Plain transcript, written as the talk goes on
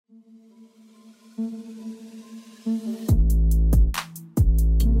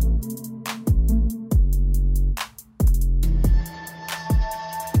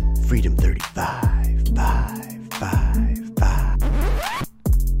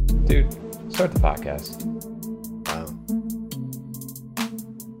Dude, start the podcast. Wow.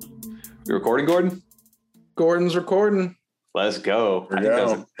 You recording, Gordon? Gordon's recording. Let's go.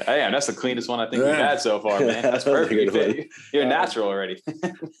 That's the cleanest one I think we've had so far, man. That's perfect. You're natural already.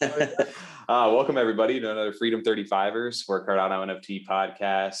 Welcome, everybody, to another Freedom 35ers. We're Cardano NFT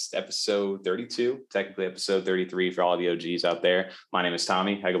podcast, episode 32, technically episode 33 for all the OGs out there. My name is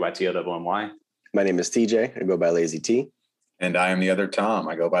Tommy. I go by TLWMY. My name is TJ. I go by Lazy T. And I am the other Tom.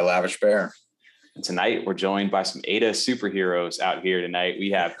 I go by Lavish Bear. And tonight we're joined by some ADA superheroes out here tonight. We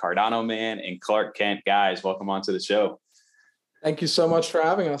have Cardano Man and Clark Kent. Guys, welcome onto the show. Thank you so much for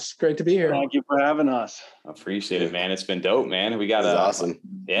having us. Great to be here. Thank you for having us. Appreciate it, man. It's been dope, man. We got awesome.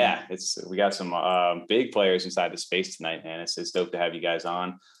 Yeah, we got some big players inside the space tonight, man. It's dope to have you guys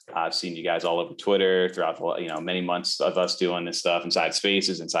on. I've seen you guys all over Twitter throughout the many months of us doing this stuff inside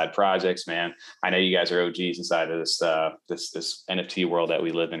spaces, inside projects, man. I know you guys are OGs inside of this this NFT world that we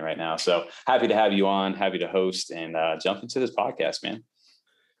live in right now. So happy to have you on, happy to host and jump into this podcast, man.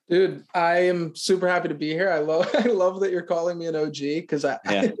 Dude, I am super happy to be here. I love that you're calling me an OG because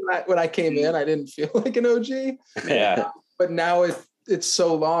when I came in, I didn't feel like an OG. Yeah. But now it's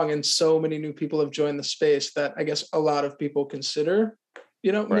so long and so many new people have joined the space that I guess a lot of people consider,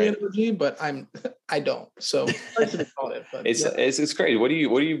 me an OG, but I don't. So it's crazy.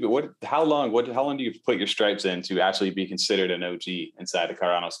 How long do you put your stripes in to actually be considered an OG inside the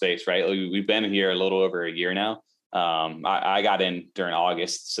Cardano space, right? We've been here a little over a year now. I got in during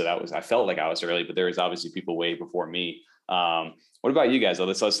August, so I felt like I was early, but there was obviously people way before me. What about you guys?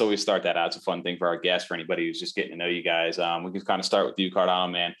 Let's always start that out. It's a fun thing for our guests, for anybody who's just getting to know you guys. We can kind of start with you,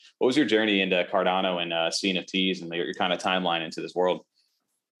 Cardano Man. What was your journey into Cardano and CNFTs and your kind of timeline into this world?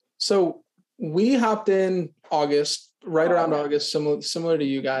 So we hopped in August, around August, similar to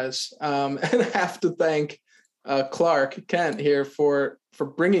you guys. And I have to thank Clark Kent here for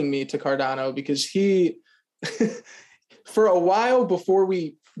bringing me to Cardano, because he for a while before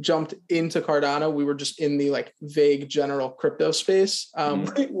we jumped into Cardano, we were just in the vague general crypto space.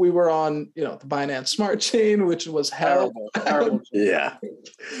 We were on, the Binance Smart Chain, which was hell. Terrible. Yeah.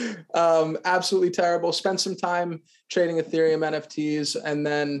 Absolutely terrible. Spent some time trading Ethereum NFTs. And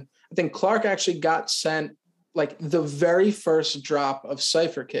then I think Clark actually got sent the very first drop of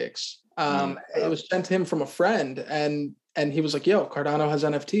Cypher Kicks. It was sent to him from a friend, and he was like, yo, Cardano has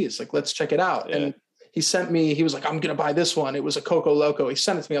NFTs. Let's check it out. Yeah. And he was like, I'm going to buy this one. It was a Coco Loco. He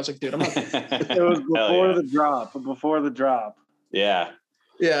sent it to me. I was like, dude, I'm not. It was before the drop. Yeah.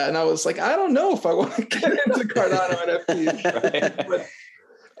 Yeah. And I was like, I don't know if I want to get into Cardano NFTs.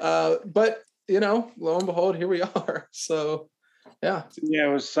 But lo and behold, here we are. So, yeah. Yeah,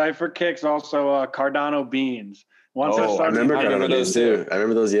 it was Cypher Kicks, also Cardano Beans. I remember Cardano those too. I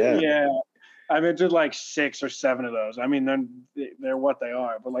remember those, yeah. Yeah. I minted 6 or 7 of those. I mean, they're what they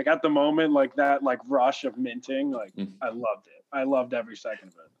are. But at the moment, that rush of minting, I loved it. I loved every second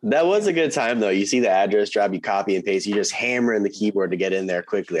of it. That was a good time though. You see the address drop, you copy and paste, you just hammer in the keyboard to get in there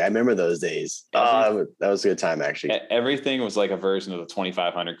quickly. I remember those days. That was a good time actually. Everything was like a version of the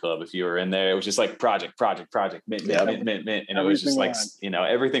 2500 Club. If you were in there, it was just project, mint, and it was just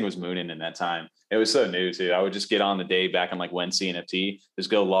everything was mooning in that time. It was so new too. I would just get on the day back on when CNFT, just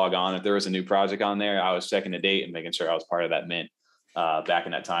go log on. If there was a new project on there, I was checking the date and making sure I was part of that mint back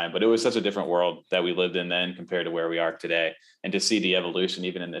in that time. But it was such a different world that we lived in then compared to where we are today. And to see the evolution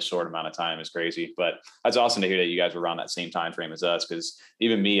even in this short amount of time is crazy. But that's awesome to hear that you guys were around that same time frame as us, because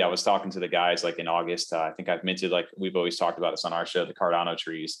even me, I was talking to the guys in August. I think I've minted, we've always talked about this on our show, the Cardano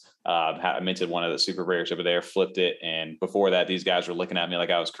trees. I minted one of the super rares over there, flipped it. And before that, these guys were looking at me like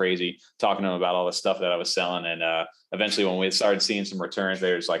I was crazy, talking to them about all the stuff that I was selling. And eventually when we started seeing some returns,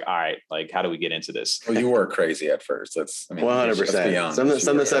 they were just like, all right, how do we get into this? Well, you were crazy at first. 100%. Some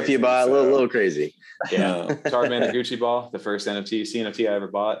of the stuff you bought, a little crazy. Yeah. Charman the Gucci ball, the first CNFT I ever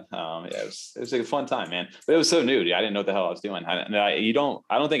bought. It was a fun time, man. But it was so new. Dude. I didn't know what the hell I was doing. I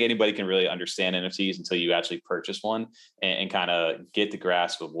don't think anybody can really understand NFTs until you actually purchase one and kind of get the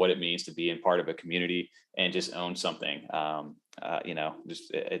grasp of what it means to be in part of a community and just own something.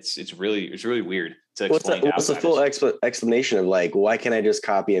 It's really weird to explain. What's the full explanation of why can't I just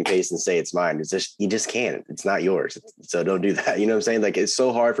copy and paste and say it's mine? It's just, you just can't. It's not yours. So don't do that. You know what I'm saying? It's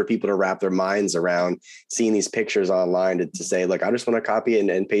so hard for people to wrap their minds around seeing these pictures online to say, I just want to copy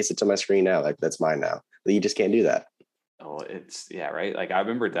and paste it to my screen now. That's mine now. But you just can't do that. Oh, right. I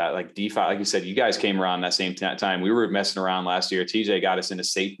remember that, DeFi, like you said, you guys came around that same time. We were messing around last year. TJ got us into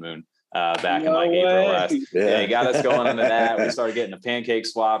SafeMoon. Back in April last. Yeah, he got us going into that. We started getting a pancake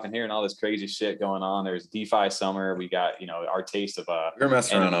swap and hearing all this crazy shit going on. There's DeFi summer. We got, our taste of we were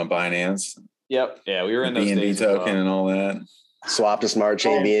messing around on Binance. Yep. Yeah, we were in those BNB days token and all that. Swap to Smart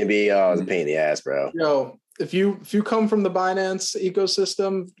Chain BNB. Oh, it's a pain in the ass, bro. Yo, if you come from the Binance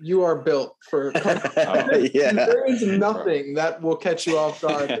ecosystem, you are built for. Yeah. There is nothing that will catch you off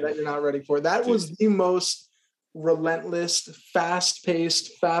guard that you're not ready for. That was the most relentless,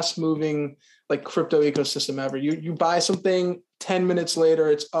 fast-paced, fast-moving like crypto ecosystem ever. You buy something, 10 minutes later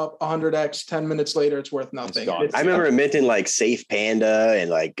it's up 100x, 10 minutes later it's worth nothing. I remember minting like Safe Panda and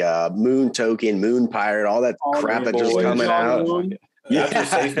like Moon Token, Moon Pirate, all that crap that just coming out. After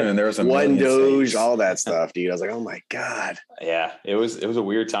Safe Moon, there was a One Doge, Safes. all that stuff, dude. I was like, oh my God. Yeah, it was a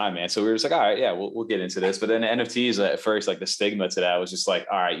weird time, man. So we were just like, all right, yeah, we'll get into this. But then NFTs at first, like the stigma to that was just like,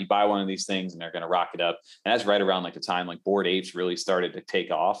 all right, you buy one of these things and they're going to rock it up. And that's right around like the time like Bored Apes really started to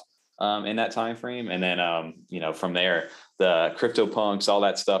take off in that time frame. And then, from there, the CryptoPunks, all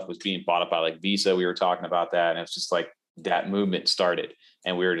that stuff was being bought up by like Visa. We were talking about that. And it's just like that movement started.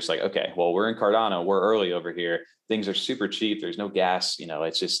 And we were just like, okay, well, we're in Cardano. We're early over here. Things are super cheap. There's no gas.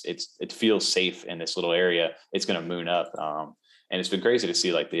 It's just, it feels safe in this little area. It's going to moon up. And it's been crazy to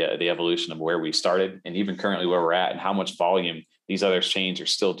see like the evolution of where we started and even currently where we're at and how much volume these other chains are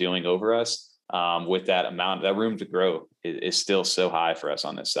still doing over us. With that amount, that room to grow is still so high for us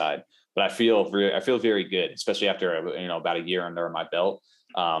on this side. But I feel very good, especially after about a year under my belt.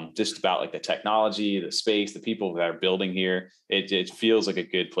 Just about like the technology, the space, the people that are building here. It feels like a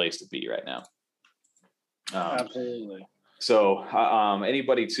good place to be right now. Absolutely. So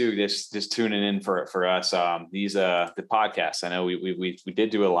anybody too, just tuning in for us, the podcasts. I know we did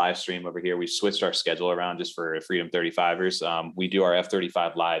do a live stream over here. We switched our schedule around just for Freedom 35ers. We do our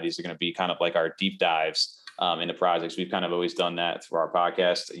F35 live. These are going to be kind of like our deep dives into projects. We've kind of always done that through our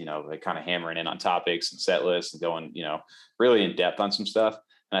podcast, like kind of hammering in on topics and set lists and going, really in depth on some stuff.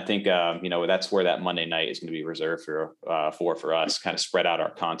 And I think, that's where that Monday night is going to be reserved for us, kind of spread out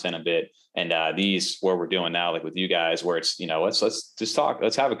our content a bit. And these, where we're doing now, like with you guys, where it's, let's just talk,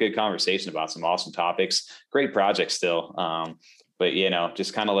 let's have a good conversation about some awesome topics, great projects still. But,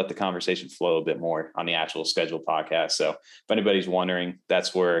 just kind of let the conversation flow a bit more on the actual scheduled podcast. So if anybody's wondering,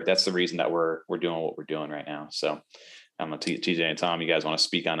 that's the reason that we're doing what we're doing right now. So I don't know, TJ and Tom, you guys want to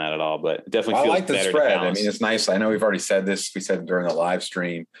speak on that at all, but definitely feels better. I like the spread. I mean, it's nice. I know we've already said this. We said during the live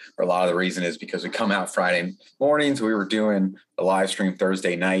stream, or a lot of the reason is because we come out Friday mornings. We were doing a live stream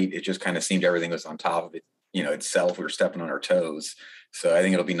Thursday night. It just kind of seemed everything was on top of it, itself. We were stepping on our toes. So I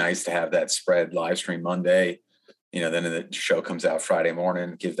think it'll be nice to have that spread live stream Monday. Then the show comes out Friday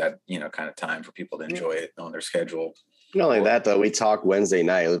morning, give that, kind of time for people to enjoy it on their schedule. Not only that, though, we talk Wednesday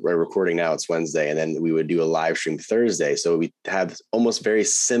night. We're recording now. It's Wednesday. And then we would do a live stream Thursday. So we have almost very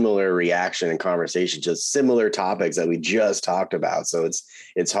similar reaction and conversation, just similar topics that we just talked about. So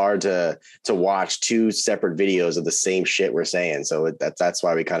it's hard to watch two separate videos of the same shit we're saying. So that's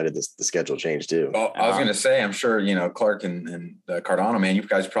why we kind of did the schedule change, too. Well, I was going to say, I'm sure, Clark and Cardano, man, you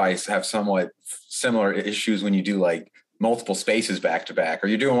guys probably have somewhat similar issues when you do like multiple spaces back to back, or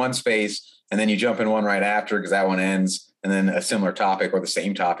you're doing one space and then you jump in one right after because that one ends, and then a similar topic or the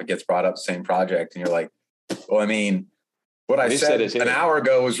same topic gets brought up, the same project, and you're like, well, I mean, what I said an hour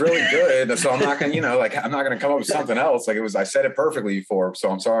ago was really good, so I'm not going to, I'm not going to come up with something else. Like I said it perfectly before, so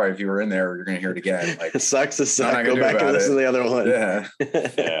I'm sorry if you were in there, you're going to hear it again. Like, it sucks to suck. Go back and listen to the other one. Yeah.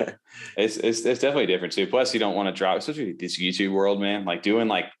 Yeah. It's definitely different too. Plus, you don't want to drop, especially this YouTube world, man. Like doing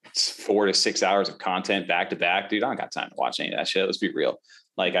like 4 to 6 hours of content back to back, dude. I don't got time to watch any of that shit. Let's be real.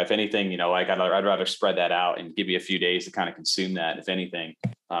 Like if anything, I'd rather spread that out and give you a few days to kind of consume that, if anything.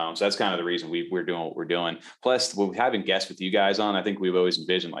 So that's kind of the reason we're doing what we're doing. Plus, we're having guests with you guys on. I think we've always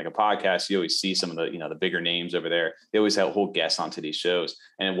envisioned like a podcast. You always see some of the, the bigger names over there. They always have whole guests onto these shows.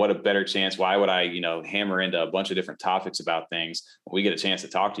 And what a better chance. Why would I, hammer into a bunch of different topics about things when we get a chance to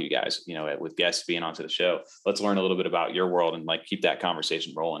talk to you guys, with guests being onto the show? Let's learn a little bit about your world and like keep that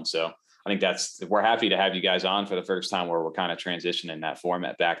conversation rolling. So I think we're happy to have you guys on for the first time where we're kind of transitioning that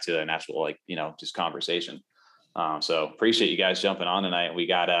format back to an actual, just conversation. So appreciate you guys jumping on tonight. We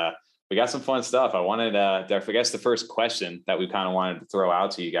got some fun stuff. I guess the first question that we kind of wanted to throw out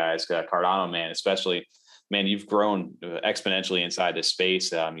to you guys, Cardano, man, especially, man, you've grown exponentially inside this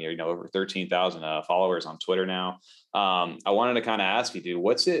space. You're, over 13,000 followers on Twitter now. I wanted to kind of ask you, dude,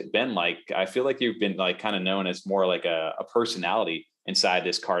 what's it been like? I feel like you've been like kind of known as more like a personality inside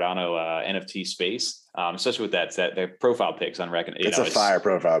this Cardano NFT space, especially with that profile pics on it's a fire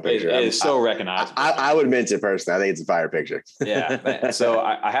profile picture. It is so recognizable. I would mint it personally. I think it's a fire picture. Yeah. So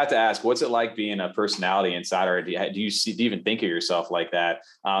I have to ask, what's it like being a personality inside, or do you even think of yourself like that?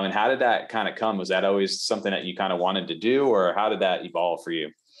 And how did that kind of come? Was that always something that you kind of wanted to do, or how did that evolve for you?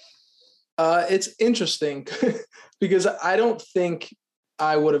 It's interesting because I don't think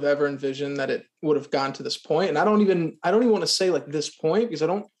I would have ever envisioned that it would have gone to this point. And I don't even want to say like this point, because I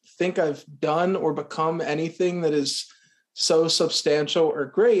don't think I've done or become anything that is so substantial or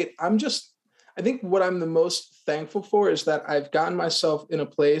great. I think what I'm the most thankful for is that I've gotten myself in a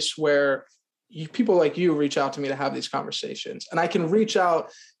place where people like you reach out to me to have these conversations, and I can reach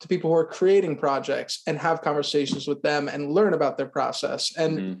out to people who are creating projects and have conversations with them and learn about their process.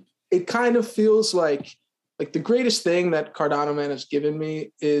 And it kind of feels like the greatest thing that Cardano Man has given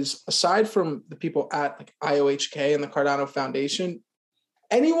me is, aside from the people at like IOHK and the Cardano Foundation,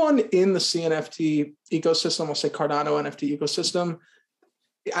 anyone in the CNFT ecosystem, I'll say Cardano NFT ecosystem,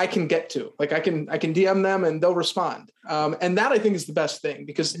 I can get to. Like I can DM them and they'll respond. And that I think is the best thing,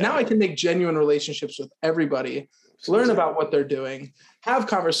 because now I can make genuine relationships with everybody, learn about what they're doing, have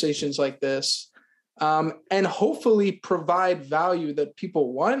conversations like this, and hopefully provide value that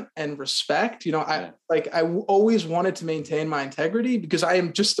people want and respect. I always wanted to maintain my integrity, because I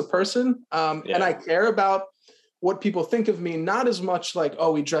am just a person, and I care about what people think of me, not as much like,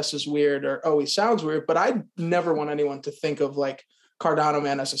 oh, he dresses weird or, oh, he sounds weird, but I never want anyone to think of like Cardano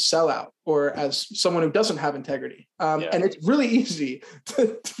Man as a sellout or as someone who doesn't have integrity. And it's really easy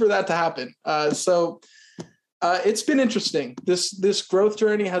for that to happen. So it's been interesting. This growth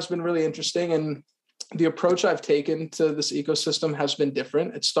journey has been really interesting. And the approach I've taken to this ecosystem has been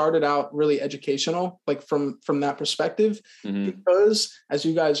different. It started out really educational, like from that perspective, because as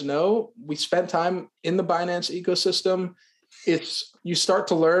you guys know, we spent time in the Binance ecosystem. You start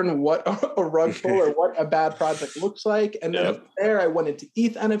to learn what a rug pull or what a bad project looks like. And then from there, I went into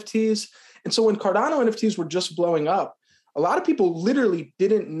ETH NFTs. And so when Cardano NFTs were just blowing up, a lot of people literally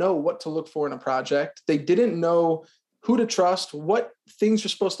didn't know what to look for in a project. They didn't know who to trust, what things you're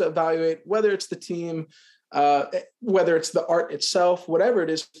supposed to evaluate, whether it's the team, whether it's the art itself, whatever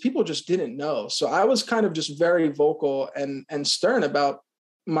it is, people just didn't know. So I was kind of just very vocal and stern about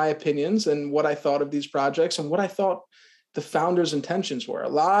my opinions and what I thought of these projects and what I thought the founders' intentions were. A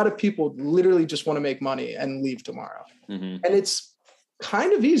lot of people literally just want to make money and leave tomorrow. And it's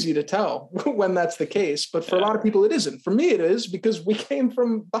kind of easy to tell when that's the case, but for a lot of people it isn't. For me it is, because we came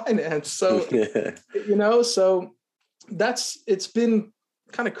from Binance. So, so it's been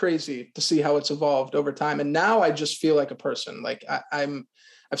kind of crazy to see how it's evolved over time. And now I just feel like a person. Like I've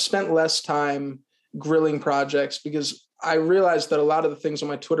spent less time grilling projects, because I realized that a lot of the things on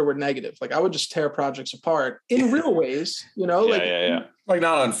my Twitter were negative. Like I would just tear projects apart in real ways, like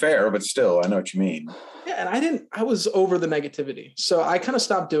not unfair, but still, I know what you mean. Yeah. And I was over the negativity. So I kind of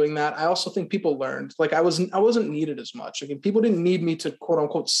stopped doing that. I also think people learned, like I wasn't needed as much. Like people didn't need me to quote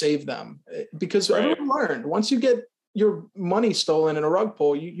unquote save them, because everyone learned. Once you get your money stolen in a rug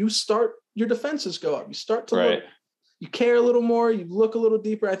pull, you start, your defenses go up. You start to look, you care a little more, you look a little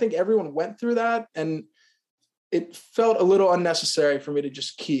deeper. I think everyone went through that, and it felt a little unnecessary for me to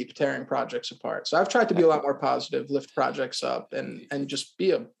just keep tearing projects apart. So I've tried to be a lot more positive, lift projects up, and just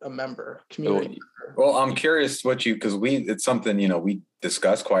be a member, community member. Well, I'm curious because it's something, we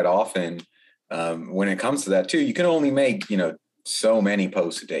discuss quite often when it comes to that too. You can only make, so many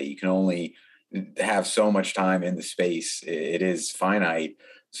posts a day. You can only have so much time in the space. It is finite.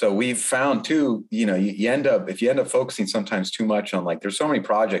 So we've found too, you end up, if you end up focusing sometimes too much on like, there's so many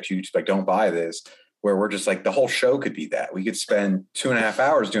projects you just like, don't buy this, where we're just like, the whole show could be that. We could spend 2.5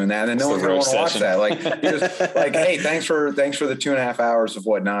 hours doing that, and then no one's gonna want to watch that. Like, just like, hey, thanks for the 2.5 hours of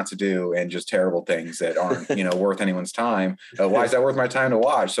what not to do and just terrible things that aren't, worth anyone's time. Why is that worth my time to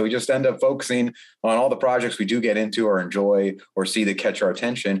watch? So we just end up focusing on all the projects we do get into or enjoy or see that catch our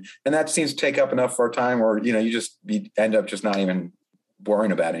attention, and that seems to take up enough of our time. Or you end up just not even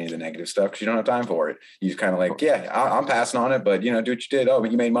worrying about any of the negative stuff because you don't have time for it. You just kind of like, I'm passing on it, but do what you did. Oh, but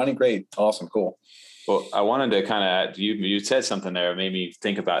you made money, great, awesome, cool. Well, I wanted to kind of, you said something there, made me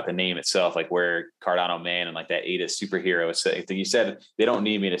think about the name itself, like where Cardano Man and like that ADA superhero is. You said they don't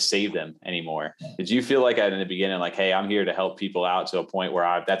need me to save them anymore. Did you feel like in the beginning, like, hey, I'm here to help people out to a point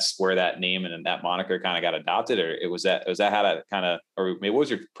where that's where that name and that moniker kind of got adopted, or was that how that kind of, or maybe what was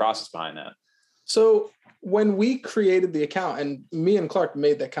your process behind that? So when we created the account, and me and Clark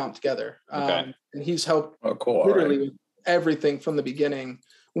made the account together, and he's helped literally with everything from the beginning.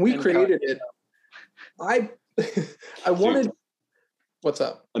 When we created it, I wanted. What's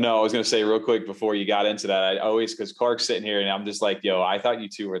up? No, I was going to say real quick before you got into that, I always, because Clark's sitting here and I'm just like, yo, I thought you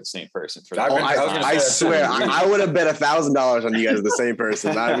two were the same person. I swear, I would have bet $1,000 on you guys are the same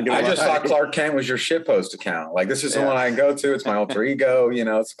person. I just thought Clark Kent was your shitpost account. Like, this is the one I can go to. It's my alter ego.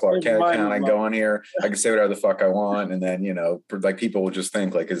 It's a Clark Kent account. I can go on here. I can say whatever the fuck I want. And then, like people will just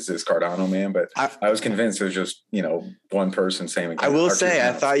think like, is this Cardano Man? But I was convinced it was just, one person saying. I will say,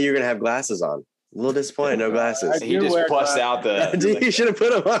 I thought you were going to have glasses on. little disappointed, no glasses. He just busts out the. You should have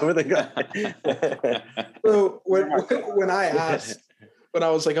put him on with a guy. So when I asked, when I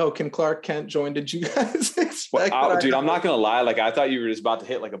was like, "Oh, can Clark Kent join?" Did you guys expect? Dude, I'm not gonna lie. Like, I thought you were just about to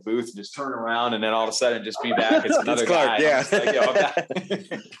hit like a booth and just turn around, and then all of a sudden just be back. It's another Clark, guy. yeah.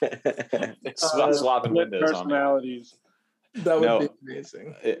 I'm swapping windows personalities. That would be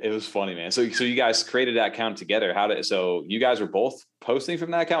amazing. It was funny, man. So you guys created that account together. So you guys were both posting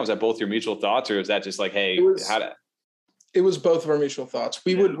from that account? Was that both your mutual thoughts, or was that just like, hey, it was both of our mutual thoughts.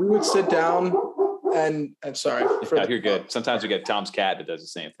 We would sit down and sorry. You're good. Sometimes we get Tom's cat that does the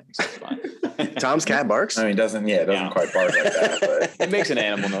same thing. So it's fine. Tom's cat barks? I mean, it doesn't quite bark like that, but it makes an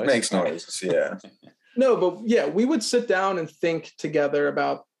animal noise. Makes noises, yeah. No, but yeah, we would sit down and think together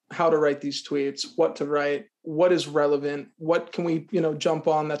about how to write these tweets, what to write, what is relevant, what can we, jump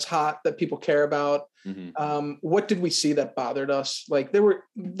on that's hot that people care about. Mm-hmm. What did we see that bothered us? Like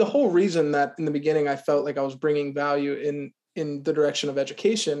the whole reason that in the beginning I felt like I was bringing value in the direction of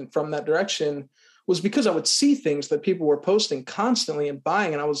education from that direction was because I would see things that people were posting constantly and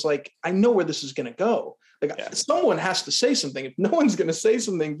buying. And I was like, I know where this is going to go. Someone has to say something. If no one's going to say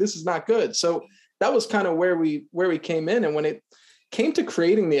something, this is not good. So that was kind of where we came in. And when it came to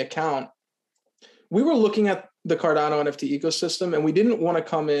creating the account, we were looking at the Cardano NFT ecosystem, and we didn't want to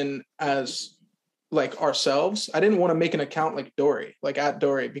come in as like ourselves. I didn't want to make an account like Dory, like at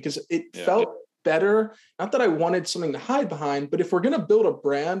Dory, because it felt better. Not that I wanted something to hide behind, but if we're going to build a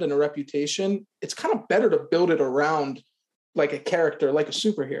brand and a reputation, it's kind of better to build it around like a character, like a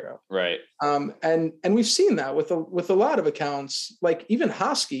superhero. Right. And we've seen that with a lot of accounts, like even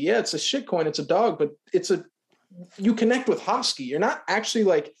Hosky. Yeah, it's a shitcoin, it's a dog, but you connect with Hosky. You're not actually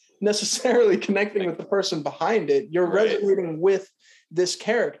like necessarily connecting with the person behind it. You're resonating with this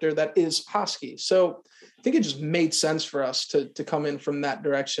character that is Hosky. So I think it just made sense for us to come in from that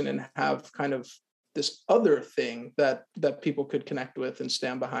direction and have kind of this other thing that people could connect with and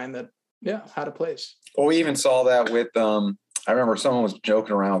stand behind that, had a place. Well, we even saw that with, I remember someone was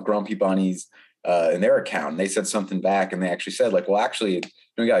joking around with Grumpy Bunnies in their account, and they said something back, and they actually said like, well, actually,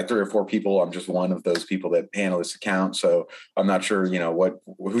 we got like 3 or 4 people. I'm just one of those people that handle this account. So I'm not sure,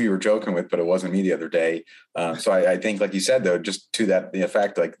 who you were joking with, but it wasn't me the other day. So I think, like you said, though, just to that, the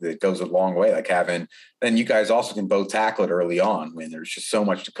effect, like it goes a long way, like having, then you guys also can both tackle it early on when there's just so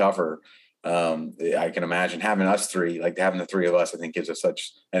much to cover. I can imagine having us three, like having the 3 of us, I think gives us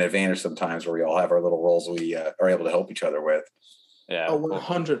such an advantage sometimes where we all have our little roles we are able to help each other with. Yeah,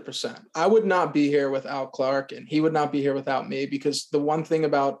 100%. I would not be here without Clark, and he would not be here without me, because the one thing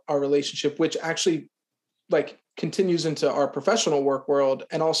about our relationship, which actually like continues into our professional work world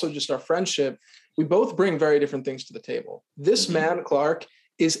and also just our friendship, we both bring very different things to the table. This man, Clark,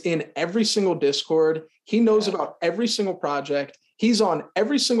 is in every single Discord. He knows about every single project. He's on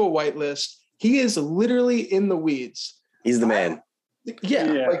every single whitelist. He is literally in the weeds. He's the man.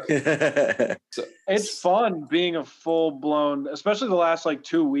 It's fun being a full blown, especially the last like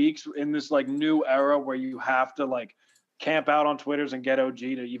 2 weeks in this like new era where you have to like camp out on Twitters and get OG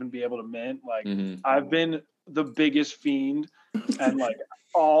to even be able to mint. Like I've been the biggest fiend and like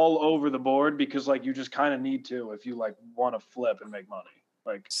all over the board because like you just kind of need to if you like want to flip and make money.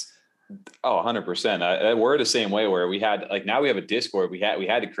 Like 100%. We're the same way where we had like, now we have a Discord. We had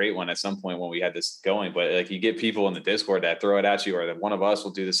to create one at some point when we had this going, but like you get people in the Discord that throw it at you, or that one of us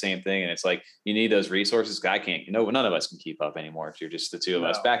will do the same thing. And it's like, you need those resources. I can't, none of us can keep up anymore if you're just the 2 of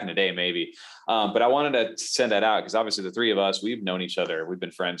us. Back in the day, maybe. But I wanted to send that out because obviously the 3 of us, we've known each other. We've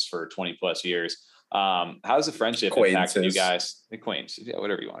been friends for 20 plus years. How's the friendship impacting you guys? Acquaintances,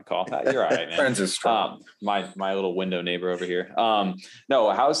 whatever you want to call it. You're all right, man. Friends is strong. My little window neighbor over here. No,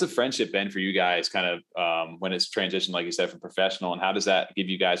 how's the friendship been for you guys kind of when it's transitioned, like you said, from professional, and how does that give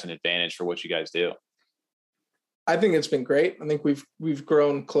you guys an advantage for what you guys do? I think it's been great. I think we've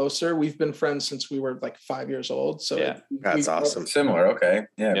grown closer. We've been friends since we were like 5 years old. So that's awesome. Similar. Okay.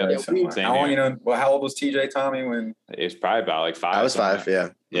 Yeah. Very similar. How old was TJ, Tommy, when it was probably about like 5? I was 5. Yeah.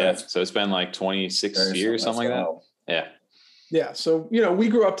 Yeah. So it's been like 26 years, something like that. Yeah. Yeah. So, we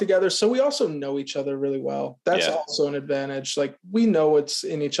grew up together. So we also know each other really well. That's also an advantage. Like we know what's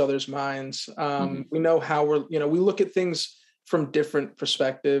in each other's minds. We know how we look at things from different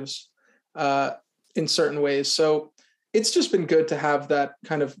perspectives in certain ways. So it's just been good to have that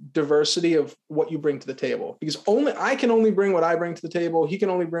kind of diversity of what you bring to the table, because I can only bring what I bring to the table. He can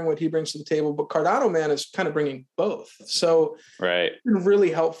only bring what he brings to the table, but Cardano Man is kind of bringing both. So right. It's been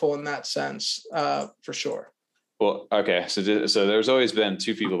really helpful in that sense, for sure. Well, okay. So there's always been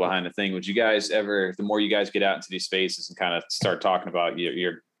 2 people behind the thing. Would you guys ever, the more you guys get out into these spaces and kind of start talking about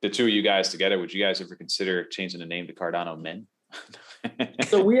the 2 of you guys together, would you guys ever consider changing the name to Cardano Men?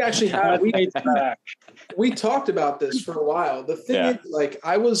 So we actually had we talked about this for a while. The thing is, like,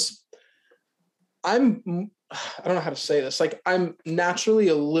 I don't know how to say this. Like, I'm naturally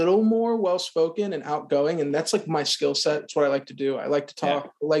a little more well-spoken and outgoing, and that's like my skill set. It's what I like to do. I like to talk.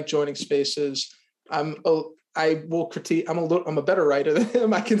 I like joining spaces. I will critique. I'm a better writer than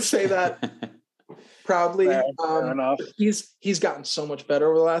him. I can say that proudly. Fair enough. He's gotten so much better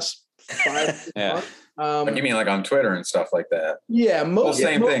over the last 5 months. What do you mean, like on Twitter and stuff like that? Yeah,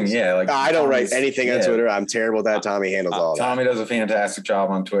 same thing. Yeah, like I don't write anything on Twitter. I'm terrible at that. Tommy handles all that. Tommy does a fantastic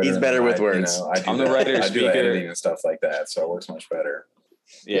job on Twitter. He's better with words. I'm the writer, I do editing and stuff like that, so it works much better.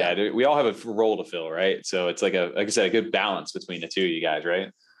 Yeah, dude, we all have a role to fill, right? So it's like like I said, a good balance between the two of you guys,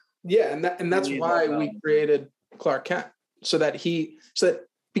 right? Yeah, and that's why we created Clark Kent, so that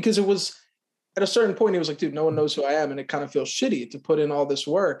because it was at a certain point, he was like, dude, no one knows who I am. And it kind of feels shitty to put in all this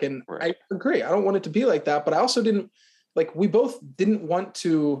work. And I agree. I don't want it to be like that. But I also we both didn't want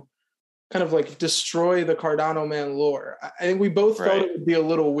to kind of like destroy the Cardano Man lore. I think we both felt it would be a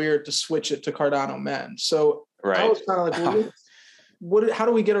little weird to switch it to Cardano Man. So I was kind of like, well, how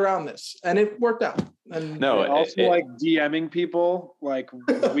do we get around this? And it worked out. And like DMing people, like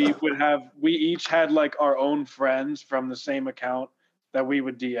we each had like our own friends from the same account that we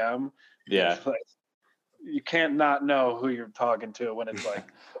would DM. Yeah. Like, you can't not know who you're talking to when it's like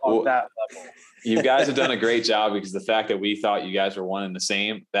on that level. You guys have done a great job, because the fact that we thought you guys were one and the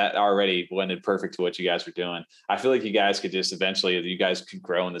same, that already blended perfect to what you guys were doing. I feel like you guys could just eventually, you guys could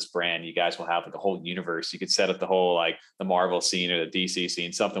grow in this brand. You guys will have like a whole universe. You could set up the whole, like the Marvel scene or the DC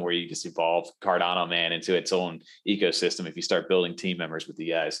scene, something where you just evolve Cardano Man into its own ecosystem. If you start building team members with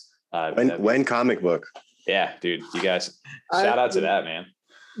you guys, when comic book. Yeah, dude, you guys, shout out to that, man.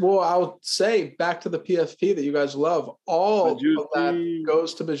 Well, I'll say back to the PFP that you guys love, all of that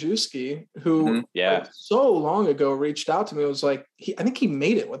goes to Bajewski, who so long ago reached out to me. It was like, I think he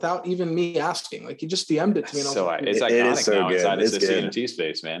made it without even me asking. Like, he just DM'd it to me. And so it's iconic now inside the CNFT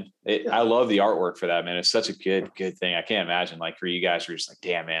space, man. I love the artwork for that, man. It's such a good thing. I can't imagine, like, for you guys, you're just like,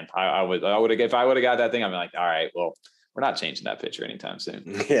 damn, man, I would have, if I would have got that thing, I'd be like, all right, well, we're not changing that picture anytime soon.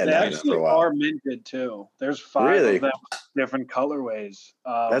 Yeah, they actually are minted too. There's 5 of them, different colorways.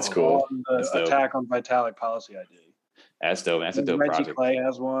 That's cool. That's Attack on Vitalik Policy ID. That's dope. That's a dope Reggie project. Clay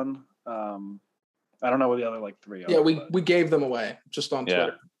has one. I don't know what the other 3 are. Yeah, we gave them away just on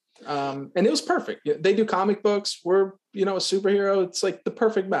Twitter. And it was perfect. They do comic books. We're a superhero. It's like the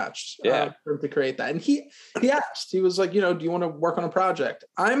perfect match for him to create that. And he asked. He was like, do you want to work on a project?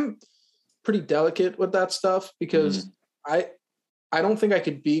 I'm pretty delicate with that stuff, because I don't think I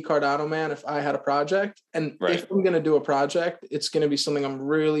could be Cardano Man if I had a project. And if I'm going to do a project, it's going to be something I'm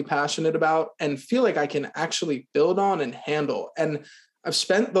really passionate about and feel like I can actually build on and handle. And I've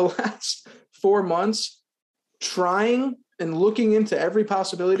spent the last 4 months trying and looking into every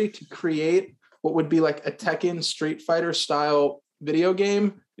possibility to create what would be like a Tekken Street Fighter style video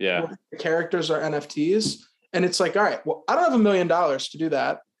game. Yeah. Where the characters are NFTs. And it's like, all right, well, I don't have $1 million to do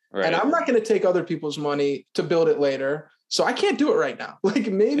that. Right. And I'm not going to take other people's money to build it later. So I can't do it right now. Like,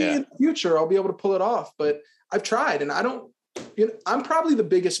 maybe in the future I'll be able to pull it off, but I've tried, and I'm probably the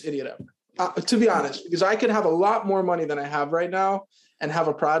biggest idiot ever, to be honest, because I could have a lot more money than I have right now and have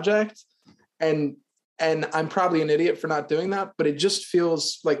a project, and I'm probably an idiot for not doing that, but it just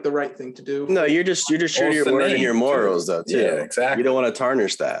feels like the right thing to do. No, you're just true to your word and your morals, though, too. Yeah, exactly. You don't want to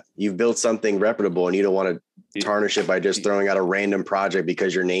tarnish that. You've built something reputable, and you don't want to tarnish it by just throwing out a random project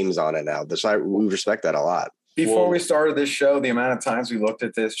because your name's on it now. That's why we respect that a lot. Before we started this show, the amount of times we looked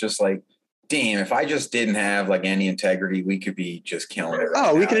at this, just like, damn, if I just didn't have like any integrity, we could be just killing it.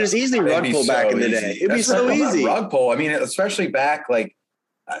 Right we could have just easily rug pull back in the day. It'd be so easy. Rug pull. I mean, especially back, like,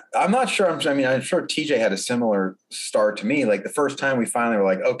 I'm not sure. I'm sure TJ had a similar start to me. Like, the first time we finally were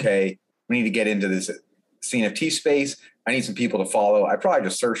like, okay, we need to get into this CNFT space. I need some people to follow. I probably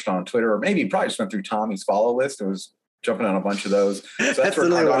just searched on Twitter, or maybe probably just went through Tommy's follow list. It was jumping on a bunch of those. So that's where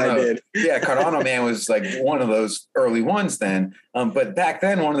Cardano, I did. Yeah, Cardano Man was like one of those early ones then. But back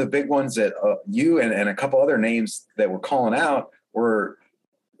then, one of the big ones that you and a couple other names that were calling out were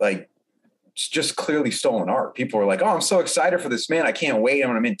like just clearly stolen art. People were like, oh, I'm so excited for this, man. I can't wait. I'm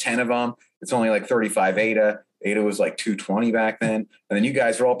going to mint 10 of them. It's only like 35 ADA. ADA was like 220 back then. And then you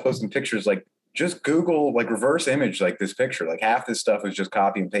guys were all posting pictures, like, just Google, like, reverse image, like, this picture. Like, half this stuff was just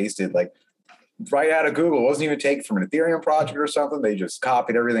copy and pasted, like, right out of Google. It wasn't even taken from an Ethereum project or something. They just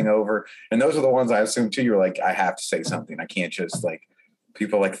copied everything over. And those are the ones I assume too. You're like, I have to say something. I can't just, like,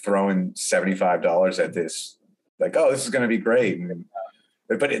 people like throwing $75 at this, like, oh, this is going to be great.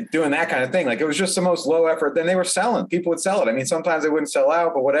 But doing that kind of thing, like, it was just the most low effort. Then they were selling. People would sell it. I mean, sometimes they wouldn't sell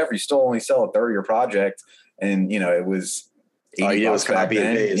out, but whatever. You still only sell a third of your project. And, it was $80 back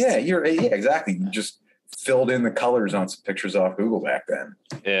then. Yeah, exactly. You just filled in the colors on some pictures off Google back then.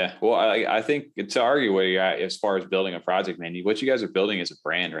 Yeah. Well, I think to argue where you're at as far as building a project, man, what you guys are building is a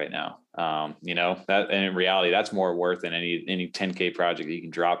brand right now. That, and in reality, that's more worth than any 10K project that you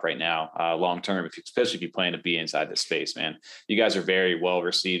can drop right now, long term, especially if you plan to be inside the space, man. You guys are very well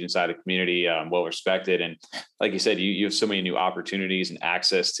received inside the community, well respected. And like you said, you have so many new opportunities and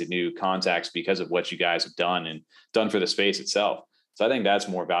access to new contacts because of what you guys have done for the space itself. So I think that's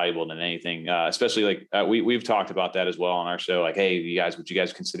more valuable than anything, especially like we've talked about that as well on our show. Like, hey, would you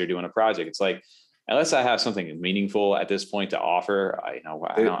guys consider doing a project? It's like, unless I have something meaningful at this point to offer, I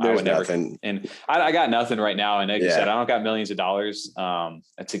would never. Nothing. And I got nothing right now. And like you said, I don't got millions of dollars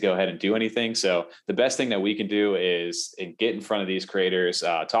to go ahead and do anything. So the best thing that we can do is get in front of these creators,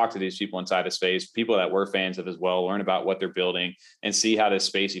 talk to these people inside the space, people that we're fans of as well, learn about what they're building and see how this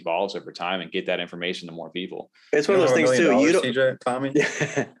space evolves over time and get that information to more people. It's one of those things too. You don't, CJ, Tommy?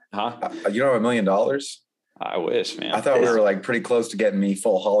 Huh? You don't have $1 million? I wish, man. I thought we were like pretty close to getting me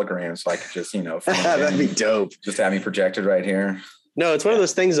full hologram so I could just, that'd be dope. Just have me projected right here. No, it's one of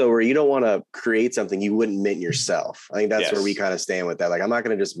those things though, where you don't want to create something you wouldn't mint yourself. I think that's where we kind of stand with that. Like, I'm not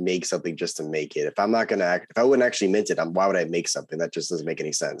going to just make something just to make it. If I wouldn't actually mint it, why would I make something? That just doesn't make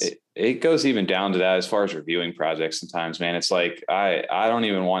any sense. It goes even down to that as far as reviewing projects sometimes, man. It's like, I don't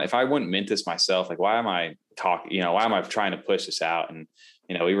even want, if I wouldn't mint this myself, like, why am I talking, why am I trying to push this out? And,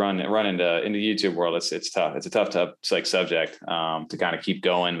 we run into YouTube world. It's tough. It's a tough like subject to kind of keep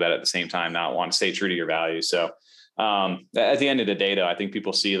going, but at the same time, not want to stay true to your values. So at the end of the day, though, I think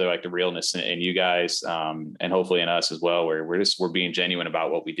people see the realness in you guys and hopefully in us as well, where we're being genuine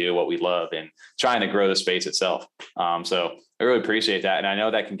about what we do, what we love, and trying to grow the space itself. So I really appreciate that. And I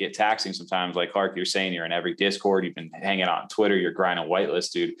know that can get taxing sometimes. Like Clark, you're saying you're in every Discord, you've been hanging out on Twitter, you're grinding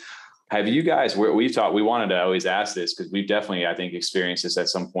whitelist, dude. Have you guys, we wanted to always ask this because we've definitely, I think, experienced this at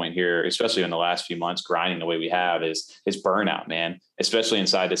some point here, especially in the last few months, grinding the way we have is burnout, man, especially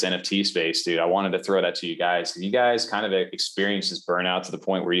inside this NFT space, dude. I wanted to throw that to you guys. Have you guys kind of experienced this burnout to the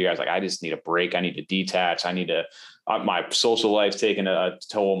point where you guys like, I just need a break. I need to detach. I need to, my social life's taking a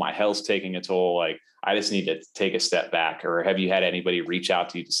toll. My health's taking a toll. Like, I just need to take a step back. Or have you had anybody reach out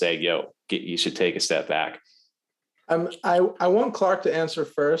to you to say, you should take a step back? I want Clark to answer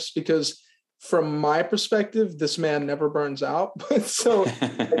first because from my perspective, this man never burns out. So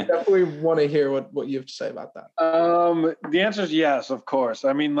I definitely want to hear what you have to say about that. The answer is yes, of course.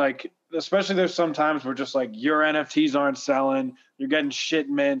 I mean, like, especially there's some times where just like your NFTs aren't selling, you're getting shit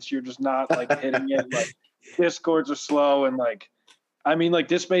mints, you're just not like hitting it. Like Discords are slow. And like, I mean, like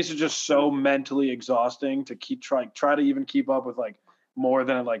this space is just so mentally exhausting to try to even keep up with like more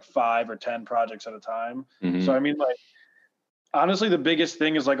than like 5 or 10 projects at a time. Mm-hmm. So I mean, like, honestly, the biggest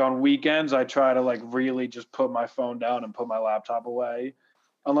thing is like on weekends, I try to like really just put my phone down and put my laptop away.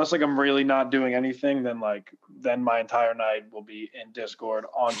 Unless like I'm really not doing anything, then my entire night will be in Discord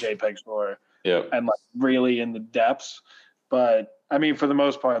on JPEG Store and like really in the depths. But I mean, for the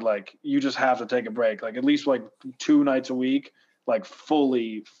most part, like you just have to take a break, like at least like 2 nights a week, like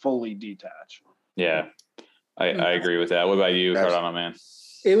fully detach. Yeah. I agree with that. What about you, Cardano, man?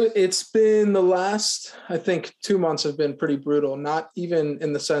 It's been the last, I think 2 months have been pretty brutal, not even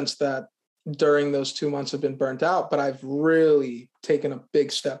in the sense that during those 2 months have been burnt out, but I've really taken a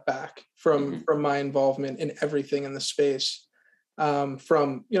big step back from my involvement in everything in the space. I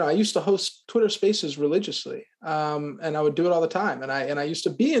used to host Twitter Spaces religiously, and I would do it all the time. And I used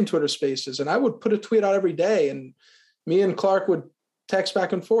to be in Twitter Spaces, and I would put a tweet out every day, and me and Clark would text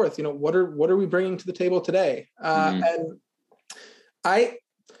back and forth, what are we bringing to the table today? And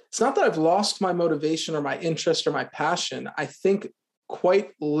it's not that I've lost my motivation or my interest or my passion. I think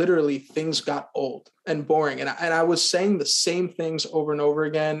quite literally things got old and boring. And I was saying the same things over and over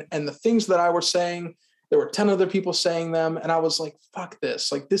again. And the things that I was saying, there were 10 other people saying them. And I was like, fuck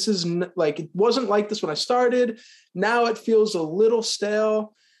this. Like, this is like, it wasn't like this when I started. Now it feels a little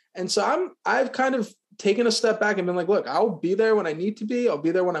stale. And so I've kind of taken a step back and been like, look, I'll be there when I need to be. I'll be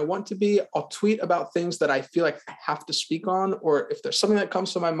there when I want to be. I'll tweet about things that I feel like I have to speak on, or if there's something that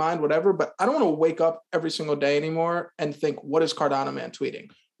comes to my mind, whatever. But I don't want to wake up every single day anymore and think, what is Cardano Man tweeting?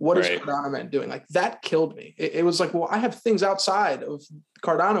 What is Cardano Man doing? Like, that killed me. It was like, well, I have things outside of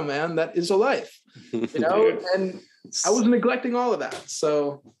Cardano Man that is a life, and I was neglecting all of that.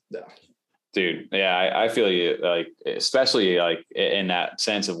 So, yeah. Dude, yeah, I feel you, like, especially like in that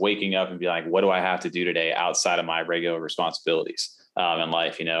sense of waking up and be like, what do I have to do today outside of my regular responsibilities in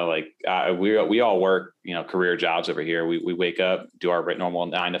life? We all work, career jobs over here. We wake up, do our normal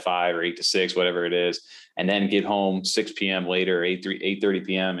 9 to 5 or 8 to 6, whatever it is, and then get home 6 p.m. later, 8:30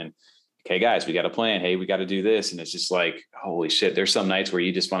 p.m. and okay, guys, we got a plan. Hey, we got to do this. And it's just like, holy shit. There's some nights where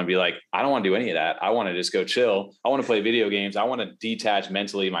you just want to be like, I don't want to do any of that. I want to just go chill. I want to play video games. I want to detach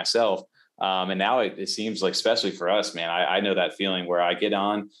mentally myself. And now it seems like, especially for us, man, I know that feeling where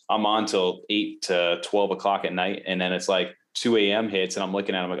I'm on till 8 to 12 o'clock at night. And then it's like 2 a.m. hits and I'm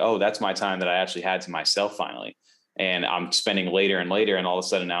looking at it, I'm like, oh, that's my time that I actually had to myself finally. And I'm spending later and later. And all of a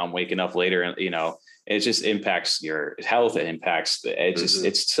sudden now I'm waking up later and, it just impacts your health. It impacts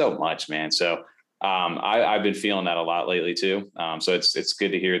it's so much, man. So I've been feeling that a lot lately too. So it's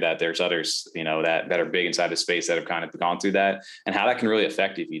good to hear that there's others, that are big inside the space that have kind of gone through that, and how that can really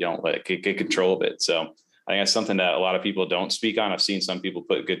affect you if you don't get control of it. So I think that's something that a lot of people don't speak on. I've seen some people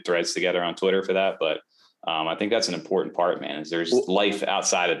put good threads together on Twitter for that, but I think that's an important part, man, is there's life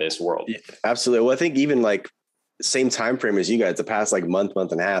outside of this world. Absolutely. Well, I think even like same time frame as you guys, the past like month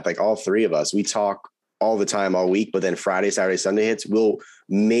and a half, like all three of us, we talk all the time, all week, but then Friday, Saturday, Sunday hits, we'll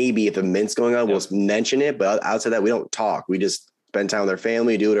maybe, if the mint's going on, we'll mention it, but outside that, we don't talk. We just spend time with our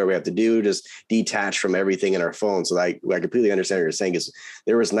family, do whatever we have to do, just detach from everything in our phone. So I completely understand what you're saying, because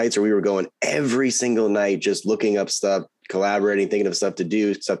there was nights where we were going every single night, just looking up stuff, collaborating, thinking of stuff to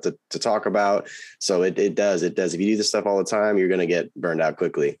do, stuff to talk about. So it does. If you do this stuff all the time, you're going to get burned out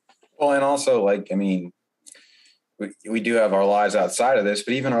quickly. Well, and also we do have our lives outside of this,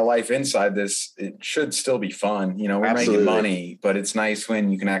 but even our life inside this, it should still be fun. We're Absolutely. Making money, but it's nice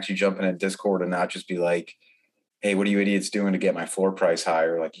when you can actually jump in a Discord and not just be like, hey, what are you idiots doing to get my floor price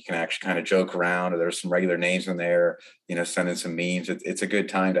higher? Like, you can actually kind of joke around, or there's some regular names in there, send in some memes. It's a good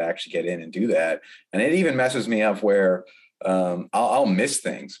time to actually get in and do that. And it even messes me up where I'll miss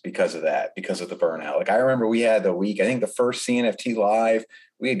things because of that, because of the burnout. Like, I remember we had the week, I think the first CNFT live,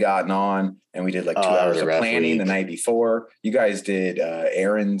 we had gotten on and we did like 2 hours of planning the night before. You guys did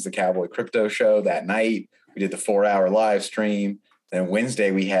Aaron's, the Cowboy Crypto Show that night. We did the 4-hour live stream. Then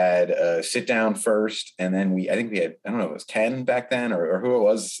Wednesday we had a sit down first. And then I think we had, I don't know, it was Ken back then or who it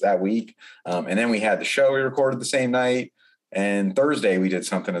was that week. And then we had the show we recorded the same night. And Thursday we did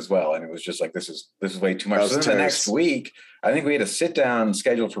something as well. And it was just like, this is way too much. So then the next week, I think we had a sit down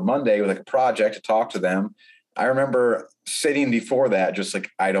scheduled for Monday with like a project to talk to them. I remember sitting before that, just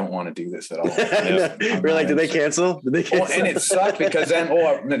like, I don't want to do this at all. We're like, did they cancel? Well, and it sucked because then,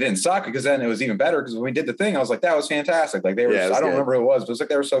 it didn't suck because then it was even better, because when we did the thing, I was like, that was fantastic. Like, they were, I don't remember who it was, but it was like,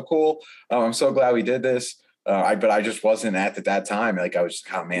 they were so cool. I'm so glad we did this. But I just wasn't at that time. Like, I was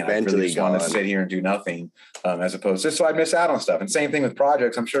just, oh man, I really just want to sit here and do nothing, as opposed to, so I miss out on stuff. And same thing with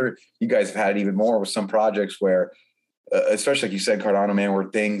projects. I'm sure you guys have had even more with some projects where, especially like you said, Cardano, man, where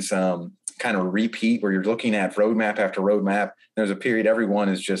things, kind of repeat, where you're looking at roadmap after roadmap. There's a period, everyone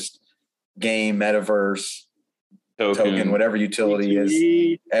is just game, metaverse, token, whatever utility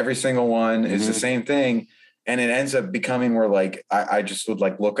is. Every single one is the same thing. And it ends up becoming where like, I just would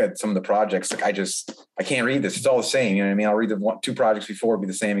like look at some of the projects. Like, I can't read this. It's all the same. You know what I mean? I'll read the 2 projects before, it'd be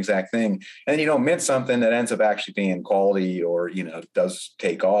the same exact thing. And then you don't mint something that ends up actually being quality, or, does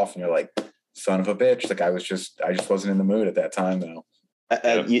take off. And you're like, son of a bitch. Like, I just wasn't in the mood at that time though.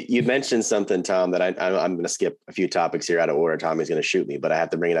 You mentioned something, Tom, that I'm going to skip a few topics here out of order. Tommy's going to shoot me, but I have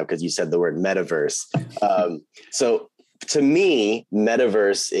to bring it up because you said the word metaverse. So to me,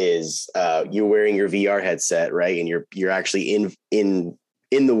 metaverse is you're wearing your VR headset, right? And you're actually in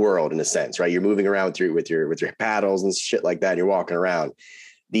the world in a sense, right? You're moving around with your paddles and shit like that. And you're walking around.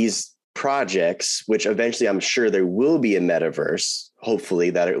 These projects, which eventually I'm sure there will be a metaverse, hopefully,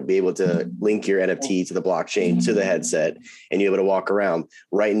 that it will be able to link your NFT to the blockchain, to the headset, and you're able to walk around.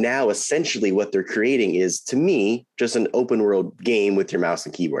 Right now, essentially what they're creating is, to me, just an open world game with your mouse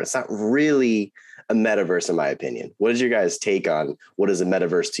and keyboard. It's not really a metaverse, in my opinion. What is your guys' take on what is a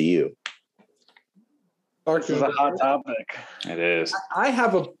metaverse to you? This is a hot topic. It is. I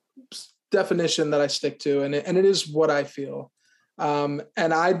have a definition that I stick to, and it is what I feel. And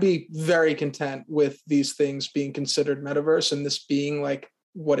I'd be very content with these things being considered metaverse and this being like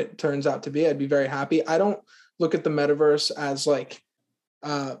what it turns out to be. I'd be very happy. I don't look at the metaverse as like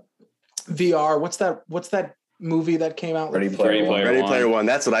VR. What's that movie that came out? Ready Player One.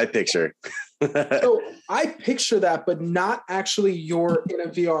 That's what I picture. So I picture that, but not actually you're in a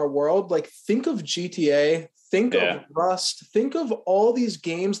VR world. Like, think of GTA, think of Rust, think of all these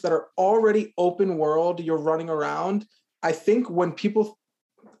games that are already open world. You're running around. I think what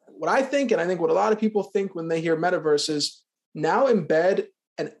I think, and I think what a lot of people think when they hear metaverse is now embed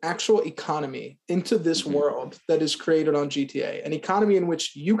an actual economy into this world that is created on GTA, an economy in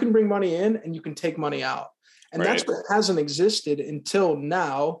which you can bring money in and you can take money out. And that's what hasn't existed until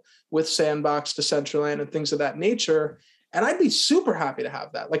now with Sandbox, Decentraland, and things of that nature. And I'd be super happy to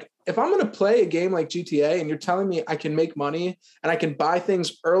have that. Like if I'm going to play a game like GTA and you're telling me I can make money and I can buy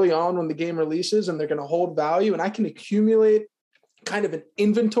things early on when the game releases and they're going to hold value and I can accumulate kind of an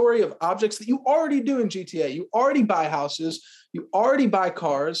inventory of objects that you already do in GTA. You already buy houses, you already buy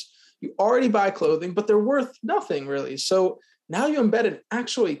cars, you already buy clothing, but they're worth nothing really. So now you embed an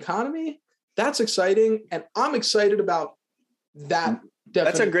actual economy. That's exciting. And I'm excited about that.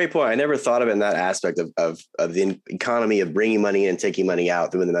 That's a great point. I never thought of it in that aspect of the economy of bringing money in and taking money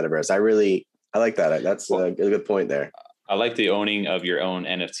out through the metaverse. I like that. That's a good point there. I like the owning of your own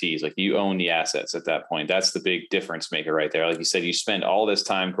NFTs. Like you own the assets at that point. That's the big difference maker right there. Like you said, you spend all this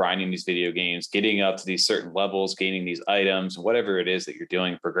time grinding these video games, getting up to these certain levels, gaining these items, whatever it is that you're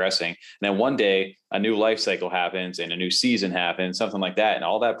doing, progressing. And then one day a new life cycle happens and a new season happens, something like that. And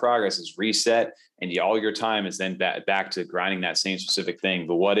all that progress is reset. And all your time is then back to grinding that same specific thing.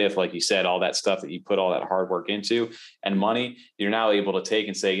 But what if, like you said, all that stuff that you put all that hard work into and money, you're now able to take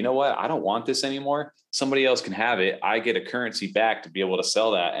and say, you know what, I don't want this anymore. Somebody else can have it. I get a currency back to be able to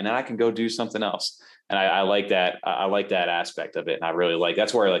sell that. And then I can go do something else. And I like that. I like that aspect of it. And I really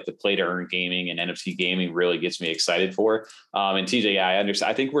that's where like the play to earn gaming and NFT gaming really gets me excited for. And TJ, I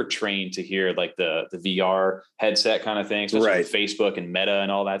understand. I think we're trained to hear like the VR headset kind of thing, especially with Facebook and Meta and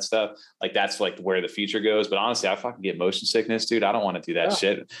all that stuff. Like that's like where the future goes. But honestly, I fucking get motion sickness, dude. I don't want to do that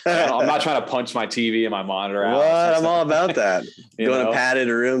shit. I'm not trying to punch my TV and my monitor out. What? I'm all about that. Go in a padded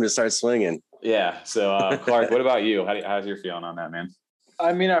room to start swinging. Yeah. So Clark, what about you? How's your feeling on that, man?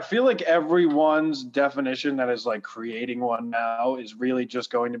 I mean, I feel like everyone's definition that is like creating one now is really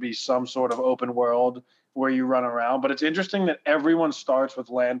just going to be some sort of open world where you run around. But it's interesting that everyone starts with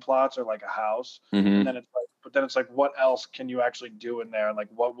land plots or like a house. Mm-hmm. And then it's like, what else can you actually do in there? And like,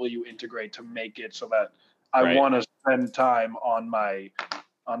 what will you integrate to make it so that I want to spend time on my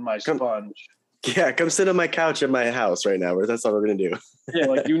sponge? Yeah, come sit on my couch at my house right now. That's all we're gonna do. Yeah,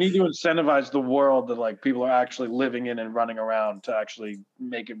 like you need to incentivize the world that like people are actually living in and running around to actually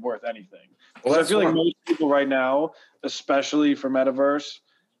make it worth anything. Well, I feel like most people right now, especially for metaverse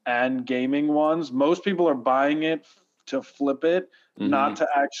and gaming ones, most people are buying it to flip it, not to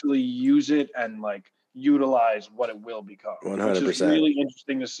actually use it and like utilize what it will become. 100%. Which is really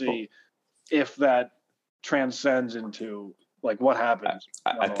interesting to see if that transcends into like what happens.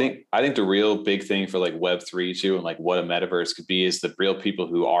 I think the real big thing for like Web3 too, and like what a metaverse could be, is the real people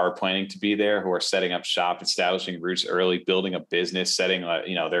who are planning to be there, who are setting up shop, establishing roots early, building a business, setting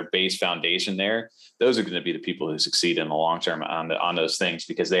their base foundation there. Those are going to be the people who succeed in the long term on those things,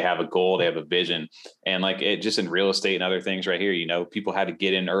 because they have a goal, they have a vision. And like it just in real estate and other things right here, people had to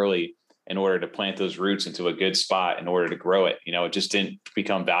get in early in order to plant those roots into a good spot in order to grow it. It just didn't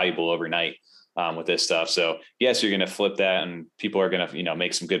become valuable overnight. With this stuff. So yes, you're going to flip that and people are going to,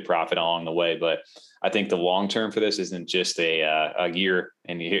 make some good profit along the way. But I think the long-term for this isn't just a year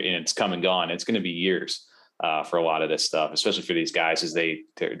and it's come and gone. It's going to be years for a lot of this stuff, especially for these guys, as they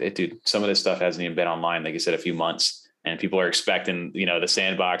do. Some of this stuff hasn't even been online, like I said, a few months. And people are expecting, the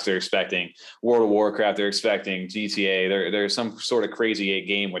Sandbox, they're expecting World of Warcraft, they're expecting GTA. There's some sort of crazy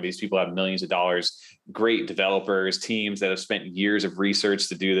game where these people have millions of dollars, great developers, teams that have spent years of research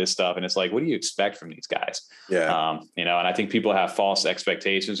to do this stuff. And it's like, what do you expect from these guys? Yeah. And I think people have false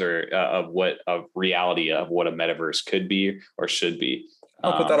expectations of reality of what a metaverse could be or should be.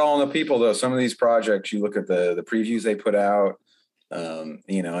 I'll put that all on the people though. Some of these projects, you look at the previews they put out, and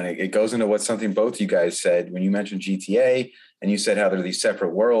it goes into what something both you guys said when you mentioned GTA and you said how there are these separate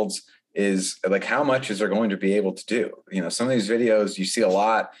worlds, is like, how much is there going to be able to do? Some of these videos you see a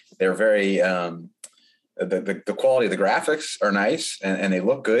lot, they're very, the quality of the graphics are nice and they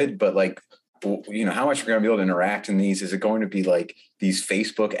look good, but like, how much we're going to be able to interact in these? Is it going to be like these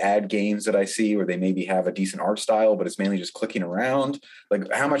Facebook ad games that I see where they maybe have a decent art style, but it's mainly just clicking around?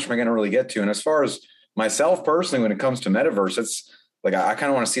 Like, how much am I going to really get to? And as far as myself personally, when it comes to metaverse, it's like, I kind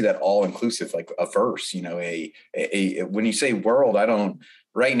of want to see that all inclusive, like a verse, when you say world, I don't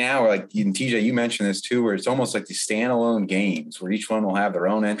right now, like TJ, you mentioned this too, where it's almost like these standalone games where each one will have their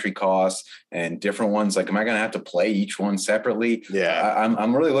own entry costs and different ones. Like, am I going to have to play each one separately? Yeah.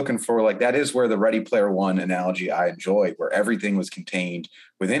 I'm really looking for, like, that is where the Ready Player One analogy I enjoyed, where everything was contained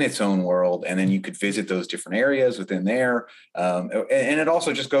within its own world. And then you could visit those different areas within there. And it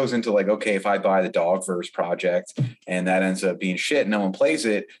also just goes into like, okay, if I buy the Dogverse project and that ends up being shit and no one plays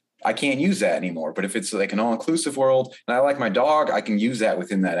it, I can't use that anymore. But if it's like an all-inclusive world and I like my dog, I can use that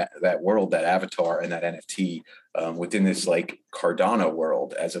within that world, that avatar and that NFT within this like Cardano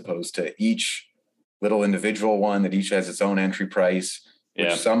world, as opposed to each little individual one that each has its own entry price.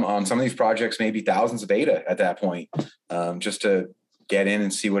 Yeah. Some of these projects may be thousands of beta at that point, just to get in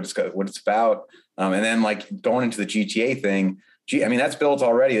and see what it's about. And then like going into the GTA thing, I mean, that's built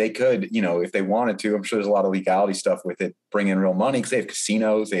already. They could, if they wanted to, I'm sure there's a lot of legality stuff with it, bring in real money because they have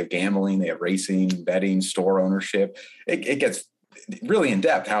casinos, they have gambling, they have racing, betting, store ownership. It gets really in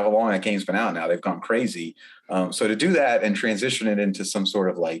depth how long that game's been out now. They've gone crazy. So to do that and transition it into some sort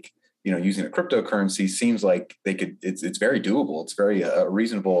of like, using a cryptocurrency seems like they could, it's very doable. It's very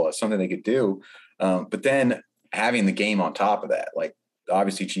reasonable, something they could do. But then having the game on top of that, like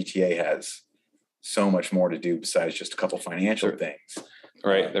obviously GTA has so much more to do besides just a couple financial things.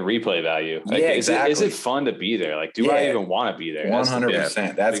 Right. The replay value. Like, exactly. Is it fun to be there? Like, do I even want to be there?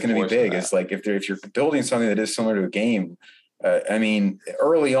 100%. That's going to be big. It's like if you're building something that is similar to a game, I mean,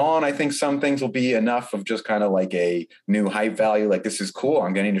 early on, I think some things will be enough of just kind of like a new hype value. Like, this is cool.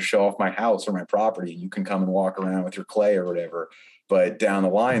 I'm getting to show off my house or my property. You can come and walk around with your clay or whatever. But down the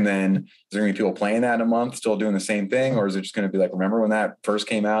line, then, is there going to be people playing that in a month, still doing the same thing? Or is it just going to be like, remember when that first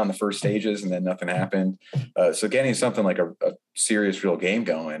came out in the first stages and then nothing happened? So getting something like a serious real game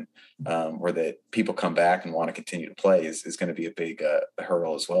going where that people come back and want to continue to play is going to be a big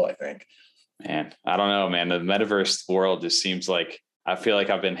hurdle as well, I think. Man, I don't know, man. The metaverse world just seems like, I feel like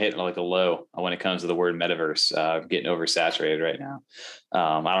I've been hitting like a low when it comes to the word metaverse, getting oversaturated right now.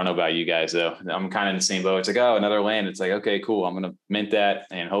 I don't know about you guys though. I'm kind of in the same boat. It's like, oh, another land. It's like, okay, cool. I'm going to mint that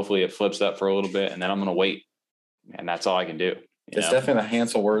and hopefully it flips up for a little bit and then I'm going to wait. And that's all I can do. It's definitely a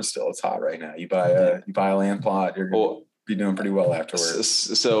Hansel word still. It's hot right now. You buy a land plot, you're going to be doing pretty well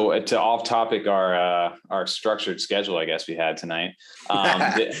afterwards. So to off topic, our structured schedule, I guess we had tonight.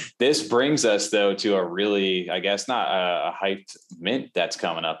 This brings us though to a really, I guess not a hyped mint that's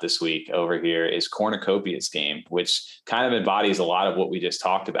coming up this week over here is Cornucopia's game, which kind of embodies a lot of what we just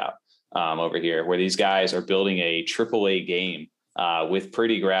talked about over here, where these guys are building a AAA game with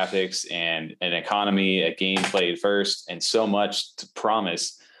pretty graphics and an economy, a game played first, and so much to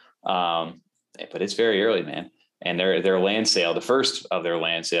promise. But it's very early, man. And their land sale, the first of their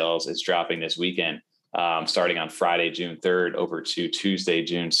land sales, is dropping this weekend, starting on Friday, June 3rd, over to Tuesday,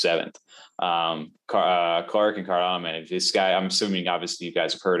 June 7th. Clark and Cardano, man, this guy, I'm assuming obviously you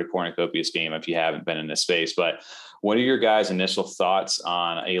guys have heard of Cornucopia's game if you haven't been in this space, but what are your guys' initial thoughts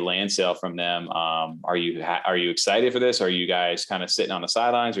on a land sale from them? Are you excited for this? Are you guys kind of sitting on the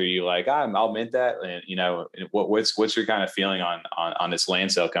sidelines? Or are you like, I'll mint that? And what's your kind of feeling on this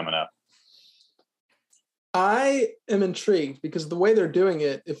land sale coming up? I am intrigued because the way they're doing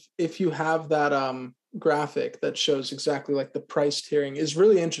it, if you have that graphic that shows exactly like the price tiering, is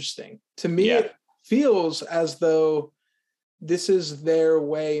really interesting. To me, It feels as though this is their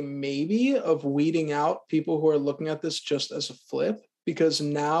way maybe of weeding out people who are looking at this just as a flip, because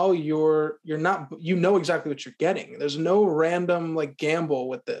now you're not, exactly what you're getting. There's no random like gamble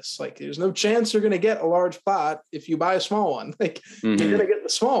with this. Like there's no chance you're going to get a large pot if you buy a small one. Like you're going to get the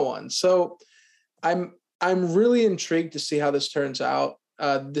small one. So I'm really intrigued to see how this turns out.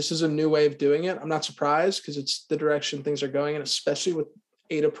 This is a new way of doing it. I'm not surprised because it's the direction things are going in, especially with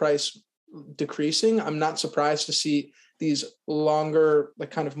ADA price decreasing. I'm not surprised to see these longer,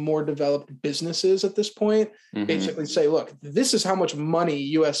 like kind of more developed businesses at this point basically say, look, this is how much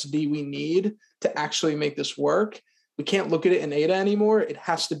money USD we need to actually make this work. We can't look at it in ADA anymore. It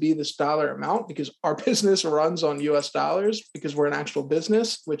has to be this dollar amount because our business runs on US dollars because we're an actual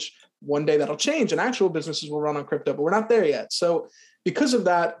business, which one day that'll change and actual businesses will run on crypto, but we're not there yet. So because of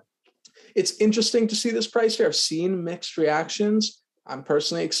that, it's interesting to see this price here. I've seen mixed reactions. I'm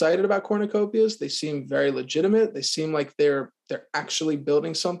personally excited about Cornucopias. They seem very legitimate. They seem like they're actually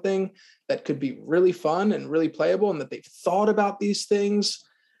building something that could be really fun and really playable and that they've thought about these things.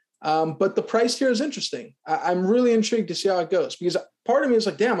 But the price here is interesting. I'm really intrigued to see how it goes because part of me is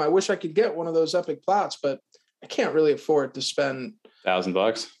like, damn, I wish I could get one of those epic plots, but I can't really afford to spend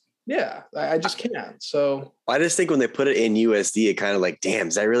 $1,000. Yeah, I just can't. So I just think when they put it in USD, it kind of like, damn,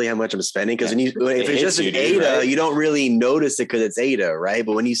 is that really how much I'm spending? Because if it's just an ADA, right? You don't really notice it because it's ADA, right?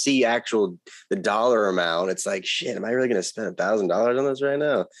 But when you see the dollar amount, it's like, shit, am I really going to spend $1,000 on this right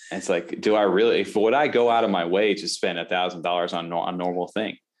now? And it's like, would I go out of my way to spend $1,000 on a normal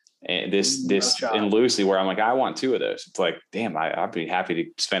thing? And this in Lucy, where I'm like, I want two of those. It's like, damn, I'd be happy to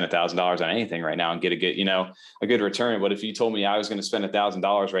spend $1,000 on anything right now and get a good return. But if you told me I was going to spend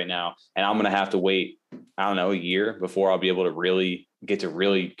 $1,000 right now and I'm going to have to wait, I don't know, a year before I'll be able to really get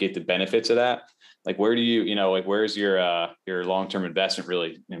the benefits of that. Like, where do where's your long-term investment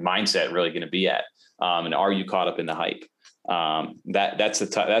really and mindset really going to be at? And are you caught up in the hype? That's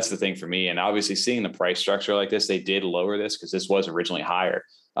the thing for me. And obviously seeing the price structure like this, they did lower this because this was originally higher.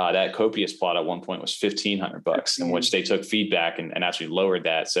 That Copious plot at one point was $1,500, in which they took feedback and actually lowered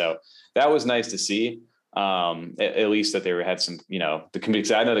that. So that was nice to see. at least that they had some, the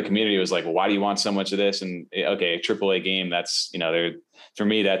community. I know the community was like, well, why do you want so much of this? And okay, a AAA game, that's, for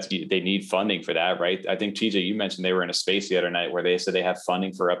me, they need funding for that, right? I think TJ, you mentioned they were in a space the other night where they said they have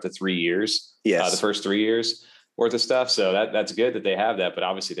funding for up to 3 years. Yes. The first 3 years worth of stuff. So that's good that they have that, but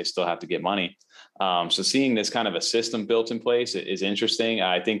obviously they still have to get money. So seeing this kind of a system built in place is interesting.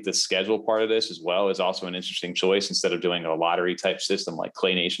 I think the schedule part of this as well is also an interesting choice instead of doing a lottery type system like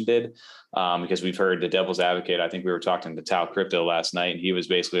Clay Nation did. Because we've heard the devil's advocate. I think we were talking to Tau Crypto last night, and he was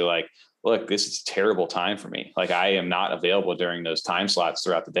basically like, look, this is a terrible time for me. Like, I am not available during those time slots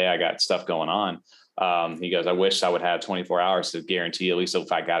throughout the day. I got stuff going on. He goes, I wish I would have 24 hours to guarantee, at least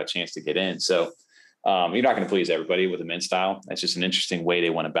if I got a chance to get in. So you're not going to please everybody with a mint style. That's just an interesting way they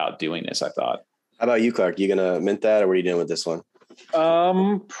went about doing this, I thought. How about you, Clark? You going to mint that, or what are you doing with this one?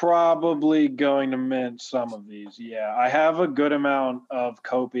 Probably going to mint some of these. Yeah, I have a good amount of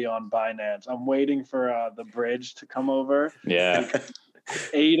Kopi on Binance. I'm waiting for the bridge to come over. Yeah.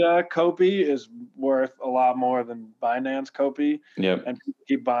 ADA Kopi is worth a lot more than Binance Kopi. Yep. And people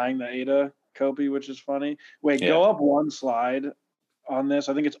keep buying the ADA Kopi, which is funny. Wait, Go up one slide on this.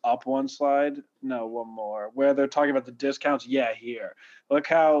 I think it's up one slide. No, one more. Where they're talking about the discounts. Yeah, here. Look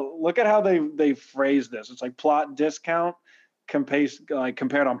at how they phrase this. It's like plot discount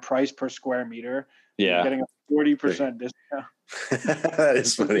compared on price per square meter. Yeah. You're getting a 40% discount. That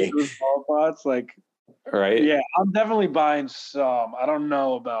is funny. Plots, like, right. Yeah, I'm definitely buying some. I don't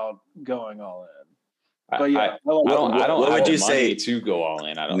know about going all in. But yeah, I don't what would you say to go all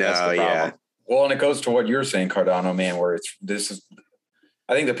in? I don't know. No, that's the problem. Well, and it goes to what you're saying, Cardano, man, where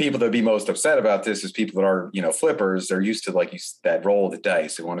I think the people that would be most upset about this is people that are, flippers. They're used to that roll of the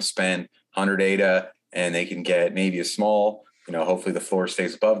dice. They want to spend 100 ADA and they can get maybe a small, hopefully the floor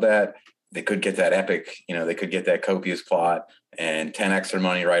stays above that. They could get that epic, they could get that copious plot and 10x their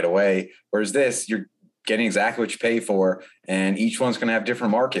money right away. Whereas this, you're getting exactly what you pay for, and each one's going to have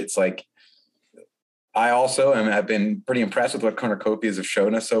different markets. Like, I also have been pretty impressed with what cornucopias have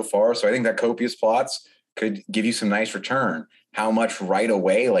shown us so far. So I think that copious plots could give you some nice return. How much right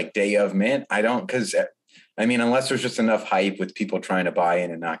away, like day of mint? Unless there's just enough hype with people trying to buy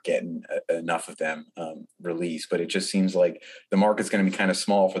in and not getting enough of them released. But it just seems like the market's going to be kind of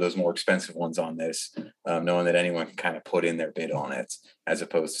small for those more expensive ones on this, knowing that anyone can kind of put in their bid on it as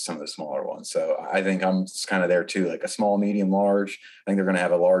opposed to some of the smaller ones. So I think I'm just kind of there too, like a small, medium, large. I think they're going to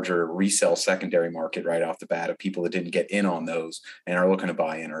have a larger resale secondary market right off the bat of people that didn't get in on those and are looking to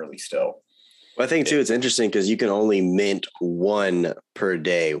buy in early still. Well, I think too, it's interesting because you can only mint one per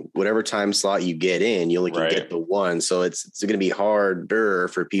day. Whatever time slot you get in, you only can get the one. So it's going to be harder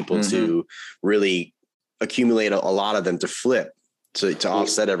for people to really accumulate a lot of them to flip to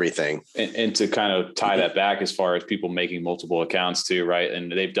offset everything. And to kind of tie that back as far as people making multiple accounts too, right?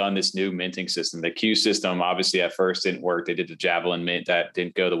 And they've done this new minting system. The Q system obviously at first didn't work. They did the Javelin mint that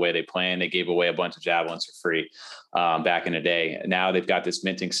didn't go the way they planned. They gave away a bunch of Javelins for free back in the day. Now they've got this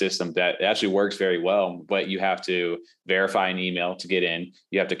minting system that actually works very well, but you have to verify an email to get in.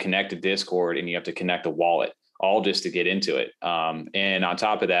 You have to connect to Discord and you have to connect a wallet, all just to get into it. And on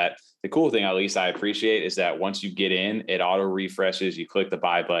top of that, the cool thing, at least I appreciate, is that once you get in, it auto refreshes, you click the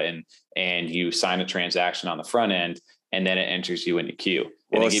buy button and you sign a transaction on the front end, and then it enters you into queue.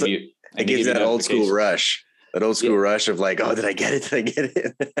 And it gives you that old school rush. That old school rush of like, oh, did I get it? Did I get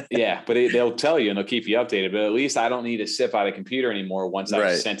it? Yeah, but they'll tell you and they'll keep you updated. But at least I don't need to sit by the computer anymore once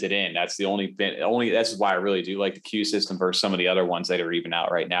I've sent it in. That's the only that's why I really do like the Q system versus some of the other ones that are even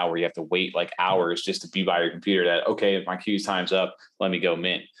out right now where you have to wait like hours just to be by your computer that, okay, if my queue's time's up, let me go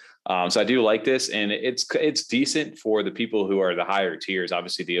mint. So I do like this, and it's decent for the people who are the higher tiers.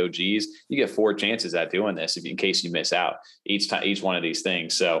 Obviously, the OGs, you get 4 chances at doing this in case you miss out each one of these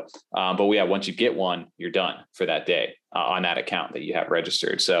things. So, once you get one, you're done for that day on that account that you have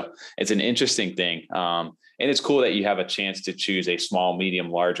registered. So it's an interesting thing, and it's cool that you have a chance to choose a small,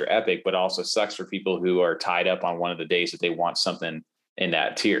 medium, large, or epic. But also sucks for people who are tied up on one of the days that they want something in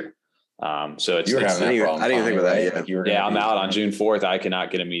that tier. So I didn't even think about that. Yeah, I'm out on June 4th. I cannot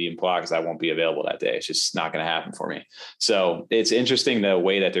get a medium plot because I won't be available that day. It's just not going to happen for me. So it's interesting the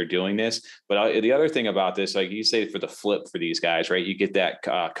way that they're doing this. But the other thing about this, like you say, for the flip for these guys, right? You get that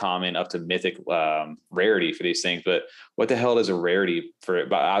common up to mythic rarity for these things. But what the hell is a rarity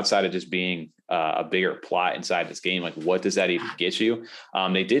for outside of just being a bigger plot inside this game? Like, what does that even get you?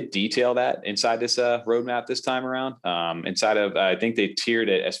 They did detail that inside this roadmap this time around. Inside of, I think they tiered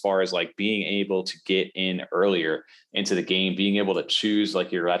it as far as like being able to get in earlier into the game, being able to choose like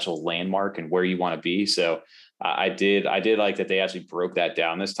your actual landmark and where you want to be. So I did like that they actually broke that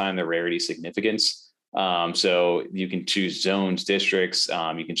down this time, the rarity significance. So you can choose zones, districts.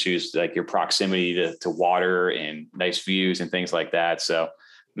 You can choose like your proximity to water and nice views and things like that. So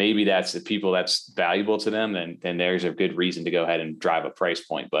maybe that's the people that's valuable to them. Then there's a good reason to go ahead and drive a price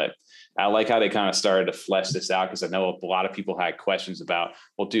point. But I like how they kind of started to flesh this out, because I know a lot of people had questions about,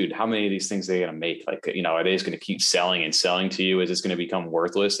 well, dude, how many of these things are they going to make? Like, are they just going to keep selling and selling to you? Is this going to become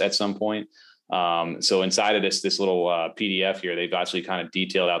worthless at some point? So inside of this little PDF here, they've actually kind of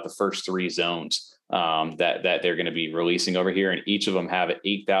detailed out the first 3 zones that they're going to be releasing over here. And each of them have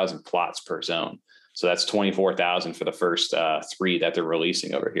 8,000 plots per zone. So that's 24,000 for the first 3 that they're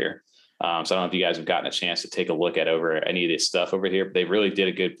releasing over here. So I don't know if you guys have gotten a chance to take a look at over any of this stuff over here, but they really did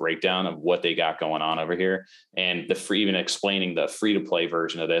a good breakdown of what they got going on over here, and even explaining the free to play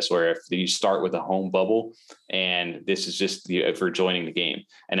version of this, where if you start with a home bubble and this is just for joining the game,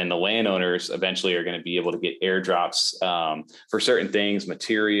 and then the landowners eventually are going to be able to get airdrops for certain things,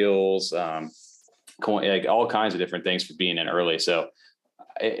 materials, like all kinds of different things for being in early. So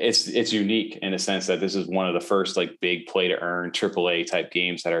it's unique in a sense that this is one of the first like big play to earn AAA type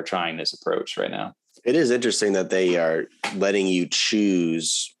games that are trying this approach right now. It is interesting that they are letting you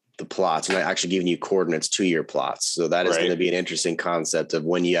choose the plots and actually giving you coordinates to your plots. So that is going to be an interesting concept of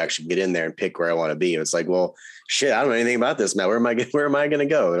when you actually get in there and pick where I want to be. It's like, well, shit, I don't know anything about this, Matt. Where am I going to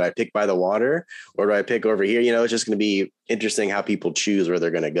go? Do I pick by the water, or do I pick over here? It's just going to be interesting how people choose where they're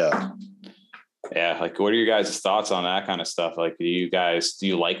going to go. Yeah. Like, what are your guys' thoughts on that kind of stuff? Like, do you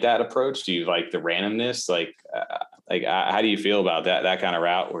like that approach? Do you like the randomness? Like how do you feel about that kind of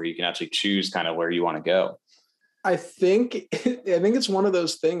route where you can actually choose kind of where you want to go? I think it's one of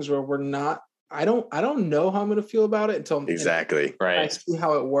those things where I don't know how I'm going to feel about it until I see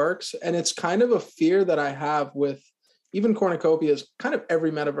how it works. And it's kind of a fear that I have with even Cornucopia's kind of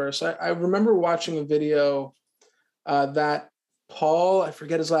every metaverse. I remember watching a video that Paul, I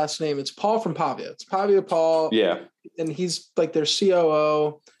forget his last name. It's Paul from Pavia. It's Pavia Paul. Yeah. And he's like their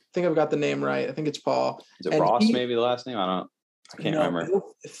COO. I think I've got the name right. I think it's Paul. Is it Ross, maybe the last name? I can't remember.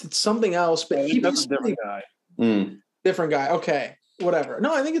 If it's something else, but that's a different guy. Different guy. Okay. Whatever.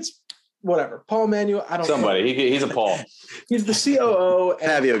 No, I think it's whatever. Paul Manuel. I don't know. Somebody. He's a Paul. He's the COO.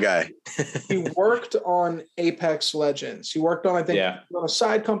 Pavio guy. He worked on Apex Legends. He worked on, I think, on a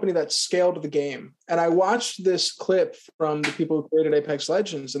side company that scaled the game. And I watched this clip from the people who created Apex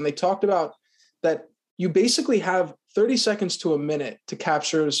Legends, and they talked about that you basically have 30 seconds to a minute to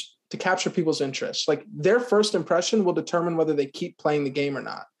capture people's interest. Like, their first impression will determine whether they keep playing the game or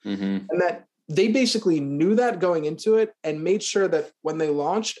not. Mm-hmm. And that they basically knew that going into it and made sure that when they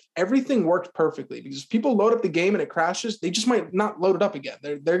launched, everything worked perfectly, because people load up the game and it crashes. They just might not load it up again.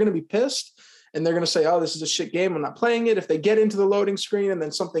 They're going to be pissed, and they're going to say, oh, this is a shit game, I'm not playing it. If they get into the loading screen and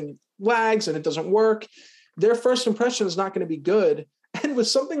then something lags and it doesn't work, their first impression is not going to be good. And with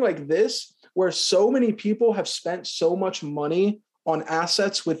something like this, where so many people have spent so much money on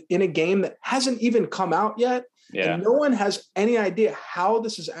assets within a game that hasn't even come out yet, and no one has any idea how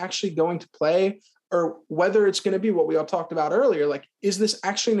this is actually going to play, or whether it's going to be what we all talked about earlier. Like, is this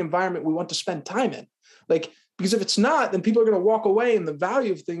actually an environment we want to spend time in? Like, because if it's not, then people are going to walk away and the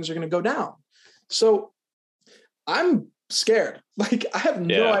value of things are going to go down. So I'm scared. Like, I have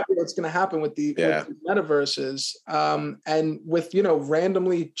no idea what's going to happen with the metaverses. And with,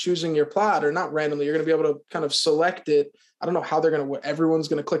 randomly choosing your plot, or not randomly, you're going to be able to kind of select it. I don't know how everyone's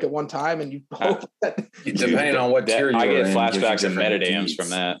going to click at one time, and you hope that depending on what tier I get flashbacks and metadames from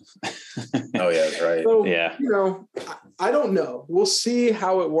that. Oh yeah, that's right. So, I don't know. We'll see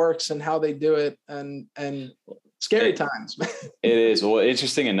how it works and how they do it, and scary times. It is. Well,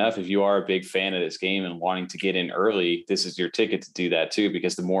 interesting enough, if you are a big fan of this game and wanting to get in early, this is your ticket to do that too,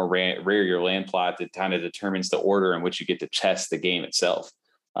 because the more rare your land plot, that kind of determines the order in which you get to test the game itself.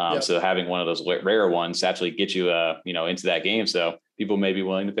 So having one of those rare ones actually get you, into that game. So people may be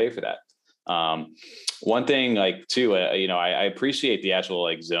willing to pay for that. One thing, like too, I appreciate the actual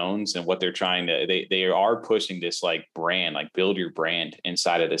like zones and what they're trying to, they are pushing this like brand, like build your brand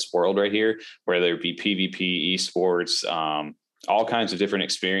inside of this world right here, whether it be PvP, esports, all kinds of different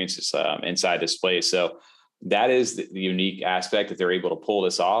experiences inside this place. So that is the unique aspect that they're able to pull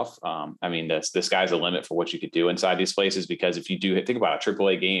this off. I mean, the sky's the limit for what you could do inside these places, because if you do think about a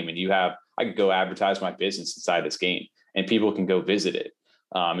AAA game and I could go advertise my business inside this game and people can go visit it.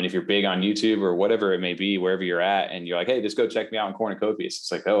 And if you're big on YouTube or whatever it may be, wherever you're at, and you're like, hey, just go check me out in Cornucopias.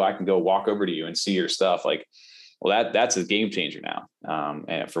 It's like, oh, I can go walk over to you and see your stuff. Like, well, that's a game changer now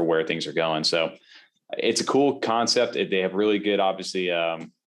and for where things are going. So it's a cool concept. They have really good, obviously,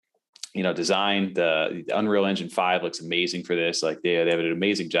 design. The Unreal Engine 5 looks amazing for this. Like they have an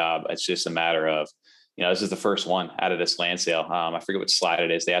amazing job. It's just a matter of this is the first one out of this land sale. I forget what slide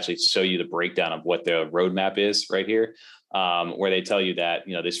it is. They actually show you the breakdown of what the roadmap is right here, where they tell you that,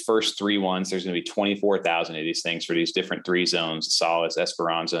 these first 3 ones, there's going to be 24,000 of these things for these different 3 zones, Solace,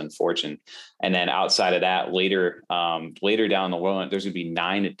 Esperanza, and Fortune. And then outside of that, later down the road, there's going to be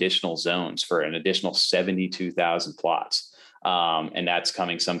 9 additional zones for an additional 72,000 plots. And that's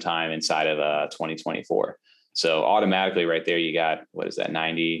coming sometime inside of 2024. So automatically right there, you got,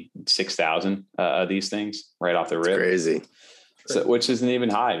 96,000 of these things right off the rip. Crazy. So, which isn't even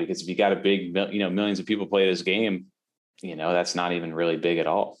high, because if you got a big, millions of people play this game, that's not even really big at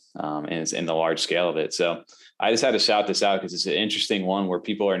all. And it's in the large scale of it. So I just had to shout this out because it's an interesting one where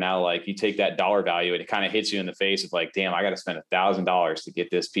people are now like, you take that dollar value and it kind of hits you in the face of like, damn, I got to spend $1,000 to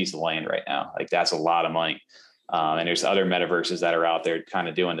get this piece of land right now. Like, that's a lot of money. And there's other metaverses that are out there kind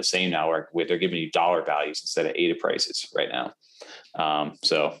of doing the same now, where they're giving you dollar values instead of ADA prices right now.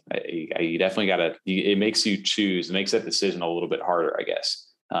 So you definitely got to, it makes you choose, it makes that decision a little bit harder, I guess,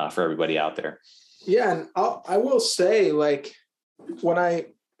 for everybody out there. Yeah. And I will say, like,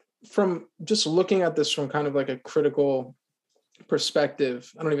 from just looking at this from kind of like a critical perspective,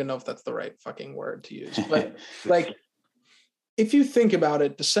 I don't even know if that's the right fucking word to use, but like, if you think about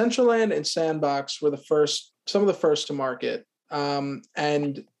it, Decentraland and Sandbox were some of the first to market.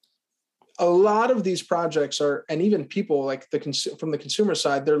 And a lot of these projects are, and even people like from the consumer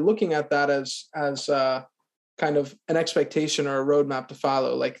side, they're looking at that as kind of an expectation or a roadmap to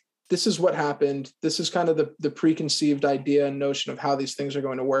follow. Like, this is what happened. This is kind of the preconceived idea and notion of how these things are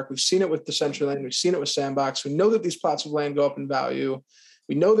going to work. We've seen it with Decentraland. We've seen it with Sandbox. We know that these plots of land go up in value.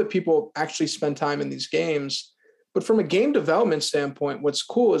 We know that people actually spend time in these games. But from a game development standpoint, what's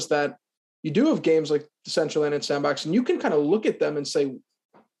cool is that you do have games like Decentraland and Sandbox, and you can kind of look at them and say,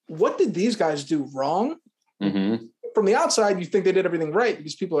 what did these guys do wrong? Mm-hmm. From the outside, you think they did everything right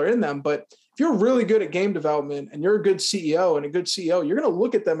because people are in them. But if you're really good at game development and you're a good CEO, you're going to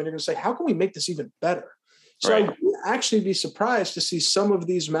look at them and you're going to say, how can we make this even better? So right. I would actually be surprised to see some of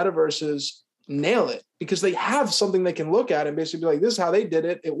these metaverses nail it, because they have something they can look at and basically be like, this is how they did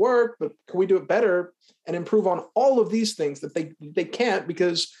it. It worked, but can we do it better and improve on all of these things that they can't,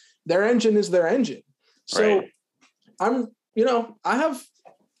 because their engine is their engine. So right. I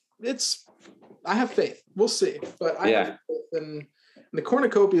have faith. We'll see. But I have faith in the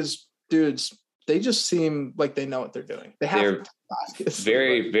Cornucopias dudes. They just seem like they know what they're doing. They're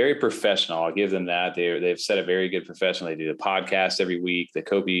very, very professional. I'll give them that. They've set a very good professional. They do the podcast every week, the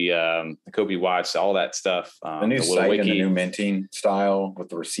Kobe Watch, all that stuff. The new site and the new minting style with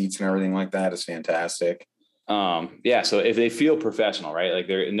the receipts and everything like that is fantastic. So if they feel professional, right? Like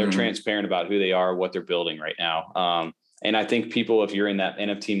they're mm-hmm. transparent about who they are, what they're building right now. And I think people, if you're in that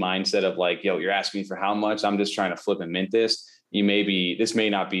NFT mindset of like, yo, you're asking me for how much, I'm just trying to flip and mint this, this may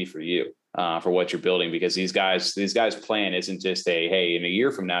not be for you, for what you're building, because these guys' plan isn't just hey, in a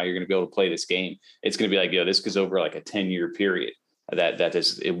year from now, you're going to be able to play this game. It's going to be like, yo, this goes over like a 10-year period that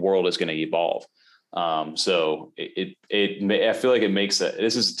this world is going to evolve. So I feel like it makes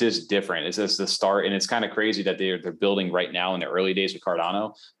this is just different. It's just the start. And it's kind of crazy that they're building right now in the early days of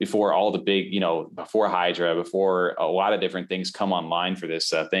Cardano, before all the big, before Hydra, before a lot of different things come online for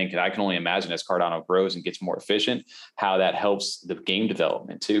this thing. And I can only imagine as Cardano grows and gets more efficient, how that helps the game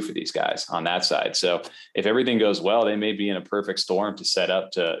development too, for these guys on that side. So if everything goes well, they may be in a perfect storm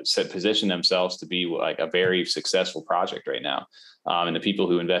to position themselves to be like a very successful project right now. And the people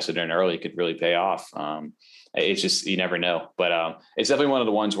who invested in early could really pay off. It's just, you never know, but it's definitely one of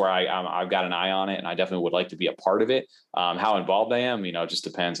the ones where I've got an eye on it, and I definitely would like to be a part of it. How involved I am, it just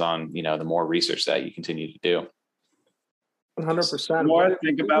depends on, the more research that you continue to do. 100%. The more I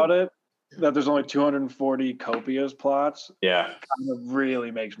think about it, that there's only 240 Copias plots. Yeah. Kind of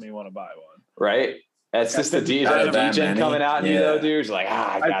really makes me want to buy one. Right. That's just the DJ coming out, dude. It's like,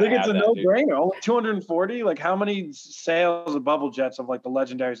 I think it's a no-brainer. Only 240. Like, how many sales of bubble jets of like the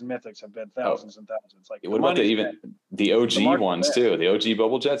legendaries and mythics have been thousands and thousands? Like, what about the OG ones too? The OG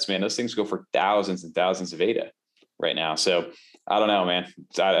bubble jets, man. Those things go for thousands and thousands of ADA right now. So I don't know, man.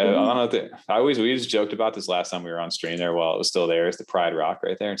 I don't know. We just joked about this last time we were on stream there while it was still there. It's the Pride Rock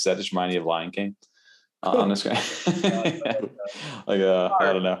right there. Does that just remind you of Lion King? On the screen. I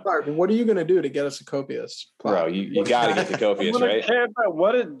don't know. What are you going to do to get us a Copias? Bro, you got to get the Copias, right?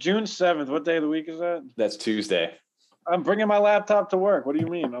 What is June 7th? What day of the week is that? That's Tuesday. I'm bringing my laptop to work. What do you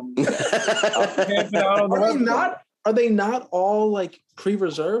mean? I'm camping out on the Are they not all like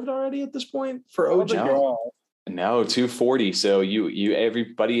pre-reserved already at this point for OG? No, 240. So you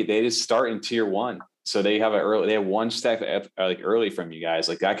everybody, they just start in tier 1. so they have one step like early from you guys.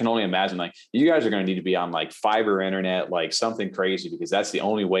 Like I can only imagine like you guys are going to need to be on like fiber internet, like something crazy, because that's the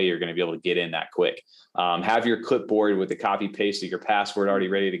only way you're going to be able to get in that quick. Have your clipboard with the copy paste of your password already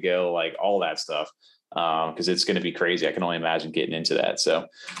ready to go, like all that stuff. Because it's going to be crazy. I can only imagine getting into that. So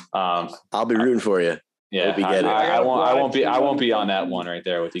I'll be rooting for you. Yeah, I won't be on that one right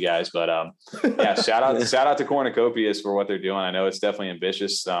there with you guys, but yeah, shout out to Cornucopias for what they're doing. I know it's definitely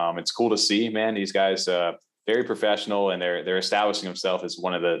ambitious. It's cool to see, man. These guys very professional, and they're establishing themselves as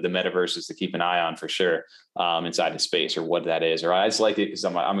one of the metaverses to keep an eye on for sure, inside the space, or what that is. Or I just like it because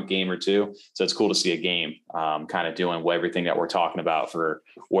I'm a gamer too, so it's cool to see a game kind of doing everything that we're talking about for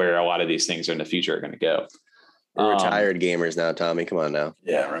where a lot of these things in the future are going to go. We're retired gamers now, Tommy. Come on now.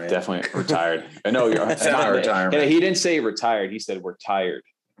 Yeah, right. Definitely retired. No, you're not retirement. He didn't say retired. He said we're tired.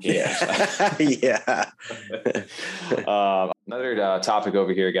 Yeah. Yeah. Another topic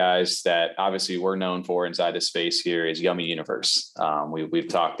over here, guys, that obviously we're known for inside the space here is Yummy Universe. We've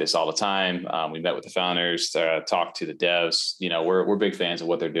talked this all the time. We met with the founders, talked to the devs. You know, we're big fans of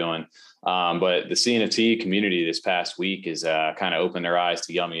what they're doing. But the CNFT community this past week is kind of opened their eyes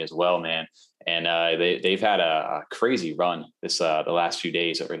to Yummy as well, man. And they've had a crazy run the last few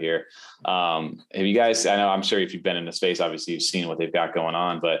days over here. Have you guys? I'm sure if you've been in the space, obviously you've seen what they've got going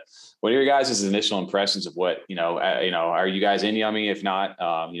on. But what are your guys' initial impressions of what are you guys in Yummy? If not,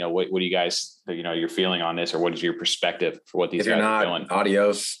 what do you guys your feeling on this, or what is your perspective for what these guys are doing?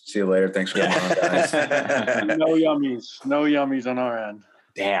 Adios. See you later. Thanks for coming on, guys. No yummies on our end.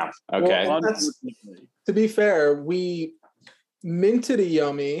 Damn. Okay. Well, to be fair, we minted a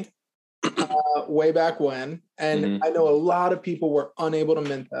Yummy way back when, and I know a lot of people were unable to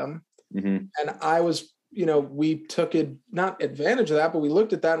mint them, and I was, we took it, not advantage of that, but we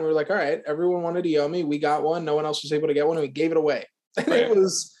looked at that and we were like, all right, everyone wanted a Yummy, we got one, no one else was able to get one, and we gave it away. And it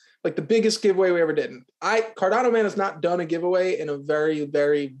was like the biggest giveaway we ever did. Cardano Man has not done a giveaway in a very,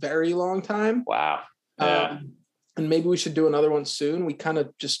 very, very long time. Wow. Yeah. And maybe we should do another one soon. We kind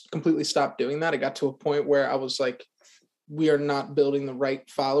of just completely stopped doing that. It got to a point where I was like, we are not building the right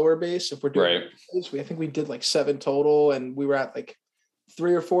follower base. If we're doing this, I think we did like 7 total, and we were at like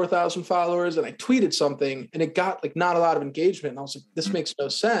 3,000 or 4,000 followers. And I tweeted something and it got like not a lot of engagement. And I was like, this makes no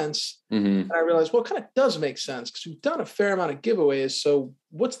sense. And I realized, well, it kind of does make sense because we've done a fair amount of giveaways. So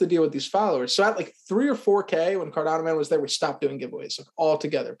what's the deal with these followers? So at like 3 or 4K when Cardano Man was there, we stopped doing giveaways, like all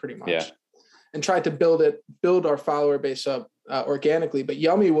together pretty much. And tried to build our follower base up organically. But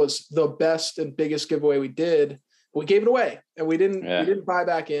Yummy was the best and biggest giveaway we did. We gave it away, and we didn't buy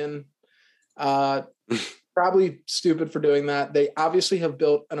back in. Probably stupid for doing that. They obviously have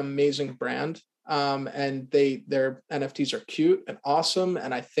built an amazing brand, and their NFTs are cute and awesome.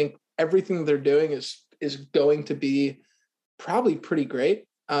 And I think everything they're doing is going to be probably pretty great,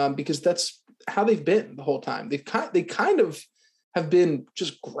 because that's how they've been the whole time. They kind of have been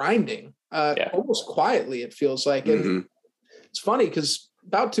just grinding, almost quietly, it feels like. And it's funny because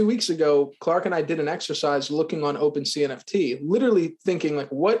about 2 weeks ago, Clark and I did an exercise looking on OpenCNFT, literally thinking like,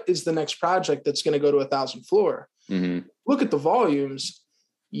 what is the next project that's going to go to 1,000 floor? Look at the volumes.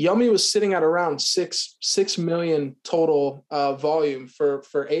 Yummy was sitting at around 6 million total volume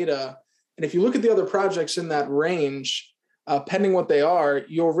for ADA. And if you look at the other projects in that range, pending what they are,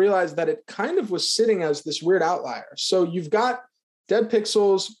 you'll realize that it kind of was sitting as this weird outlier. So you've got Dead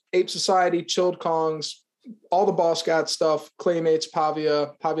Pixels, Ape Society, Chilled Kongs, all the Boss Cat stuff, Claymates,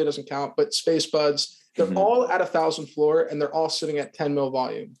 Pavia doesn't count, but Space Buds, they're all at 1,000 floor, and they're all sitting at 10 mil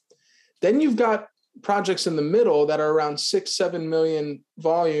volume. Then you've got projects in the middle that are around 6-7 million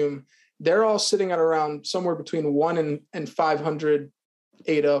volume. They're all sitting at around somewhere between 1 and 500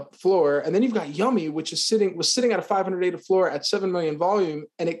 ADA floor. And then you've got Yummy, which was sitting at a 500 ADA floor at 7 million volume.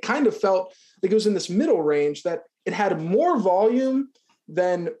 And it kind of felt like it was in this middle range, that it had more volume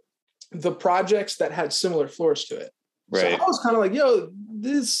than the projects that had similar floors to it. So I was kind of like,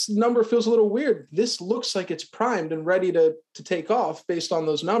 this number feels a little weird. This looks like it's primed and ready to take off based on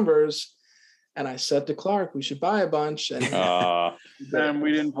those numbers. And I said to Clark, we should buy a bunch. And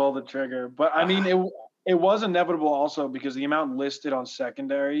we didn't pull the trigger. But I mean, it was inevitable also because the amount listed on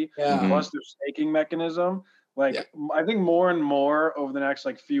secondary, plus their staking mechanism. I think more and more over the next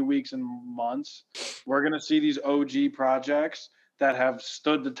few weeks and months, we're going to see these OG projects that have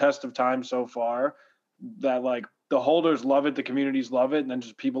stood the test of time so far, that the holders love it, the communities love it, and then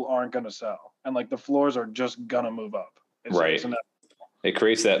just people aren't going to sell. And the floors are just going to move up. It's inevitable. It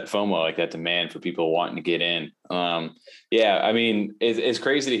creates that FOMO, like that demand for people wanting to get in. Yeah, I mean, it's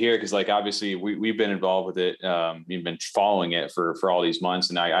crazy to hear because, like, obviously we've been involved with it. We've been following it for all these months,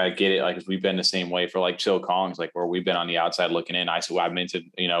 and I get it. Like, we've been the same way for like Chill Kongs, like where we've been on the outside looking in. I've minted,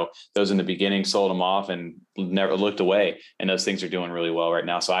 those in the beginning, sold them off, and never looked away. And those things are doing really well right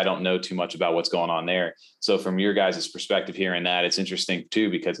now. So I don't know too much about what's going on there. So from your guys' perspective, hearing that, it's interesting too,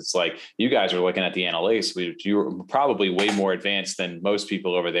 because it's like you guys are looking at the analytics. You're probably way more advanced than most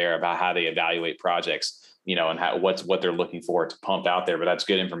people over there about how they evaluate projects, and what they're looking for to pump out there. But that's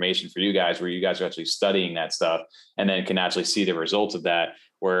good information for you guys, where you guys are actually studying that stuff and then can actually see the results of that.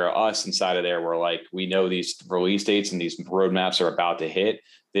 Where us inside of there, we're like, we know these release dates and these roadmaps are about to hit.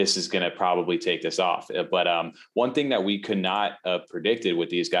 This is going to probably take this off. But one thing that we could not have predicted with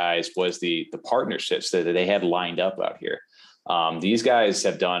these guys was the partnerships that they had lined up out here. These guys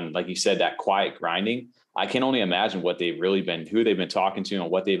have done, like you said, that quiet grinding. I can only imagine who they've been talking to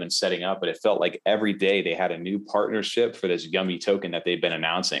and what they've been setting up. But it felt like every day they had a new partnership for this Yummy token that they've been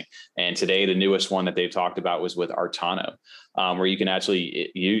announcing. And today, the newest one that they've talked about was with Artano, where you can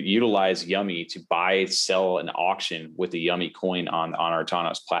actually utilize Yummy to buy, sell, and auction with the Yummy coin on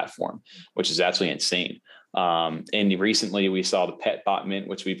Artano's platform, which is actually insane. And recently we saw the Petbot mint,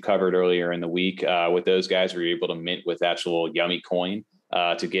 which we've covered earlier in the week with those guys, where you're able to mint with actual Yummy coin.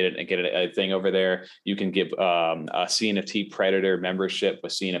 To get a thing over there. You can give a CNFT Predator membership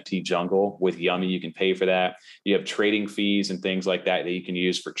with CNFT Jungle with Yummy. You can pay for that. You have trading fees and things like that you can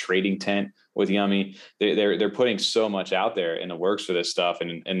use for trading tent with Yummy. They're putting so much out there in the works for this stuff,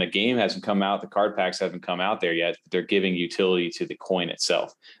 and the game hasn't come out. The card packs haven't come out there yet. They're giving utility to the coin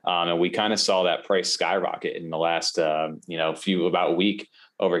itself, and we kind of saw that price skyrocket in the last about a week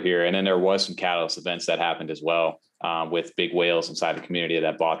over here. And then there was some catalyst events that happened as well. With big whales inside the community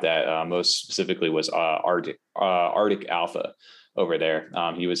that bought that. Most specifically was Arctic Alpha over there.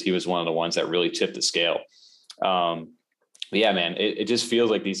 He was one of the ones that really tipped the scale. Yeah, man, it just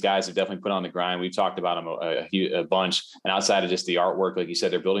feels like these guys have definitely put on the grind. We've talked about them a bunch, and outside of just the artwork, like you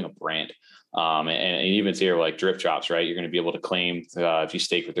said, they're building a brand. And even here, like Drift Drops, right? You're going to be able to claim if you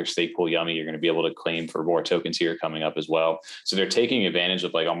stake with their stake pool Yummy, you're going to be able to claim for more tokens here coming up as well. So they're taking advantage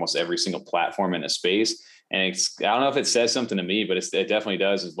of like almost every single platform in the space. And I don't know if it says something to me, but it definitely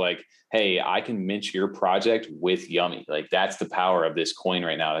does. Is like, hey, I can mint your project with Yummy. Like, that's the power of this coin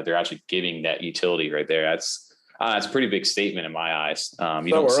right now, that they're actually giving that utility right there. That's a pretty big statement in my eyes.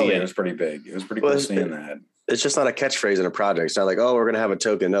 You don't see it. It was pretty big. It was pretty cool seeing that. It's just not a catchphrase in a project. It's not like, oh, we're going to have a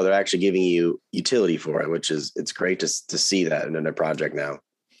token. No, they're actually giving you utility for it, it's great to see that in a project now.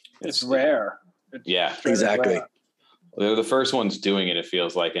 It's rare. Yeah, exactly. Rare. They're the first ones doing it, it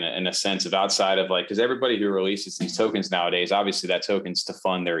feels like, in a sense of outside of like, because everybody who releases these tokens nowadays, obviously that token's to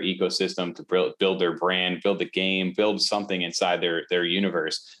fund their ecosystem, to build their brand, build the game, build something inside their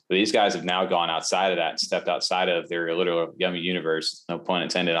universe. But these guys have now gone outside of that and stepped outside of their literal Yummy universe, no pun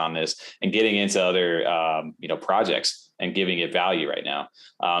intended on this, and getting into other projects and giving it value right now.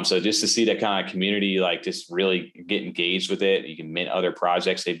 So just to see that kind of community, like, just really get engaged with it. You can mint other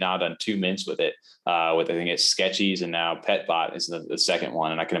projects. They've now done 2 mints with it, with, I think it's Sketchies, and now Petbot is the second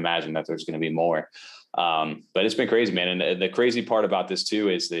one. And I can imagine that there's going to be more. But it's been crazy, man. And the crazy part about this too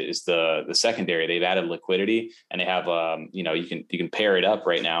is the secondary. They've added liquidity, and they have you can pair it up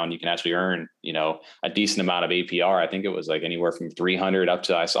right now, and you can actually earn a decent amount of APR. I think it was like anywhere from 300 up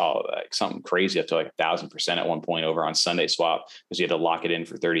to, I saw like something crazy up to like 1,000% at one point over on Sunday Swap, because you had to lock it in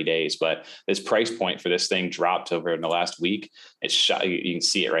for 30 days. But this price point for this thing dropped over in the last week. It's shot. You can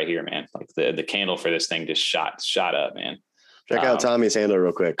see it right here, man. Like the candle for this thing just shot up, man. Check out Tommy's handle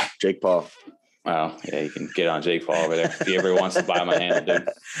real quick. Jake Paul. Wow. Yeah, you can get on Jake Paul over there. If he ever wants to buy my handle,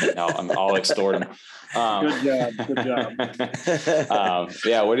 dude, I'll extort him. Good job.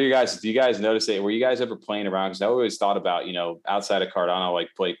 Yeah. Do you guys notice it? Were you guys ever playing around? Because I always thought about, outside of Cardano,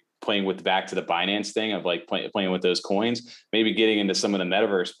 like playing with back to the Binance thing of like playing with those coins, maybe getting into some of the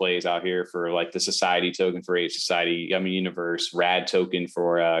metaverse plays out here for like the Society token for H Society, Yummy Universe, Rad token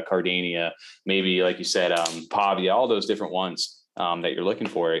for Cardania, maybe like you said, Pavia, all those different ones. That you're looking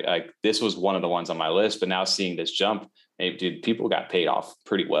for. Like, this was one of the ones on my list, but now seeing this jump, hey, dude, people got paid off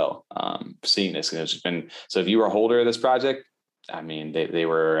pretty well. Seeing this, it's been, so if you were a holder of this project, I mean, they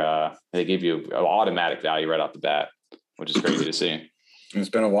gave you an automatic value right off the bat, which is crazy to see. It's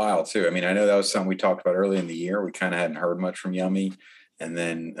been a while too. I mean, I know that was something we talked about early in the year. We kind of hadn't heard much from Yummy. And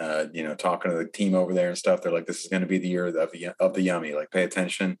then, talking to the team over there and stuff, they're like, this is going to be the year of the Yummy. Like, pay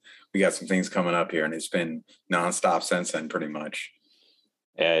attention. We got some things coming up here. And it's been nonstop since then, pretty much.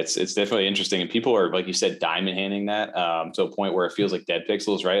 Yeah, it's definitely interesting. And people are, like you said, diamond handing that to a point where it feels like dead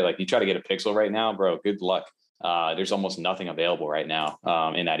pixels, right? Like, you try to get a pixel right now, bro, good luck. there's almost nothing available right now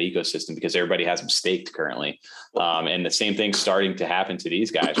in that ecosystem because everybody has them staked currently. And the same thing's starting to happen to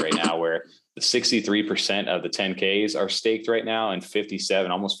these guys right now, where the 63% of the 10Ks are staked right now, and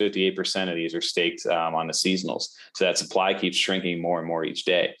 57, almost 58% of these are staked on the seasonals. So that supply keeps shrinking more and more each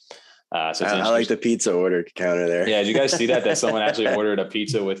day. So I like the pizza order counter there. Yeah, did you guys see that someone actually ordered a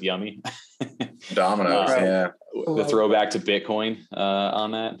pizza with Yummy? Domino's, yeah. The throwback to Bitcoin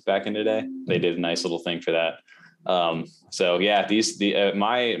on that back in the day. They did a nice little thing for that. So yeah,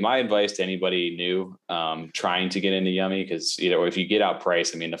 my advice to anybody new trying to get into Yummy, because or if you get out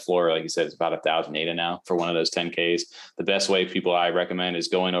price, I mean the floor, like you said, is about 1,000 ADA now for one of those 10Ks. The best way I recommend is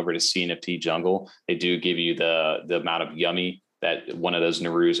going over to CNFT Jungle. They do give you the amount of Yummy that one of those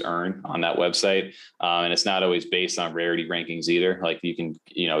Narus earn on that website. And it's not always based on rarity rankings either. Like you can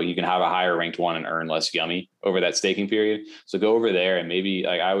have a higher ranked one and earn less Yummy over that staking period. So go over there, and maybe,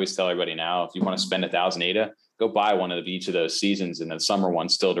 like I always tell everybody now, if you want to spend 1,000 ADA, go buy one of each of those seasons, and the summer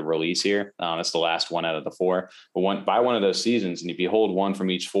one's still to release here. It's the last one out of the 4. But buy one of those seasons, and if you hold one from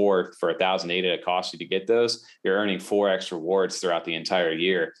each 4 for 1,000 ADA, it costs you to get those, you're earning 4x rewards throughout the entire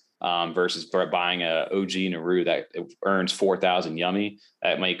year. Versus buying a OG Naru that earns 4,000 Yummy,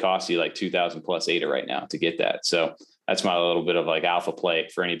 that might cost you like 2,000 plus ADA right now to get that. So that's my little bit of like alpha play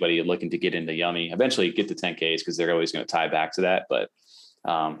for anybody looking to get into Yummy. Eventually get to 10Ks because they're always going to tie back to that. But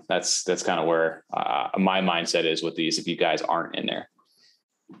that's kind of where my mindset is with these, if you guys aren't in there.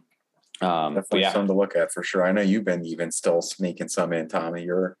 Definitely something to look at for sure. I know you've been even still sneaking some in, Tommy.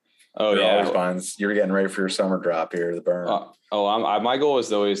 You're getting ready for your summer drop here, the burn. My goal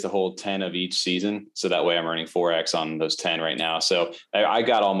is always to hold 10 of each season. So that way I'm earning 4x on those 10 right now. So I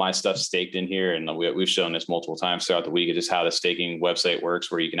got all my stuff staked in here, and we've shown this multiple times throughout the week of just how the staking website works,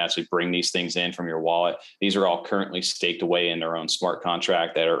 where you can actually bring these things in from your wallet. These are all currently staked away in their own smart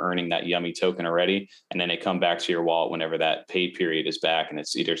contract that are earning that Yummy token already. And then they come back to your wallet whenever that pay period is back. And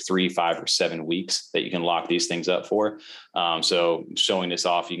it's either 3, 5, or 7 weeks that you can lock these things up for. So showing this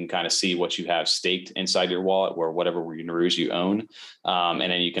off, you can kind of see what you have staked inside your wallet, where whatever Narus you own. And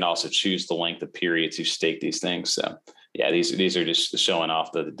then you can also choose the length of periods you stake these things. So yeah, these are just showing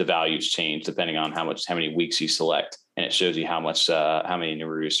off the values change depending on how many weeks you select, and it shows you how many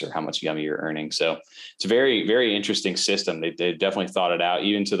Narus or how much Yummy you're earning. So it's a very, very interesting system. They definitely thought it out,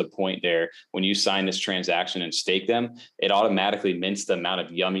 even to the point there when you sign this transaction and stake them, it automatically mints the amount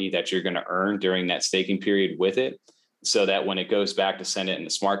of Yummy that you're going to earn during that staking period with it, so that when it goes back to send it in the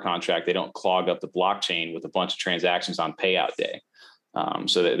smart contract, they don't clog up the blockchain with a bunch of transactions on payout day.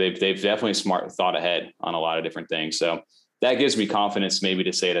 So they've definitely thought ahead on a lot of different things. So that gives me confidence maybe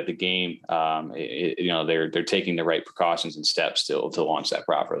to say that the game, they're taking the right precautions and steps to launch that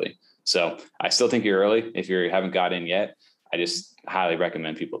properly. So I still think you're early. If you haven't got in yet, I just highly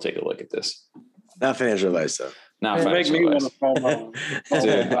recommend people take a look at this. Not financial advice, though. Not financial advice.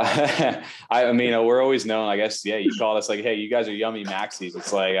 Dude, I mean, we're always known, I guess. Yeah, you call us like, hey, you guys are Yummy maxis.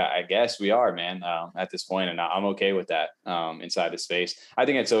 It's like, I guess we are, man, at this point, and I'm okay with that inside the space. I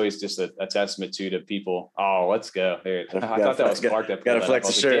think it's always just a testament to people. Oh, let's go. I thought that was Clark that got to flex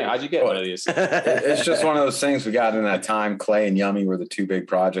the shirt. How'd you get one of these? It's just one of those things we got in that time. Clay and Yummy were the 2 big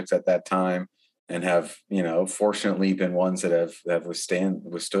projects at that time, and have, fortunately been ones that have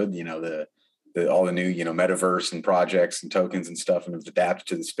withstood, all the new, metaverse and projects and tokens and stuff, and have adapted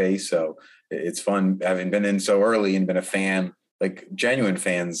to the space. So it's fun having been in so early and been a fan, like genuine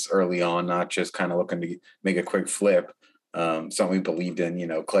fans early on, not just kind of looking to make a quick flip. Something we believed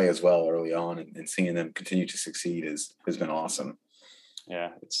in, Clay as well early on, and seeing them continue to succeed has been awesome.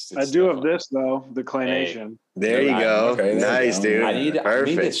 Yeah. It's I do have this though, the Clay Nation. There you go. Okay, nice, dude. I need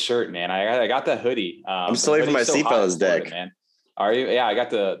this shirt, man. I got the hoodie. I'm still waiting for my Seafellas deck, man. Are you? Yeah, I got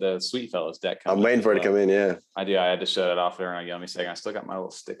the Sweet Fellas deck. I'm waiting for it to come in. Yeah, I do. I had to show it off there on a Yummy second. I still got my little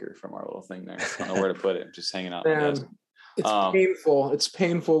sticker from our little thing there. I don't know where to put it. Just hanging out. Man, it's painful. It's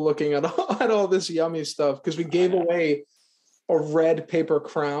painful looking at all this Yummy stuff, because we gave away a red paper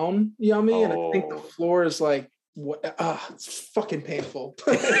crown Yummy, and I think the floor is like, it's fucking painful.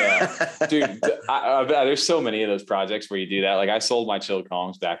 Yeah, dude. There's so many of those projects where you do that. Like I sold my chilled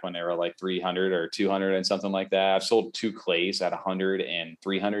Kongs back when they were like 300 or 200 and something like that. I've sold 2 Clays at 100 and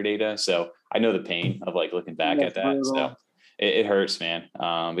 300 ADA, so I know the pain of like looking back at that. So it hurts, man.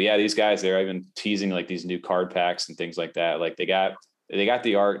 But yeah, these guys, they're even teasing like these new card packs and things like that. Like they got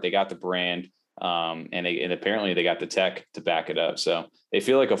the art, they got the brand. And apparently they got the tech to back it up. So they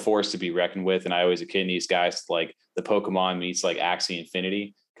feel like a force to be reckoned with. And I always akin these guys to like the Pokemon meets like Axie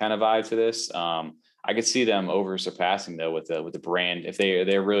Infinity kind of vibe to this. I could see them over surpassing though with the brand if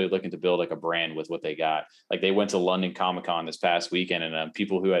they're really looking to build like a brand with what they got. Like they went to London Comic-Con this past weekend, and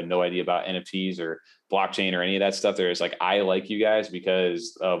people who had no idea about NFTs or blockchain or any of that stuff, they're just like, I like you guys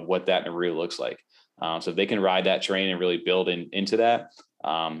because of what that Naru looks like. So if they can ride that train and really build into that,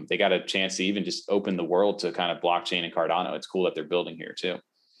 they got a chance to even just open the world to kind of blockchain and Cardano. It's cool that they're building here too.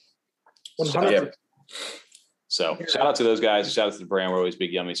 100%. So shout out to those guys. Shout out to the brand. We're always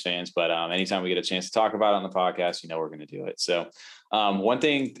big Yummies fans, but anytime we get a chance to talk about it on the podcast, we're going to do it. So one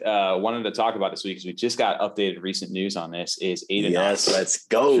thing wanted to talk about this week is we just got updated recent news on this is Aiden. Yes, let's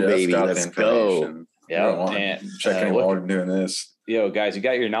go, baby. Let's go. Yeah. And checking while we're doing this. Yo, guys, you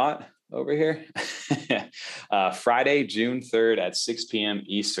got your knot over here? Friday, June 3rd at 6 p.m.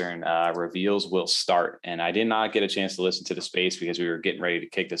 Eastern, reveals will start. And I did not get a chance to listen to the space because we were getting ready to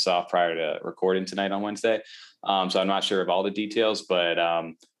kick this off prior to recording tonight on Wednesday. So I'm not sure of all the details, but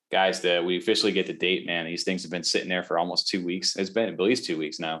guys, we officially get the date, man. These things have been sitting there for almost 2 weeks. It's been at least 2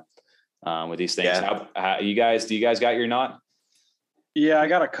 weeks now with these things. Yeah. Do you guys got your knot? Yeah, I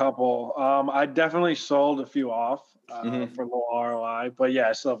got a couple. I definitely sold a few off for low ROI, but yeah,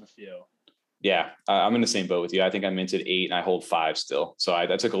 I still have a few. Yeah, I'm in the same boat with you. I think I minted 8 and I hold 5 still. So I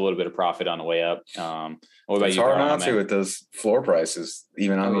took a little bit of profit on the way up. What about it's you? Hard not to with those floor prices,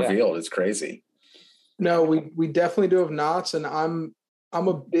 even unrevealed. It's crazy. No, we definitely do have knots, and I'm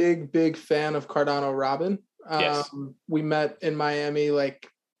a big fan of Cardano Robin. Yes. We met in Miami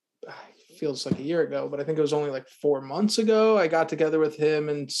feels like a year ago, but I think it was only like 4 months ago. I got together with him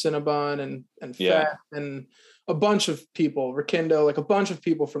and Cinnabon and Fett and a bunch of people, Rakindo, like a bunch of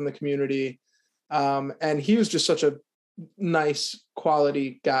people from the community. And he was just such a nice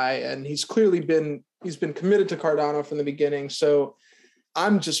quality guy, and he's been committed to Cardano from the beginning. So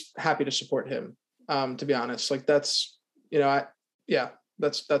I'm just happy to support him. To be honest, like that's what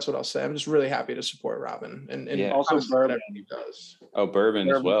I'll say. I'm just really happy to support Robin and also Bourbon. He does. Oh, Bourbon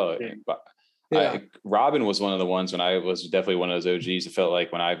as well. Yeah. Robin was one of the ones when I was definitely one of those OGs. It felt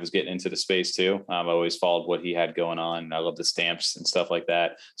like when I was getting into the space too, I always followed what he had going on. I love the stamps and stuff like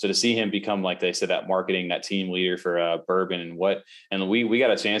that. So to see him become, like they said, that marketing, that team leader for Bourbon and we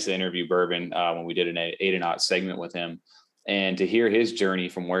got a chance to interview Bourbon when we did an 8 and Out segment with him. And to hear his journey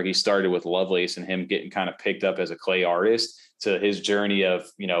from where he started with Lovelace and him getting kind of picked up as a clay artist to his journey of,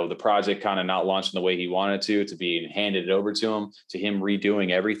 the project kind of not launching the way he wanted to being handed over to him redoing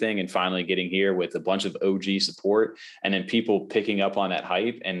everything and finally getting here with a bunch of OG support and then people picking up on that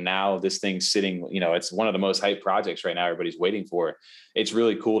hype. And now this thing's sitting, it's one of the most hyped projects right now. Everybody's waiting for it. It's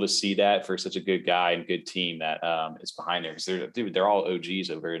really cool to see that for such a good guy and good team that is behind there. Because they're all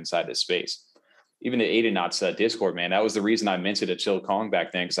OGs over inside this space. Even the Aidenots Discord, man, that was the reason I minted a Chill Kong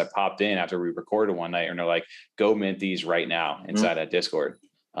back then, because I popped in after we recorded one night and they're like, go mint these right now inside that Discord.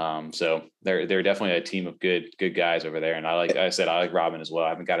 So they're definitely a team of good guys over there. And I like Robin as well. I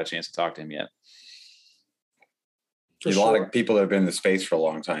haven't got a chance to talk to him yet. There's a lot of people that have been in the space for a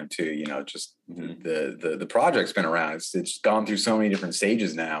long time too. Just the project's been around. It's gone through so many different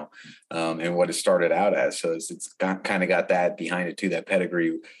stages now, and what it started out as. So it's kind of got that behind it too, that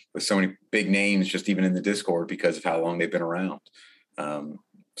pedigree with so many big names, just even in the Discord because of how long they've been around.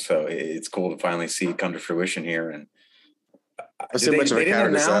 So it's cool to finally see it come to fruition here. And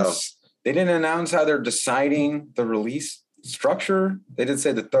they didn't announce how they're deciding the release structure. They did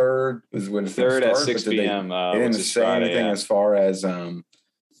say the 3rd was when the 3rd at 6 p.m. They didn't say anything as far as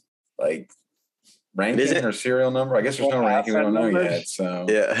like ranking or serial number. I guess there's no ranking. We don't know yet. So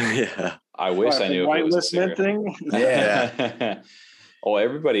yeah. I wish I knew if it was a serial thing. Yeah. Oh,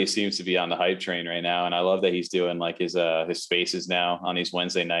 everybody seems to be on the hype train right now, and I love that he's doing like his spaces now on these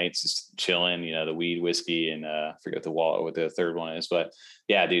Wednesday nights, just chilling. The weed, whiskey, and I forget what the third one is, but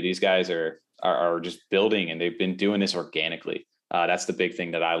yeah, dude, these guys are just building, and they've been doing this organically. That's the big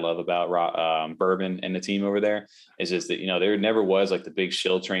thing that I love about Bourbon and the team over there is just that, there never was like the big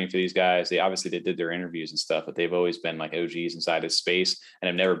shill train for these guys. They did their interviews and stuff, but they've always been like OGs inside his space and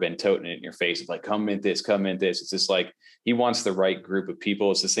have never been toting it in your face. It's like, come mint this. It's just like, he wants the right group of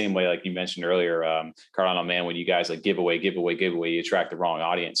people. It's the same way, like you mentioned earlier, Cardano Man, when you guys like give away, you attract the wrong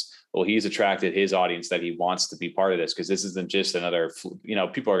audience. Well, he's attracted his audience that he wants to be part of this. Cause this isn't just another,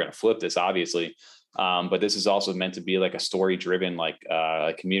 people are going to flip this obviously. But this is also meant to be like a story driven, like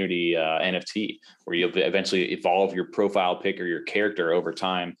a community NFT where you'll eventually evolve your profile pic or your character over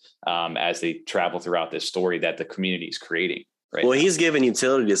time as they travel throughout this story that the community is creating. Right well, now. He's given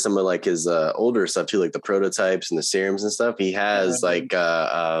utility to some of like his older stuff too, like the prototypes and the serums and stuff. He has like,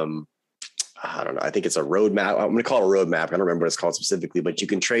 I don't know. I think it's a roadmap. I'm going to call it a roadmap. I don't remember what it's called specifically, but you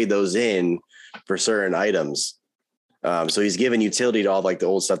can trade those in for certain items. So he's given utility to all like the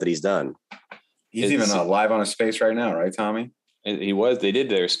old stuff that he's done. He's even live on a space right now, right, Tommy? He was. They did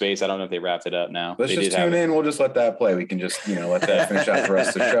their space. I don't know if they wrapped it up now. Let's just tune in. We'll just let that play. We can just, let that finish out the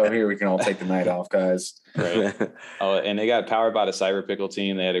rest of the show here. We can all take the night off, guys. Right. Oh, and they got powered by the Cyber Pickle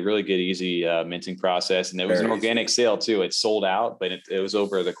team. They had a really good, easy minting process, and it was an organic sale too. It sold out, but it was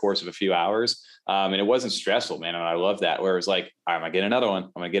over the course of a few hours, and it wasn't stressful, man. And I love that. Where it was like, all right, I'm gonna get another one.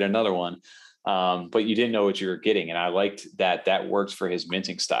 I'm gonna get another one. But you didn't know what you were getting, and I liked that works for his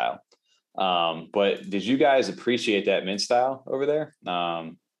minting style. But did you guys appreciate that mint style over there?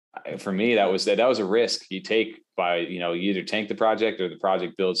 For me, that was a risk you take by, you either tank the project or the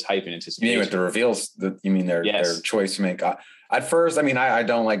project builds hype and anticipation. You mean with the reveals, their choice to make. At first, I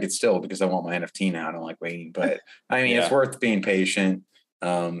don't like it still because I want my NFT now. I don't like waiting, but it's worth being patient.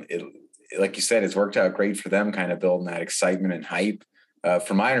 Like you said, it's worked out great for them, kind of building that excitement and hype.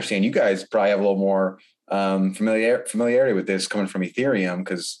 From my understanding, you guys probably have a little more familiarity with this coming from Ethereum,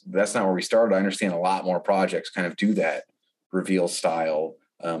 because that's not where we started. I understand a lot more projects kind of do that reveal style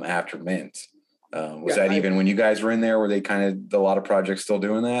after mint. Was that even when you guys were in there? Were they a lot of projects still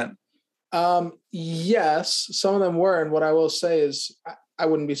doing that? Yes, some of them were. And what I will say is I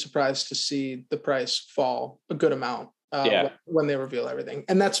wouldn't be surprised to see the price fall a good amount when they reveal everything.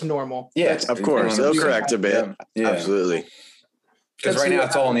 And that's normal. Yeah, of course. They'll correct a bit. Yeah, absolutely. Because right now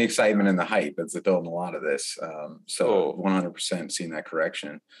it's all in the excitement and the hype. It's building a lot of this. So 100% seeing that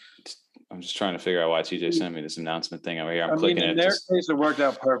correction. I'm just trying to figure out why TJ sent me this announcement thing over here. I'm clicking it. In their case, it worked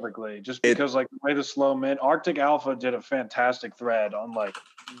out perfectly. Just because the way the slow mint, Arctic Alpha did a fantastic thread on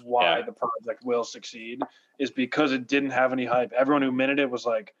why the project will succeed is because it didn't have any hype. Everyone who minted it was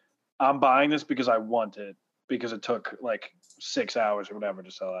like, I'm buying this because I want it, because it took 6 hours or whatever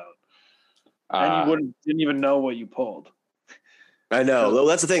to sell out. And you didn't even know what you pulled. I know. Well,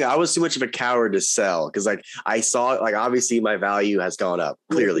 that's the thing. I was too much of a coward to sell because I saw obviously my value has gone up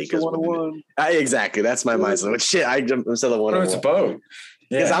clearly. Exactly. That's my mindset. Shit, I'm still the one. It's a boat.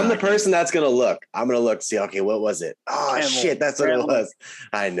 Because I'm the person that's going to look. I'm going to look, see, okay, what was it? Oh, shit, that's what it was.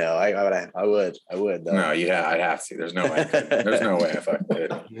 I know. I would. Though. No, I'd have to. There's no way. There's no way if I could.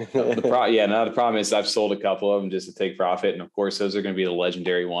 The problem is I've sold a couple of them just to take profit. And of course, those are going to be the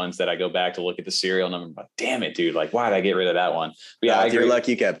legendary ones that I go back to look at the serial number. I'm like, damn it, dude. Why did I get rid of that one? But yeah, if you're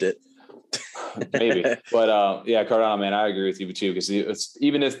lucky, you kept it. Maybe, but Cardano, man, I agree with you too, because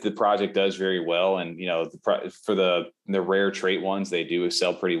even if the project does very well, and for the rare trait ones, they do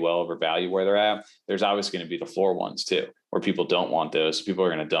sell pretty well over value where they're at. There's obviously going to be the floor ones too, where people don't want those. People are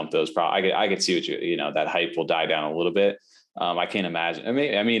going to dump those. I could see what that hype will die down a little bit. I can't imagine.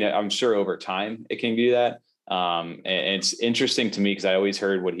 I'm sure over time it can do that. And it's interesting to me because I always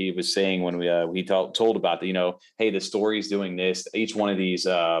heard what he was saying when we told about hey, the story's doing this. Each one of these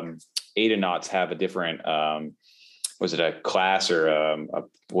Aidonauts have a different was it a class or a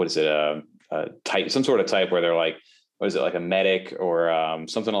type, some sort of type where they're like a medic or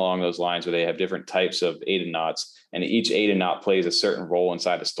something along those lines, where they have different types of Aidonauts, and each Aidonaut plays a certain role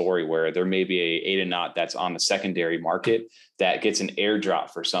inside the story, where there may be a Aidonaut that's on the secondary market that gets an airdrop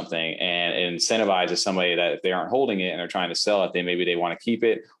for something and it incentivizes somebody that if they aren't holding it and they're trying to sell it, maybe they want to keep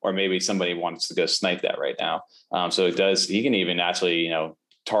it, or maybe somebody wants to go snipe that right now. So he can even actually,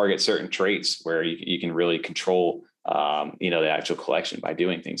 target certain traits where you can really control, the actual collection by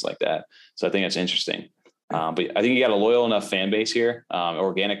doing things like that. So I think that's interesting. But I think you got a loyal enough fan base here,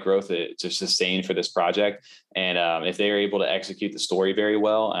 organic growth to sustain for this project. And if they're able to execute the story very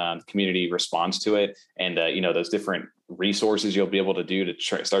well, the community responds to it. And, those different resources you'll be able to do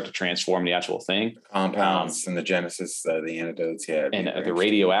to start to transform the actual thing. Compounds and the genesis, the antidotes. Yeah. And the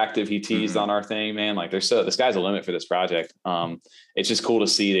radioactive he teased on our thing, man, the sky's the limit for this project. It's just cool to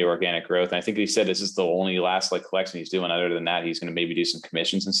see the organic growth. And I think he said this is the only last collection he's doing. Other than that, he's going to maybe do some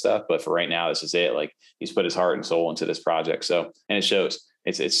commissions and stuff. But for right now, this is it. He's put his heart and soul into this project. So, and it shows.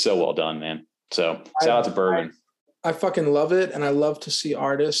 It's so well done, man. So shout out to Bourbon. I fucking love it. And I love to see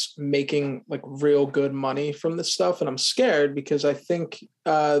artists making real good money from this stuff. And I'm scared because I think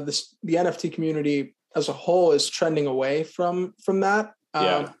the NFT community as a whole is trending away from that.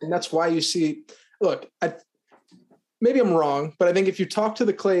 And that's why you see, maybe I'm wrong, but I think if you talk to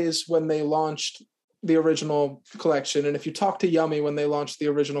the Clays when they launched the original collection, and if you talk to Yummy when they launched the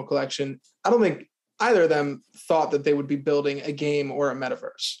original collection, I don't think either of them thought that they would be building a game or a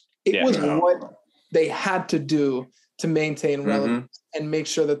metaverse. It was what they had to do to maintain relevance and make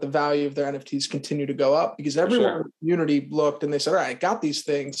sure that the value of their NFTs continue to go up, because everyone in the community looked and they said, all right, I got these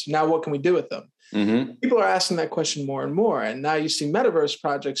things. Now what can we do with them? People are asking that question more and more. And now you see metaverse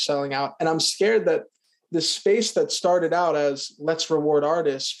projects selling out. And I'm scared that the space that started out as let's reward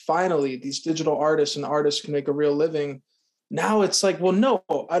artists, finally, these digital artists and artists can make a real living. Now it's like, well, no,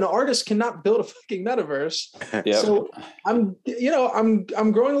 an artist cannot build a fucking metaverse. Yep. So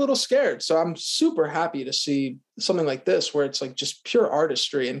I'm growing a little scared. So I'm super happy to see something like this, where it's like just pure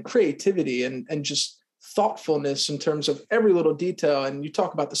artistry and creativity and just thoughtfulness in terms of every little detail. And you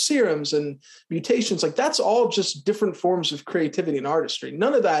talk about the serums and mutations, like that's all just different forms of creativity and artistry.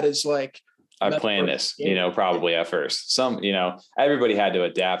 None of that is like, I planned this, probably at first. Everybody had to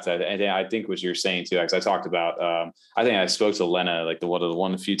adapt. And I think what you're saying too, because I talked about, I think I spoke to Lena, like the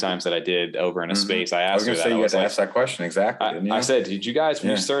one few times that I did over in a space. I asked her that. You had to ask that question. Exactly. I said, did you guys, when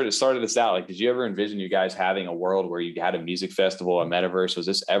you started this out, like, did you ever envision you guys having a world where you had a music festival, a metaverse? Was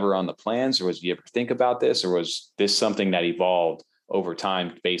this ever on the plans, or did you ever think about this, or was this something that evolved over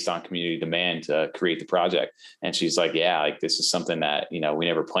time based on community demand to create the project? And she's like, yeah, like this is something that, we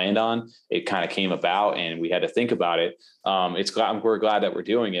never planned on. It kind of came about and we had to think about it. We're glad that we're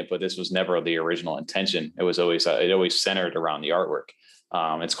doing it, but this was never the original intention. It was always, it always centered around the artwork.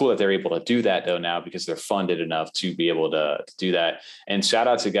 It's cool that they're able to do that though now, because they're funded enough to be able to do that. And shout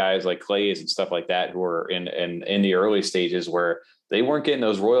out to guys like Clays and stuff like that, who are in the early stages where they weren't getting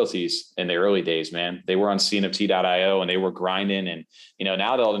those royalties in the early days, man. They were on CNFT.io and they were grinding. And,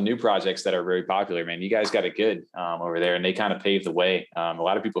 now all the new projects that are very popular, man, you guys got it good over there, and they kind of paved the way. A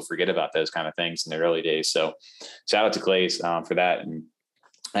lot of people forget about those kind of things in the early days. So shout out to Clays for that. And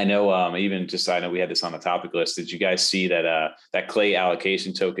I know, I know we had this on the topic list. Did you guys see that clay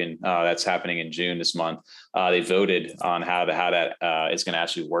allocation token that's happening in June this month? They voted on how that it's going to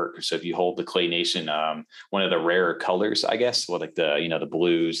actually work. So if you hold the Clay Nation, one of the rarer colors, I guess, like the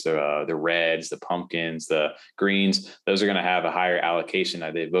blues, the reds, the pumpkins, the greens, those are going to have a higher allocation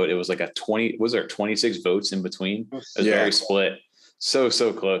that they vote. It was like 26 votes in between? It was very split. So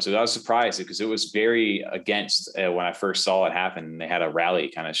close. I was surprised because it was very against when I first saw it happen. And they had a rally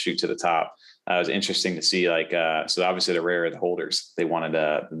kind of shoot to the top. It was interesting to see, so obviously the rarer the holders, they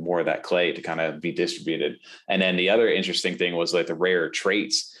wanted more of that clay to kind of be distributed. And then the other interesting thing was like the rare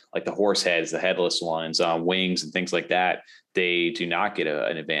traits, like the horse heads, the headless ones, wings and things like that. They do not get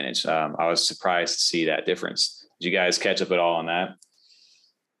an advantage. I was surprised to see that difference. Did you guys catch up at all on that?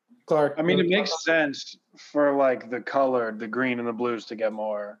 Clark, I mean, it makes sense for like the color, the green and the blues to get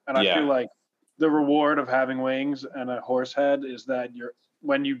more. And I feel like the reward of having wings and a horse head is that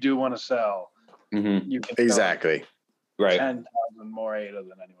when you do want to sell, you can exactly right 10,000 more ADA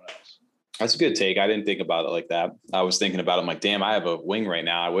than anyone else. That's a good take. I didn't think about it like that. I was thinking about it. I'm like, damn, I have a wing right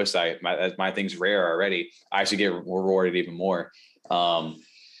now. I wish my thing's rare already. I should get rewarded even more.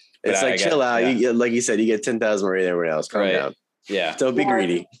 It's like, chill out. Yeah. Like you said, you get 10,000 more than everyone else. Calm down. Yeah. Don't be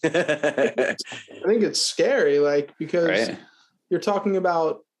greedy. I think it's scary, because you're talking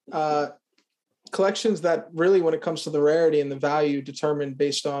about collections that really, when it comes to the rarity and the value, determined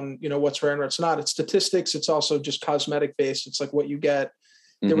based on, what's rare and what's not. It's statistics. It's also just cosmetic based. It's like what you get.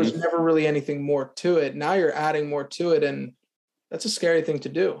 There was never really anything more to it. Now you're adding more to it. And that's a scary thing to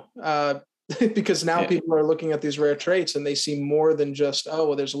do. Because now people are looking at these rare traits and they see more than just, oh,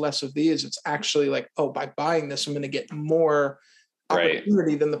 well, there's less of these. It's actually like, oh, by buying this, I'm going to get more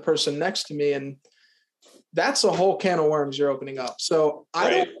opportunity than the person next to me. And that's a whole can of worms you're opening up. So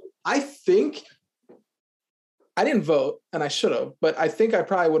I think I didn't vote, and I should have, but I think I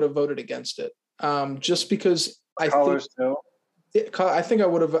probably would have voted against it. Just because I think I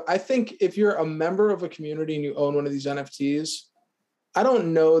would have. I think if you're a member of a community and you own one of these NFTs, I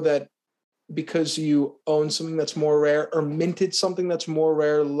don't know that because you own something that's more rare or minted something that's more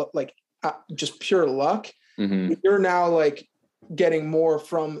rare, just pure luck, you're now like getting more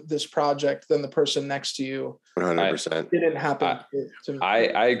from this project than the person next to you. 100%. It didn't happen to me.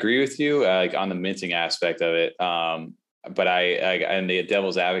 I agree with you on the minting aspect of it. But and the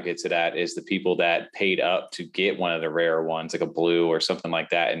devil's advocate to that is the people that paid up to get one of the rare ones, like a blue or something like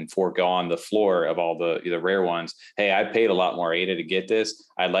that, and foregone the floor of all the rare ones. Hey, I paid a lot more ADA to get this.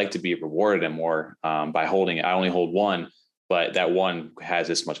 I'd like to be rewarded and more by holding it. I only hold one, but that one has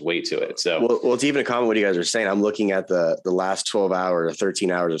this much weight to it. So, well, to even comment what you guys are saying, I'm looking at the last 12 hours or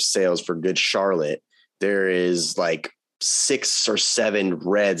 13 hours of sales for Good Charlotte. There is like 6 or 7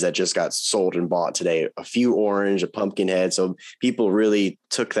 reds that just got sold and bought today, a few orange, a pumpkin head. So people really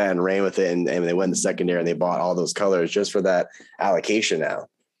took that and ran with it, and they went in the secondary and they bought all those colors just for that allocation now.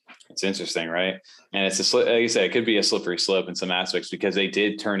 It's interesting, right? And it's like you said, it could be a slippery slope in some aspects because they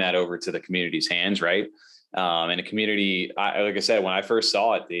did turn that over to the community's hands, right? And the community, like I said, when I first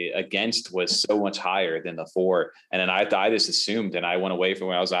saw it, the against was so much higher than the for. And then I just assumed, and I went away from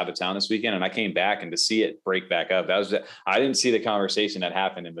when I was out of town this weekend, and I came back, and to see it break back up, I didn't see the conversation that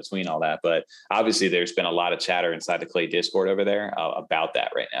happened in between all that. But obviously there's been a lot of chatter inside the Clay Discord over there about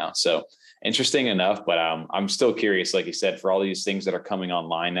that right now. So interesting enough, but I'm still curious, like you said, for all these things that are coming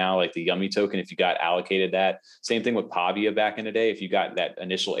online now, like the Yummy token, if you got allocated that, same thing with Pavia back in the day, if you got that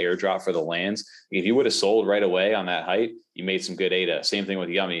initial airdrop for the lands, if you would have sold right away on that hype, you made some good ADA. Same thing with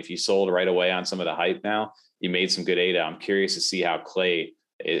Yummy. If you sold right away on some of the hype now, you made some good ADA. I'm curious to see how Clay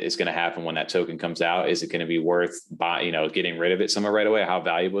is going to happen when that token comes out. Is it going to be worth getting rid of it somewhere right away? How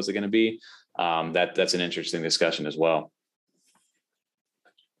valuable is it going to be? That's an interesting discussion as well.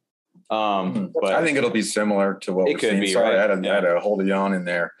 But I think it'll be similar to what we're seeing. Sorry, right? I had to hold a yawn in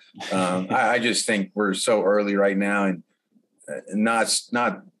there. I just think we're so early right now, and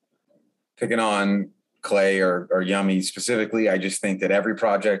not picking on Clay or Yummy specifically. I just think that every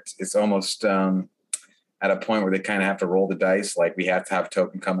project is almost at a point where they kind of have to roll the dice. Like, we have to have a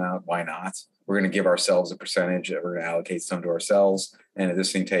token come out. Why not? We're going to give ourselves a percentage that we're going to allocate some to ourselves. And if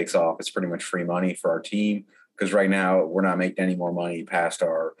this thing takes off, it's pretty much free money for our team. Because right now we're not making any more money past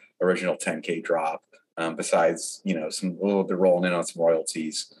our original 10K drop, besides, some a little bit rolling in on some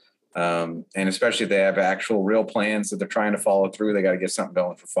royalties. And especially if they have actual real plans that they're trying to follow through, they got to get something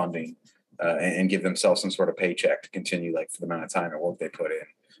going for funding and give themselves some sort of paycheck to continue, like, for the amount of time and work they put in.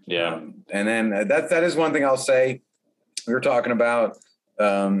 Yeah. And then that is one thing I'll say. We were talking about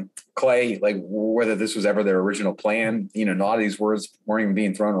Clay, like, whether this was ever their original plan. A lot of these words weren't even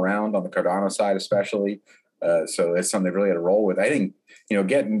being thrown around on the Cardano side, especially. So it's something they really had to roll with. I think,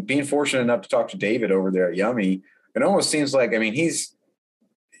 being fortunate enough to talk to David over there at Yummy, it almost seems like, he's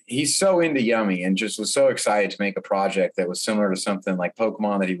so into Yummy and just was so excited to make a project that was similar to something like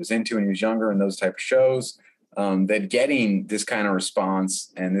Pokemon that he was into when he was younger and those type of shows, that getting this kind of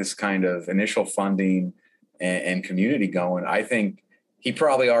response and this kind of initial funding and community going, I think he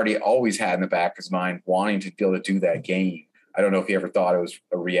probably already always had in the back of his mind wanting to be able to do that game. I don't know if he ever thought it was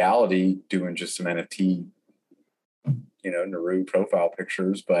a reality doing just some NFT, Naru profile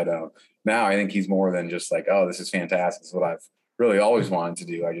pictures. But now I think he's more than just like, oh, this is fantastic. This is what I've really always wanted to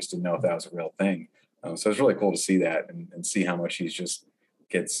do. I just didn't know if that was a real thing. So it's really cool to see that and see how much he's just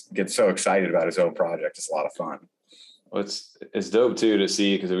gets so excited about his own project. It's a lot of fun. Well, it's dope too to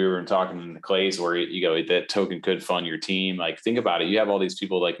see, because we were talking in the Clays where you go, that token could fund your team. Like, think about it. You have all these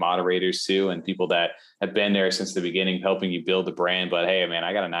people like moderators too, and people that have been there since the beginning, helping you build the brand. But hey, man,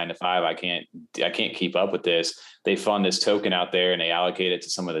 I got a 9 to 5. I can't keep up with this. They fund this token out there and they allocate it to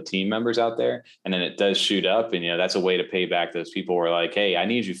some of the team members out there. And then it does shoot up. And, that's a way to pay back those people who are like, hey, I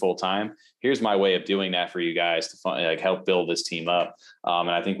need you full time. Here's my way of doing that for you guys to fund, like, help build this team up. And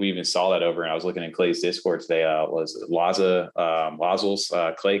I think we even saw that over, and I was looking in Clay's Discord today. Was Lazul's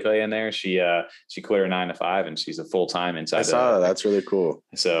Clay in there? She quit her 9 to 5 and she's a full time inside. I saw that. That's really cool.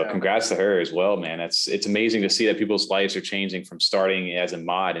 So congrats to her as well, man. It's amazing to see that people's lives are changing from starting as a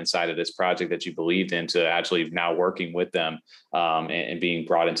mod inside of this project that you believed in to actually now working with them and being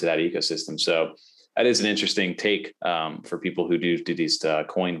brought into that ecosystem. So that is an interesting take for people who do these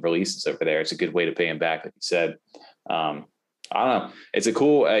coin releases over there. It's a good way to pay them back, like you said. I don't know. It's a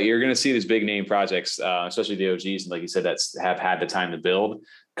cool, you're going to see these big name projects, especially the OGs, and like you said, that's have had the time to build,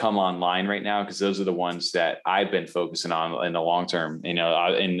 come online right now, because those are the ones that I've been focusing on in the long term.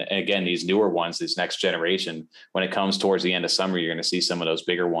 And again, these newer ones, this next generation, when it comes towards the end of summer, you're going to see some of those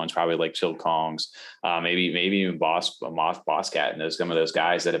bigger ones, probably like Chill Kongs, maybe even Bosscat, and some of those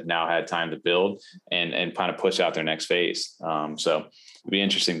guys that have now had time to build and kind of push out their next phase. So it'll be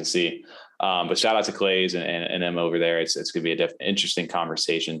interesting to see. But shout out to Clays and them over there. It's going to be interesting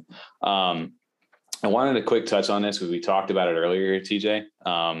conversation. I wanted a quick touch on this because we talked about it earlier, TJ,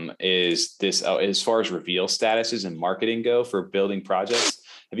 is this as far as reveal statuses and marketing go for building projects.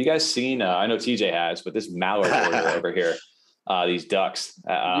 Have you guys seen, I know TJ has, but this malware order over here, these ducks.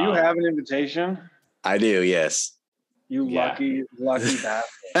 Do you have an invitation? I do, yes. You lucky bastard.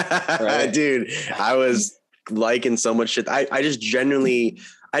 Right? Dude, I was liking so much shit. I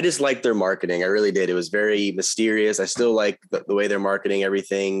just liked their marketing. I really did. It was very mysterious. I still like the way they're marketing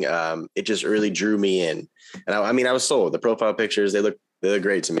everything. It just really drew me in. And I was sold. The profile pictures, they look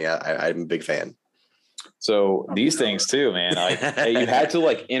great to me. I'm a big fan. So these things too, man, like you had to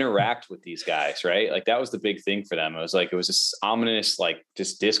like interact with these guys, right? Like that was the big thing for them. It was this ominous, like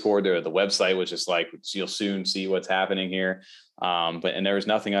just Discord, or the website was just like, you'll soon see what's happening here. And there was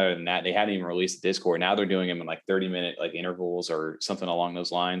nothing other than that. They hadn't even released the Discord. Now they're doing them in like 30-minute like intervals or something along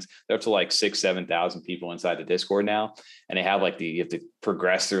those lines. They're up to like 6,000-7,000 people inside the Discord now. And they have like you have to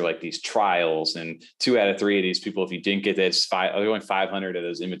progress through like these trials, and 2 out of 3 of these people, if you didn't get that, only 500 of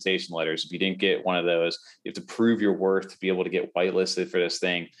those invitation letters. If you didn't get one of those, you have to prove your worth to be able to get whitelisted for this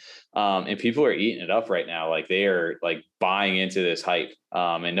thing. And people are eating it up right now. Like they are like buying into this hype.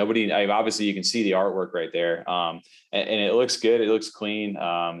 And obviously you can see the artwork right there. And it looks good. It looks clean.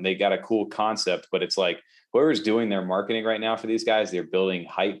 They got a cool concept, but it's like whoever's doing their marketing right now for these guys, they're building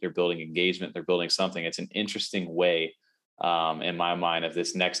hype, they're building engagement, they're building something. It's an interesting way, in my mind, of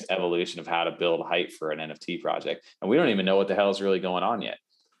this next evolution of how to build hype for an NFT project. And we don't even know what the hell is really going on yet.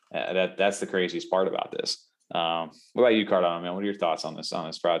 That's the craziest part about this. What about you, Cardano, man? What are your thoughts on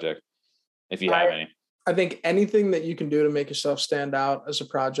this project, if you have any? I think anything that you can do to make yourself stand out as a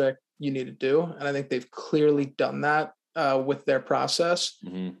project, you need to do. And I think they've clearly done that with their process.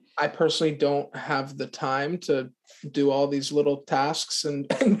 Mm-hmm. I personally don't have the time to do all these little tasks and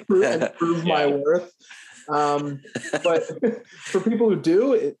prove my worth. But for people who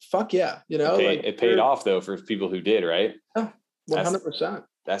do, fuck yeah. It paid off though for people who did, right? Yeah, 100%.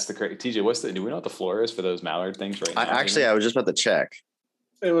 That's the crazy. TJ, do we know what the floor is for those Mallard things right now? I was just about to check.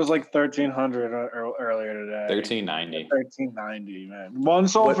 It was like 1,300 earlier today. 1,390. 1,390, man. One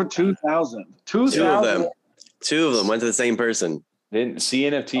sold for 2,000. 2,000. Two of them went to the same person. Didn't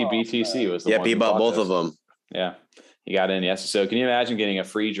CNFT BTC was the one. He bought both of them. Yeah, he got in. Yes. So can you imagine getting a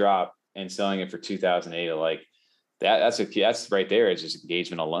free drop and selling it for 2,008? Like that's right there. It's just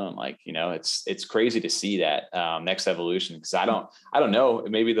engagement alone. Like, it's crazy to see that next evolution, because I don't know,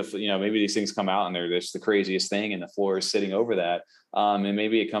 maybe maybe these things come out and they're just the craziest thing and the floor is sitting over that. And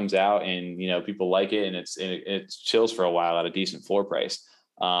maybe it comes out and, people like it and it chills for a while at a decent floor price.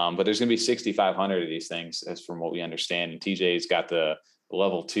 But there's going to be 6,500 of these things, as from what we understand. And TJ's got the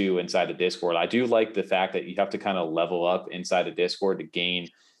level 2 inside the Discord. I do like the fact that you have to kind of level up inside the Discord to gain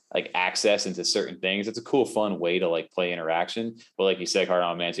like access into certain things. It's a cool, fun way to like play interaction. But like you said,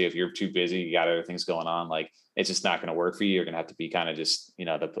 Cardano, man, too, if you're too busy, you got other things going on, like it's just not going to work for you. You're going to have to be kind of just,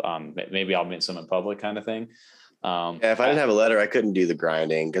 maybe I'll mint some in public kind of thing. If I didn't have a letter, I couldn't do the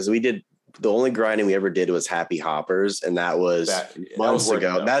grinding, because the only grinding we ever did was Happy Hoppers, and that was months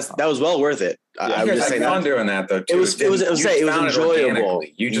ago. That was well worth it. Yeah, I was just saying fun doing that though. Too. It was enjoyable.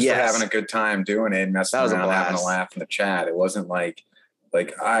 You just were having a good time doing it, messing around, having a laugh in the chat. It wasn't like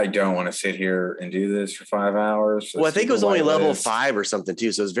I don't want to sit here and do this for 5 hours. Well, I think it was only level 5 or something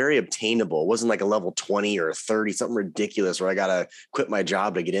too. So it was very obtainable. It wasn't like a level 20 or 30, something ridiculous where I got to quit my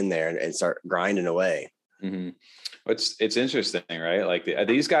job to get in there and start grinding away. Mm-hmm. It's interesting, right? Like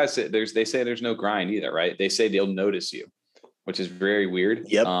these guys, they say there's no grind either, right? They say they'll notice you, which is very weird.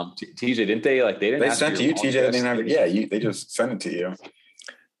 Yep. TJ, didn't they? Like they sent to you, TJ. They didn't have. They just sent it to you.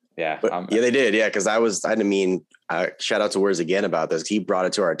 Yeah. They did. Yeah. Cause shout out to Words again about this. He brought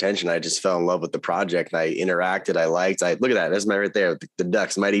it to our attention. I just fell in love with the project. I interacted. I liked. Look at that. That's right there. The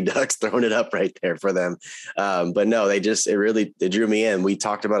Ducks, Mighty Ducks, throwing it up right there for them. But no, it drew me in. We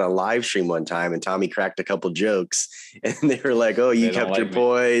talked about a live stream one time, and Tommy cracked a couple jokes, and they were like, "Oh, you kept your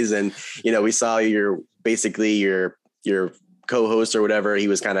poise," and we saw your co-host or whatever. He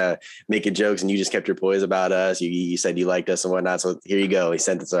was kind of making jokes, and you just kept your poise about us. You said you liked us and whatnot. So here you go. He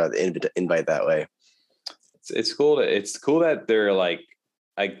sent us an invite that way. It's cool that they're like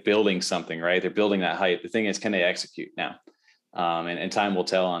building something, right? They're building that hype. The thing is, can they execute now? And time will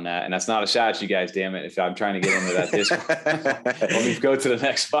tell on that. And that's not a shot at you guys, damn it. If I'm trying to get into that Discord, let me go to the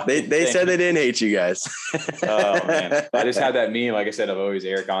next spot. They said they didn't hate you guys. Oh man, I just had that meme. Like I said, I've always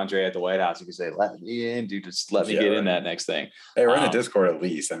Eric Andre at the White House. You can say, "Let me in, dude. Just let me get in that next thing." Hey, we're in the Discord at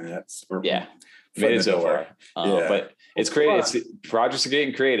least. I mean, made it so far. But it's crazy. Projects are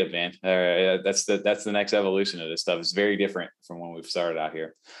getting creative, man. That's the next evolution of this stuff. It's very different from when we've started out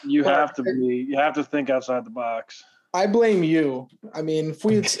here. You have to think outside the box. I blame you. I mean, if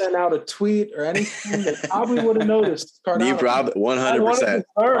we had sent out a tweet or anything, they probably would have noticed. Cardano. You probably 100%.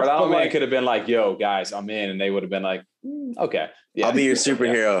 Cardano could have been like, "Yo, guys, I'm in," and they would have been like, "Okay, yeah, I'll be your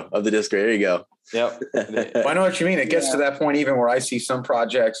superhero of the Discord." There you go. Yep. I know what you mean. It gets to that point even where I see some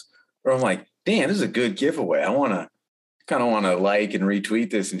projects where I'm like, "Damn, this is a good giveaway. I kind of want to like and retweet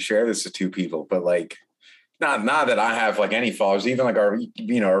this and share this to 2 people," but like, Not that I have like any followers, even like our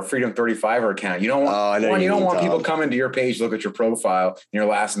Freedom 35er account. You don't want people coming to your page, look at your profile, and your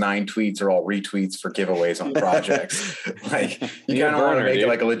last 9 tweets are all retweets for giveables on projects. Like you kind of want to make it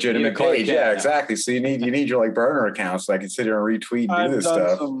like a legitimate page. Yeah, exactly. So you need your like burner accounts so I can sit here and retweet and do this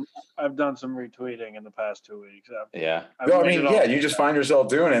stuff. I've done some retweeting in the past 2 weeks. You just find yourself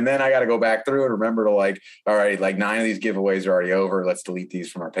doing it. And then I got to go back through and remember to like, all right, like 9 of these giveaways are already over. Let's delete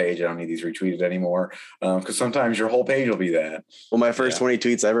these from our page. I don't need these retweeted anymore. Because sometimes your whole page will be that. Well, my first 20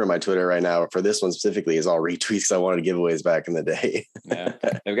 tweets ever on my Twitter right now for this one specifically is all retweets. I wanted giveaways back in the day. Yeah,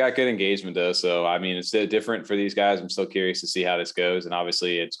 they've got good engagement though. So, I mean, it's different for these guys. I'm still curious to see how this goes. And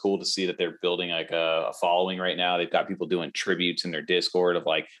obviously it's cool to see that they're building like a following right now. They've got people doing tributes in their Discord of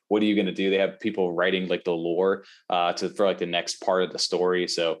like, what are you going to do? They have people writing like the lore for like the next part of the story.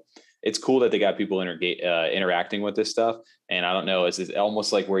 So it's cool that they got people interacting with this stuff. And I don't know, is it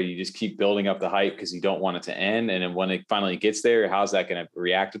almost like where you just keep building up the hype because you don't want it to end? And then when it finally gets there, how's that going to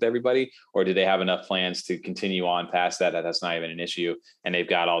react with everybody? Or do they have enough plans to continue on past that that's not even an issue? And they've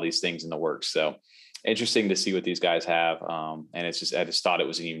got all these things in the works. So interesting to see what these guys have. And I just thought it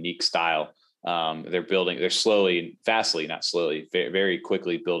was a unique style. They're very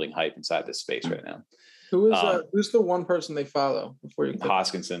quickly building hype inside this space right now. Who's the one person they follow before you?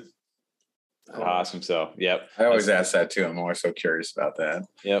 Hoskinson. Awesome. So, yep. I always ask that too. I'm always so curious about that.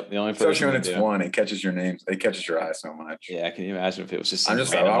 Yep. The only especially when it's one, it catches your name. It catches your eye so much. Yeah. Can you imagine if it was just? I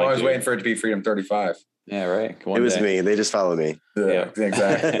was waiting for it to be Freedom 35. Yeah. Right. It was me. They just follow me. Yeah.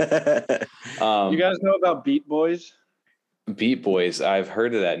 Exactly. You guys know about Beat Boys? Beat Boys. I've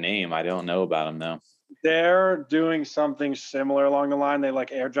heard of that name. I don't know about them though. They're doing something similar along the line. They like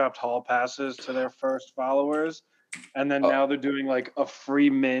airdropped hall passes to their first followers. And then now they're doing like a free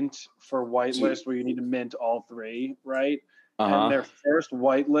mint for whitelist where you need to mint all 3, right? And their first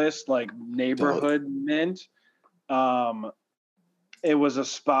whitelist, like neighborhood mint, it was a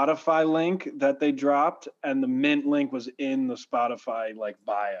Spotify link that they dropped, and the mint link was in the Spotify like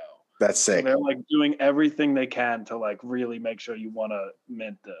bio. That's sick. So they're like doing everything they can to like really make sure you want to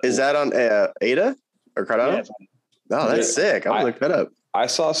mint this. Is that on ADA or Cardano? Yeah, that's sick. I'll look that up. I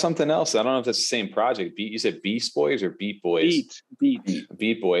saw something else. I don't know if that's the same project. You said Beast Boys or Beat Boys? Beat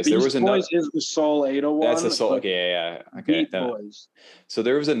Boys. Beast there was another. Boys is the Soul 801. That's the Soul. Okay, yeah. Okay. Beat Boys. So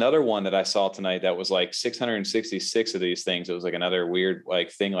there was another one that I saw tonight that was like 666 of these things. It was like another weird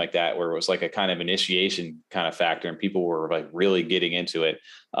like thing like that where it was like a kind of initiation kind of factor, and people were like really getting into it.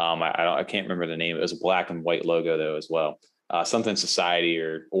 I can't remember the name. It was a black and white logo though as well. Something Society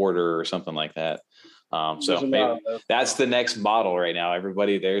or Order or something like that. So maybe that's the next model right now.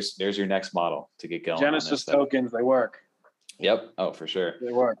 Everybody, there's your next model to get going. Genesis tokens, they work. Yep. Oh, for sure.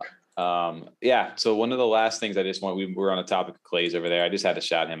 They work. Yeah. So one of the last things we were on the topic of Clay's over there. I just had to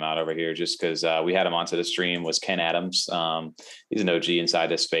shout him out over here just because we had him onto the stream was Ken Adams. He's an OG inside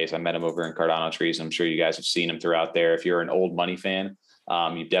this space. I met him over in Cardano Trees. I'm sure you guys have seen him throughout there. If you're an old money fan,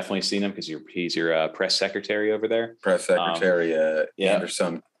 you've definitely seen him because he's your press secretary over there. Press secretary,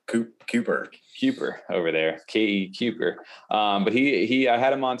 Anderson Cooper over there, K.E. Cooper. But I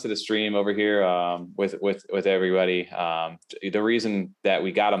had him onto the stream over here with everybody. The reason that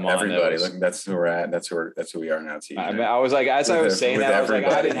we got him on everybody, that's who we're at. That's who we are now. I was like, as I was saying that, I was like,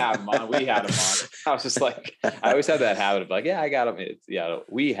 I didn't have him on. We had him on. I was just like, I always had that habit of like, yeah, I got him.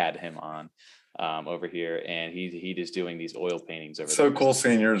 We had him on over here, and he's just doing these oil paintings over there. So cool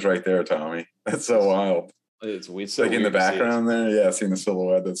seeing yours right there, Tommy. That's so wild. It's so like in the background there. Yeah. Seeing the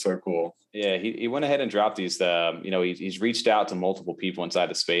silhouette. That's so cool. Yeah. He went ahead and dropped these, he's reached out to multiple people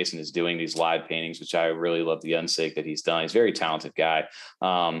inside the space and is doing these live paintings, which I really love the unsig that he's done. He's a very talented guy.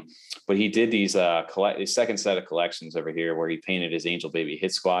 But he did these, his second set of collections over here where he painted his Angel Baby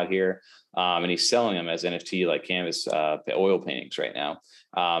Hit Squad here. And he's selling them as NFT, like canvas, oil paintings right now.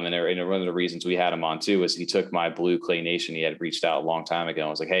 And one of the reasons we had him on too was he took my blue Clay Nation. He had reached out a long time ago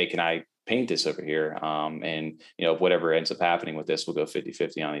and was like, hey, can I paint this over here? And whatever ends up happening with this, we'll go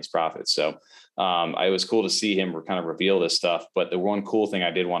 50-50 on these profits. So it was cool to see him kind of reveal this stuff. But the one cool thing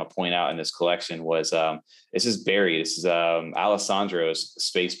I did want to point out in this collection was this is Barry. This is Alessandro's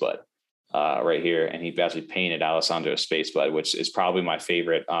Space Bud right here. And he actually painted Alessandro's Space Bud, which is probably my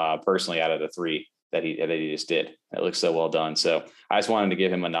favorite personally out of the 3 that he just did. It looks so well done. So I just wanted to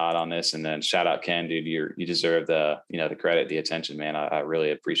give him a nod on this, and then shout out Ken, dude. You deserve the credit, the attention, man. I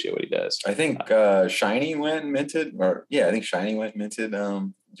really appreciate what he does. I think Shiny went minted,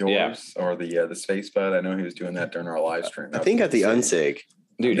 yours or the Space Bud. I know he was doing that during our live stream. I think at the unsig.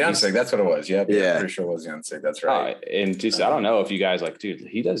 Dude, the Unsig, that's what it was. Yeah, I'm pretty sure it was the Unsig. That's right. And just I don't know if you guys like, dude,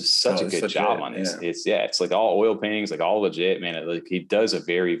 he does such a good job on this. It's like all oil paintings, like all legit, man. Like he does a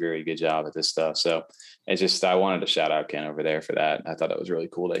very, very good job at this stuff. So it's just I wanted to shout out Ken over there for that. I thought that was really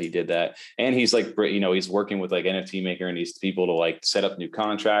cool that he did that. And he's like, he's working with like NFT Maker and these people to like set up new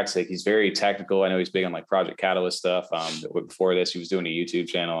contracts. Like he's very technical. I know he's big on like Project Catalyst stuff. Before this, he was doing a YouTube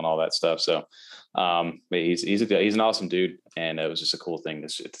channel and all that stuff. So but he's an awesome dude, and it was just a cool thing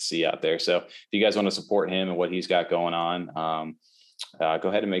to see out there. So if you guys want to support him and what he's got going on, go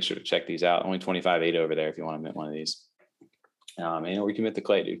ahead and make sure to check these out. Only 25.8 over there if you want to mint one of these. Or you can mint the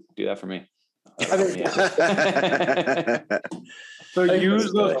clay, dude. Do that for me. So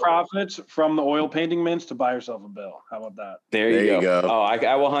use those profits from the oil painting mints to buy yourself a bill. How about that? There you go. Oh,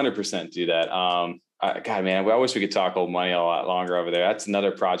 I will 100% do that. God, man, I wish we could talk old money a lot longer over there. That's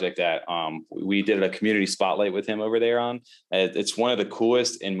another project that we did a community spotlight with him over there on. It's one of the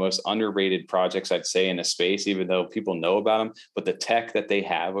coolest and most underrated projects, I'd say, in the space, even though people know about them. But the tech that they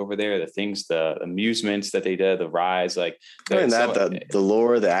have over there, the things, the amusements that they did, the rides, like the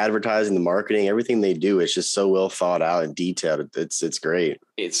lore, the advertising, the marketing, everything they do is just so well thought out and detailed. It's great.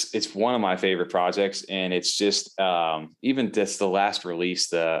 It's one of my favorite projects, and it's just even just the last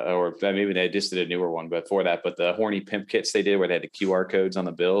release, or maybe they just did a newer one before that, but the horny pimp kits they did where they had the QR codes on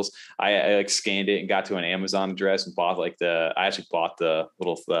the bills. I like scanned it and got to an Amazon address and bought I actually bought the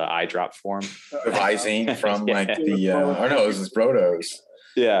little eye drops for them. The Visine from like it was Brodos.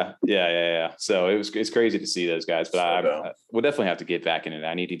 Yeah. So it's crazy to see those guys, but I will definitely have to get back in it.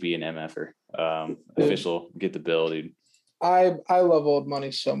 I need to be an MFer, official, get the bill, dude. I love Old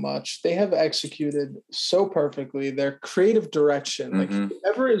Money so much. They have executed so perfectly their creative direction. Like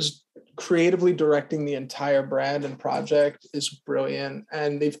whoever is creatively directing the entire brand and project is brilliant.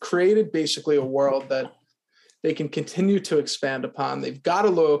 And they've created basically a world that they can continue to expand upon. They've got a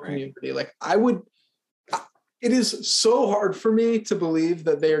loyal community. Like it is so hard for me to believe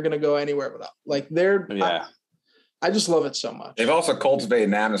that they are going to go anywhere without. Like I just love it so much. They've also cultivated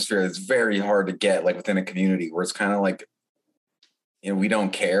an atmosphere that's very hard to get, like within a community where it's kind of like, we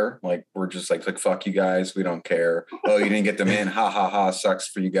don't care. Like we're just like fuck you guys. We don't care. Oh, you didn't get them in. Ha ha ha. Sucks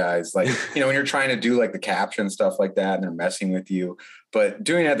for you guys. Like, when you're trying to do like the caption stuff like that and they're messing with you, but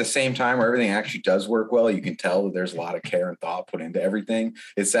doing it at the same time where everything actually does work well, you can tell that there's a lot of care and thought put into everything.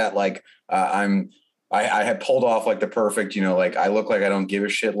 It's that like, I had pulled off like the perfect, like I look like I don't give a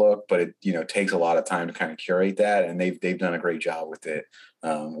shit look, but it, takes a lot of time to kind of curate that. And they've done a great job with it.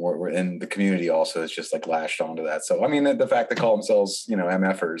 And the community also has just like lashed onto that. So, I mean, the fact they call themselves,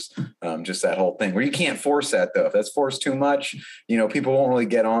 MFers, just that whole thing where you can't force that though. If that's forced too much, people won't really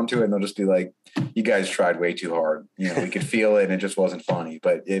get onto it and they'll just be like, you guys tried way too hard. We could feel it and it just wasn't funny.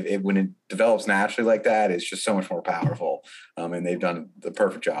 But when it develops naturally like that, it's just so much more powerful. And they've done the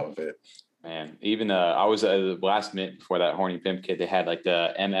perfect job of it. Man, even I was the last minute before that horny pimp kid. They had like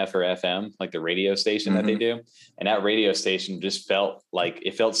the MF or FM, like the radio station that they do, and that radio station just felt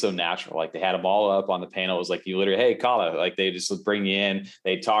so natural. Like they had them all up on the panel. It was like you literally, hey, call it. Like they just would bring you in,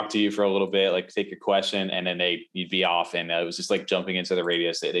 they talk to you for a little bit, like take your question, and then you'd be off. And it was just like jumping into the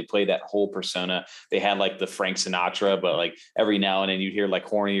radio station. They played that whole persona. They had like the Frank Sinatra, but like every now and then you'd hear like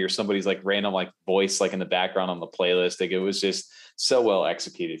horny or somebody's like random like voice like in the background on the playlist. Like it was just so well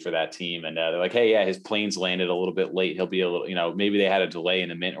executed for that team. And they're like, hey, yeah, his plane's landed a little bit late. He'll be a little, maybe they had a delay in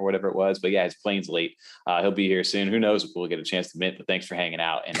the mint or whatever it was, but yeah, his plane's late. He'll be here soon. Who knows if we'll get a chance to mint, but thanks for hanging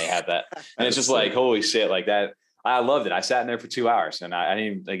out. And they have that. And it's just like, holy shit, like that. I loved it. I sat in there for 2 hours and I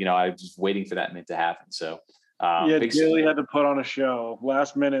didn't, I was just waiting for that mint to happen. So Gilly had to put on a show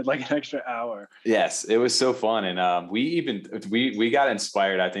last minute, like an extra hour. Yes, it was so fun. And we got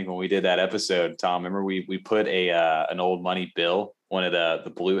inspired, I think, when we did that episode, Tom. Remember we put an old money bill, one of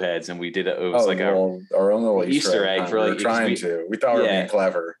the blue heads, and we did it. It was our own little Easter egg for like we thought we were being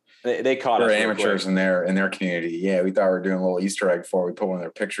clever. They caught us. We're amateurs in their community. Yeah, we thought we were doing a little Easter egg before we put one of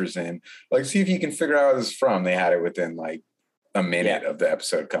their pictures in. Like, see if you can figure out where this is from. They had it within like a minute of the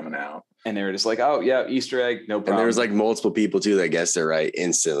episode coming out. And they were just like, oh, yeah, Easter egg, no problem. And there was like multiple people, too, that guessed it right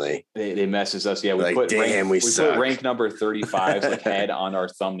instantly. They messaged us. Yeah, we put rank number 35's like head on our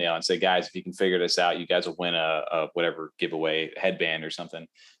thumbnail and say, guys, if you can figure this out, you guys will win a whatever giveaway headband or something.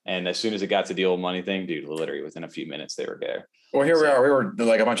 And as soon as it got to the old money thing, dude, literally within a few minutes, they were there. Well, here we are. We were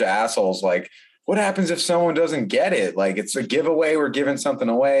like a bunch of assholes. Like, what happens if someone doesn't get it? Like, it's a giveaway. We're giving something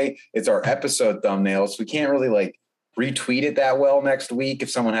away. It's our episode thumbnail. So we can't really like retweet it that well next week if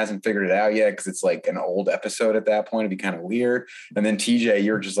someone hasn't figured it out yet, because it's like an old episode at that point. It'd be kind of weird. And then TJ,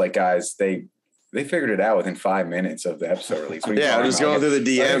 you're just like, guys, they They figured it out within 5 minutes of the episode release. Yeah, I'm just going through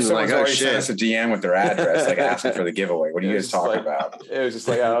the DMs. Someone's like, already sent us a DM with their address, like asking for the giveaway. What are you guys talking about? It was just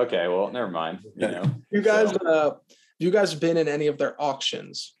like, oh, okay, well, never mind. You guys been in any of their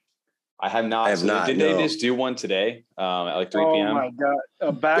auctions? I have not. Did they just do one today at like 3 p.m.? Oh my god!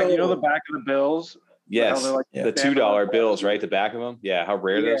 The back of the bills. Yes, the $2 bills, right? The back of them. Yeah, how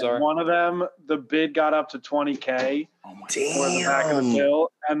rare those are. One of them, the bid got up to $20K. Oh my for the back of the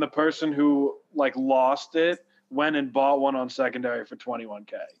bill, and the person who lost it went and bought one on secondary for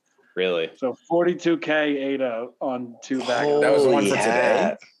 $21K. Really? So $42K ate out on 2 back. That was the one for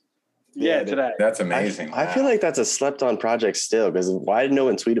today. Yeah, today. That's amazing. I feel like that's a slept on project still, because why did no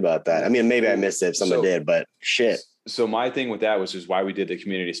one tweet about that? I mean, maybe I missed it if someone did, but shit. So my thing with that was just why we did the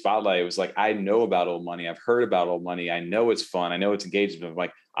community spotlight. It was like, I know about Old Money. I've heard about Old Money. I know it's fun. I know it's engaging. I'm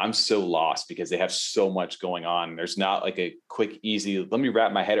like, I'm so lost because they have so much going on. There's not like a quick, easy, let me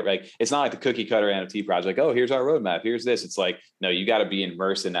wrap my head around. Like, it's not like the cookie cutter NFT project. Like, oh, here's our roadmap. Here's this. It's like, no, you got to be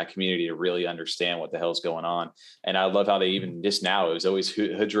immersed in that community to really understand what the hell's going on. And I love how they even just now, it was always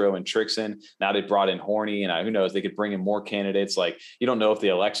Hudro and Trixon. Now they brought in Horny, and who knows, they could bring in more candidates. Like, you don't know if the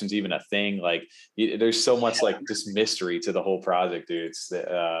election's even a thing. Like, there's so much like just mystery to the whole project, dude. It's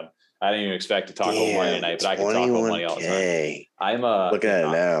I didn't even expect to talk Old Money tonight, but I can talk Old Money all the time. I'm looking at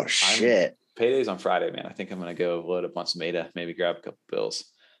it now. Shit. Payday's on Friday, man. I think I'm gonna go load up on some ADA, maybe grab a couple bills.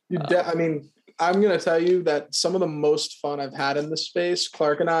 I mean, I'm gonna tell you that some of the most fun I've had in this space.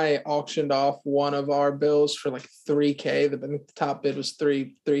 Clark and I auctioned off one of our bills for like $3K. The top bid was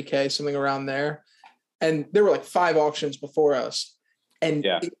 $3K, something around there. And there were like 5 auctions before us. And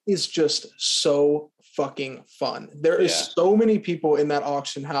it is just so fucking fun. There is so many people in that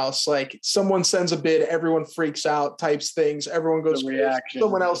auction house. Like, someone sends a bid, everyone freaks out, types things, everyone goes crazy.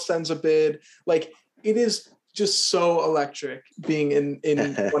 Someone else sends a bid. Like, it is just so electric being in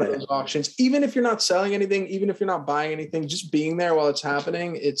one of those auctions. Even if you're not selling anything, even if you're not buying anything, just being there while it's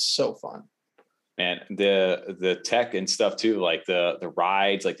happening, it's so fun. Man, the tech and stuff too, like the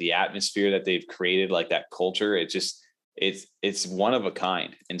rides, like the atmosphere that they've created, like that culture, it's one of a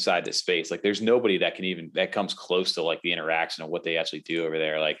kind inside this space. Like, there's nobody that comes close to like the interaction of what they actually do over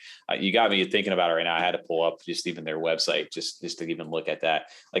there. Like, you got me thinking about it right now. I had to pull up just even their website just to even look at that,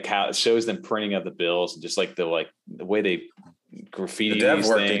 like how it shows them printing of the bills and just like the way they graffiti. The dev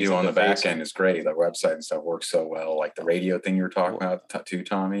work they do on the back end is great. The website and stuff works so well. Like the radio thing you were talking about too,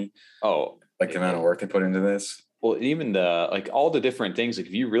 Tommy. Oh, like the amount of work they put into this. Well, even all the different things, like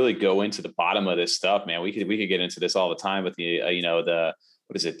if you really go into the bottom of this stuff, man, we could get into this all the time with the,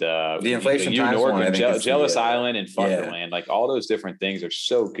 what is it? The Inflation Times one, and Jealous Island and Fuckerland, like all those different things are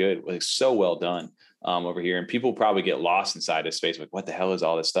so good, like so well done over here. And people probably get lost inside this space. Like, what the hell is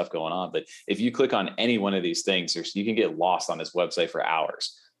all this stuff going on? But if you click on any one of these things, you can get lost on this website for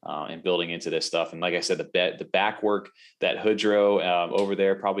hours. And building into this stuff. And like I said, the back work that Hudro over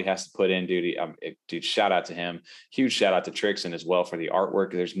there probably has to put in, dude, shout out to him. Huge shout out to Trixon as well for the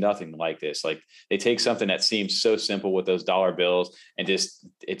artwork. There's nothing like this. Like, they take something that seems so simple with those dollar bills and just,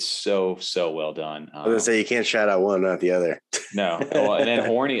 it's so well done. I was gonna say, you can't shout out one, not the other. No. And then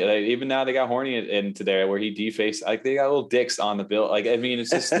Horny, even now they got Horny into there where he defaced, like they got little dicks on the bill. Like, I mean,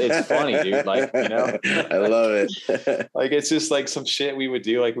 it's funny, dude. Like, I love it. Like, it's just like some shit we would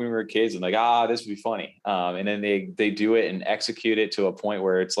do like when we were kids and like, this would be funny. And then they do it and execute it to a point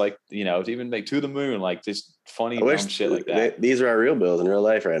where it's like, it's even like to the moon, like just funny dumb shit like that. These are our real bills in real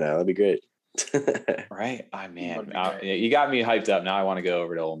life right now. That'd be great. Right. You got me hyped up. Now I want to go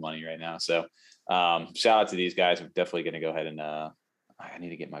over to Old Money right now. So shout out to these guys. I'm definitely going to go ahead and I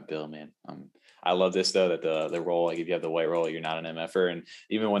need to get my bill, man. I love this though, that the roll, like if you have the white roll, you're not an MFer. And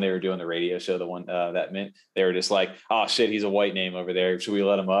even when they were doing the radio show, the one that meant they were just like, oh shit, he's a white name over there. Should we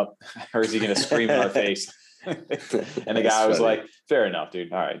let him up? Or is he going to scream in our face? And the guy was like, fair enough,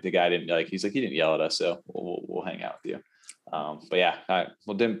 dude. All right. The guy didn't he didn't yell at us. So we'll hang out with you. But yeah,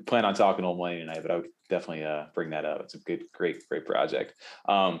 didn't plan on talking Old Money tonight, but I would definitely bring that up. It's a great project.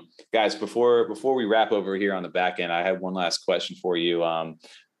 Guys, before we wrap over here on the back end, I have one last question for you.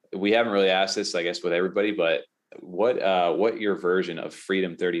 We haven't really asked this, I guess, with everybody, but what your version of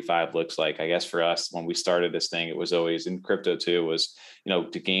Freedom 35 looks like. I guess for us, when we started this thing, it was always in crypto too, was,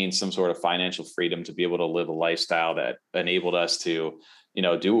 to gain some sort of financial freedom to be able to live a lifestyle that enabled us to,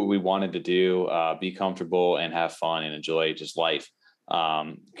 do what we wanted to do, be comfortable and have fun and enjoy just life.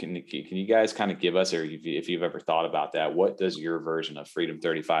 Can you guys kind of give us, or if you've ever thought about that, what does your version of Freedom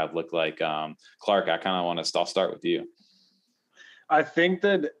 35 look like? Clark, I kind of I'll start with you. I think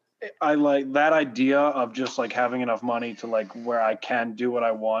that I like that idea of just like having enough money to like where I can do what I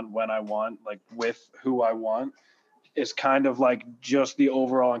want when I want, like with who I want. is kind of like just the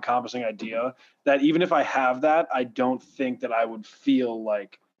overall encompassing idea that even if I have that, I don't think that I would feel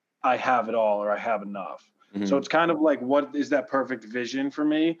like I have it all or I have enough. Mm-hmm. So it's kind of like, what is that perfect vision for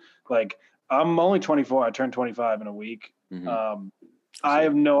me? Like, I'm only 24. I turned 25 in a week. Mm-hmm. I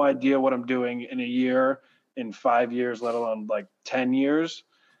have no idea what I'm doing in a year, in 5 years, let alone like 10 years.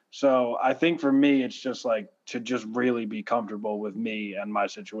 So I think for me, it's just like to just really be comfortable with me and my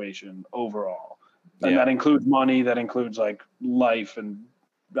situation overall. And that includes money, that includes like life. And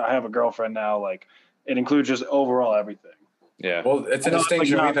I have a girlfriend now. Like, it includes just overall everything. Yeah. Well, it's a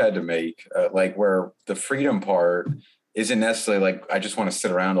distinction we've had to make, like where the freedom part isn't necessarily like, I just want to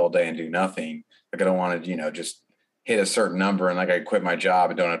sit around all day and do nothing. Like, I don't want to, just hit a certain number and like I quit my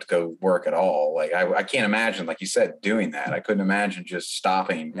job and don't have to go work at all. Like, I can't imagine, like you said, doing that. I couldn't imagine just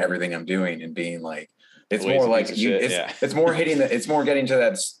stopping everything I'm doing and being like, it's more like it's more it's more getting to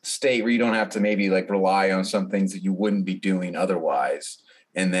that state where you don't have to maybe like rely on some things that you wouldn't be doing otherwise.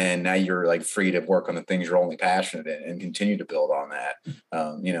 And then now you're like free to work on the things you're only passionate in and continue to build on that.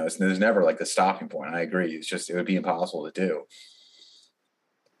 There's never like the stopping point. I agree. It's just, it would be impossible to do.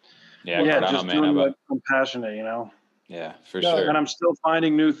 Yeah. Just doing what I'm passionate, Yeah, for sure. And I'm still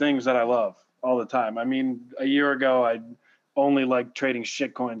finding new things that I love all the time. I mean, a year ago, I only liked trading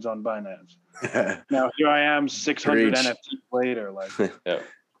shit coins on Binance. Now here I am 600 NFTs later. Like,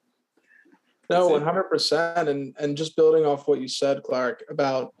 No, 100%. And just building off what you said, Clark,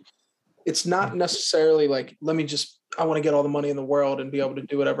 about it's not necessarily like, I want to get all the money in the world and be able to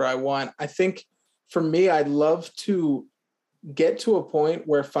do whatever I want. I think for me, I'd love to get to a point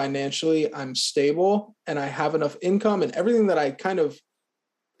where financially I'm stable and I have enough income and everything that I kind of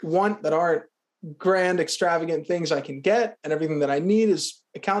want that aren't grand, extravagant things I can get, and everything that I need is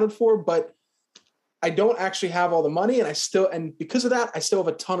accounted for, but I don't actually have all the money, and because of that, I still have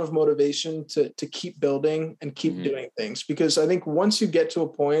a ton of motivation to keep building and keep doing things. Because I think once you get to a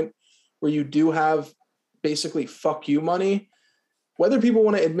point where you do have basically fuck you money, whether people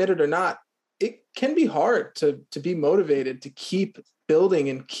want to admit it or not, it can be hard to be motivated to keep building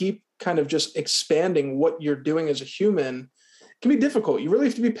and keep kind of just expanding what you're doing as a human. It can be difficult. You really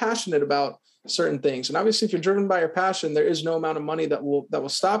have to be passionate about certain things. And obviously, if you're driven by your passion, there is no amount of money that will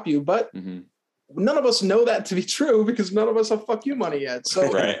stop you. But none of us know that to be true because none of us have fuck you money yet. So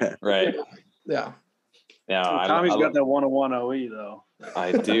right. Yeah. Yeah. Tommy's got that 101 OE though.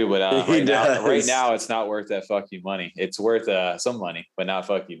 I do, but right now it's not worth that fuck you money. It's worth some money, but not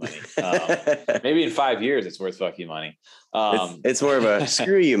fuck you money. Maybe in 5 years it's worth fuck you money. It's more of a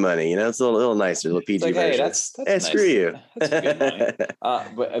screw you money, it's a little nicer, a little PG like, version. Hey, that's nice. Screw you. That's good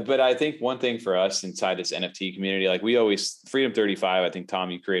money. But I think one thing for us inside this NFT community, like we always Freedom 35, I think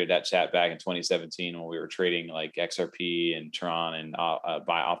Tom, you created that chat back in 2017 when we were trading like XRP and Tron and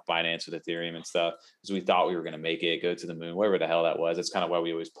off Binance with Ethereum and stuff, because we thought we were going to make it, go to the moon, whatever the hell that was. That's kind of why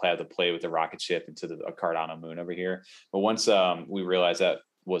we always had to play with the rocket ship into the Cardano moon over here. But once we realized that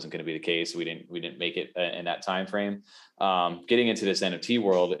wasn't going to be the case, we didn't make it in that time frame. Getting into this NFT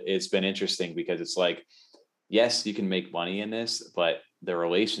world, it's been interesting because it's like, yes, you can make money in this, but the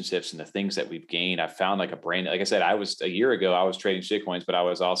relationships and the things that we've gained, I found like a brain. Like I said, a year ago, I was trading shitcoins, but I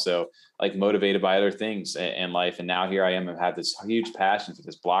was also like motivated by other things in life. And now here I am, I've had this huge passion for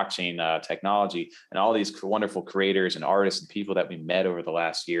this blockchain technology and all these wonderful creators and artists and people that we met over the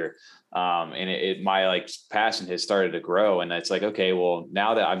last year. And my like passion has started to grow, and it's like, okay, well,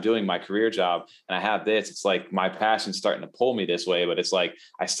 now that I'm doing my career job and I have this, it's like my passion's starting to pull me this way, but it's like,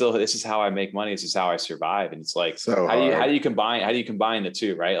 this is how I make money. This is how I survive. And it's like, so how do you combine the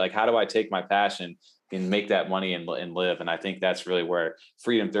two, right? Like, how do I take my passion and make that money and live? And I think that's really where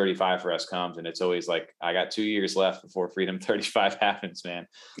Freedom 35 for us comes. And it's always like, I got 2 years left before Freedom 35 happens, man.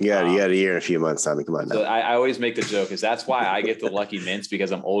 You got a year and a few months, Tommy. Come on now. So I always make the joke is that's why I get the lucky mints,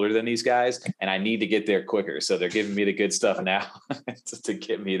 because I'm older than these guys and I need to get there quicker. So they're giving me the good stuff now to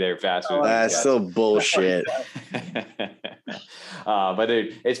get me there faster. That's so bullshit. But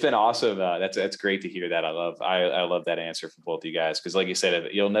it's been awesome. That's great to hear that. I love that answer from both of you guys. Cause like you said,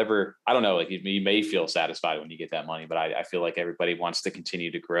 you'll never, I don't know, like you may feel satisfied when you get that money, but I feel like everybody wants to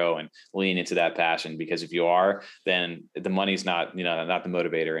continue to grow and lean into that passion, because if you are, then the money's not the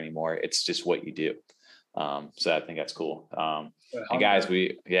motivator anymore. It's just what you do. So I think that's cool. And guys,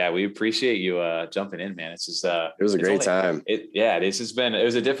 we appreciate you jumping in, man. It's just it was a great time. It was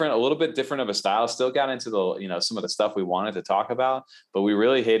a little bit different of a style. Still got into the some of the stuff we wanted to talk about, but we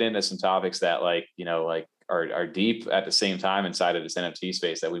really hit into some topics that are deep at the same time inside of this NFT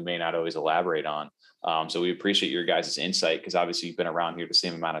space that we may not always elaborate on. So we appreciate your guys' insight, because obviously you've been around here the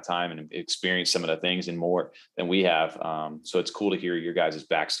same amount of time and experienced some of the things and more than we have. So it's cool to hear your guys'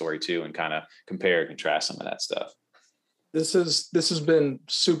 backstory too, and kind of compare and contrast some of that stuff. This has been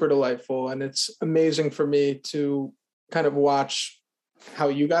super delightful, and it's amazing for me to kind of watch how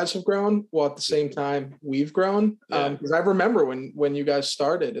you guys have grown while at the same time we've grown. Because I remember when you guys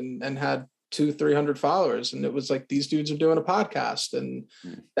started and had 200-300 followers, and it was like, these dudes are doing a podcast, and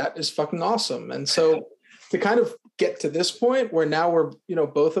that is fucking awesome. And so to kind of get to this point where now we're,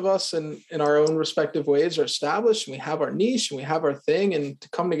 both of us in our own respective ways are established, and we have our niche and we have our thing, and to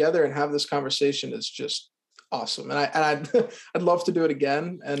come together and have this conversation is just awesome. And I'd love to do it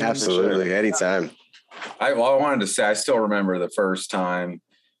again. And absolutely, anytime. I wanted to say, I still remember the first time.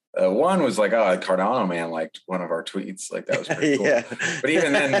 One was like, oh, Cardano man liked one of our tweets. Like, that was pretty cool. Yeah. But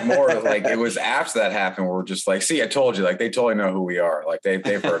even then, more like, it was after that happened, we're just like, see, I told you, like, they totally know who we are. Like, they've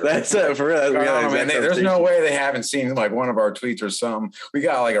heard That's it for real. Cardano, man, there's no way they haven't seen like one of our tweets or something. We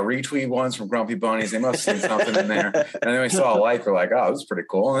got like a retweet once from Grumpy Bunnies. They must have seen something in there. And then we saw a like, we're like, oh, this is pretty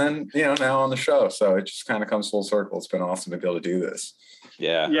cool. And then, now on the show. So it just kind of comes full circle. It's been awesome to be able to do this.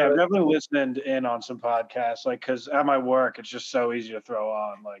 Yeah. I've definitely listened in on some podcasts, like, because at my work, it's just so easy to throw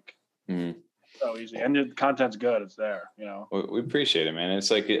on, like, so easy, and the content's good. It's there, We appreciate it, man. It's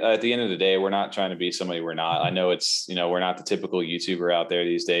like, at the end of the day, we're not trying to be somebody we're not. I know it's, we're not the typical YouTuber out there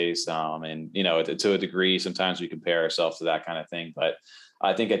these days. And, to a degree, sometimes we compare ourselves to that kind of thing. But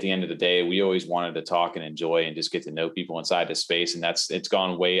I think at the end of the day, we always wanted to talk and enjoy and just get to know people inside the space. And it's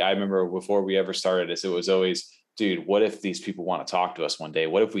gone way. I remember before we ever started this, it was always, dude, what if these people want to talk to us one day?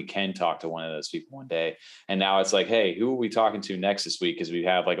 What if we can talk to one of those people one day? And now it's like, hey, who are we talking to next this week? Because we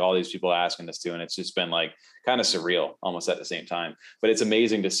have like all these people asking us to, and it's just been like kind of surreal almost at the same time. But it's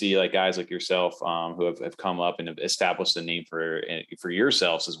amazing to see like guys like yourself who have come up and have established a name for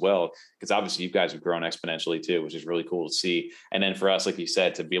yourselves as well. Because obviously you guys have grown exponentially too, which is really cool to see. And then for us, like you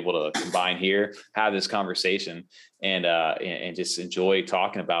said, to be able to combine here, have this conversation and just enjoy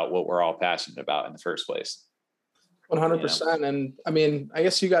talking about what we're all passionate about in the first place. 100%. And I mean, I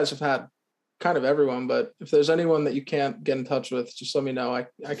guess you guys have had kind of everyone, but if there's anyone that you can't get in touch with, just let me know.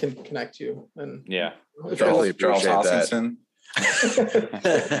 I can connect you. And Charles Hoskinson.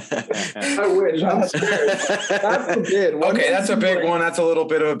 I wish. I'm scared. That's the bid. Okay, that's a big one. That's a little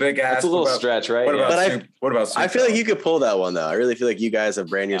bit of a big ask. It's a little stretch, right? What about I feel like you could pull that one though. I really feel like you guys have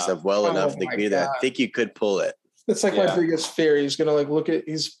branded yourself well enough to do that. I think you could pull it. It's like my biggest fear. He's going to like we're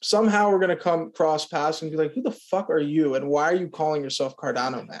going to come cross paths and be like, who the fuck are you? And why are you calling yourself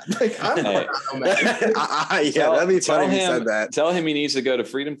Cardano man? Like, I'm Cardano man. That'd be funny if you said that. Tell him he needs to go to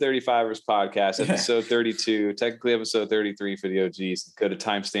Freedom 35ers podcast, episode 32, technically episode 33 for the OGs. Go to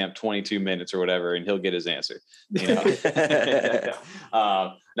timestamp 22 minutes or whatever, and he'll get his answer.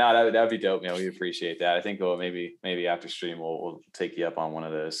 No, that'd be dope, man. We appreciate that. I think maybe after stream we'll take you up on one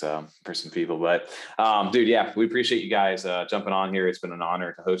of those for some people. But dude, we appreciate you guys jumping on here. It's been an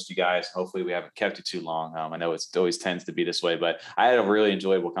honor to host you guys. Hopefully we haven't kept you too long. I know it always tends to be this way, but I had a really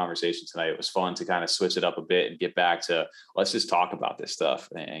enjoyable conversation tonight. It was fun to kind of switch it up a bit and get back to let's just talk about this stuff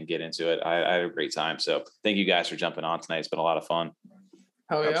and get into it. I had a great time. So thank you guys for jumping on tonight. It's been a lot of fun.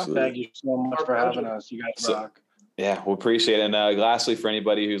 Hell yeah. Absolutely. Thank you so much for having us. You guys rock. Yeah, we appreciate it. And lastly, for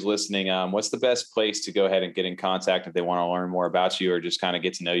anybody who's listening, what's the best place to go ahead and get in contact if they want to learn more about you or just kind of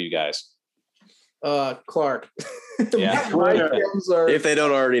get to know you guys? Clark. Yeah. If they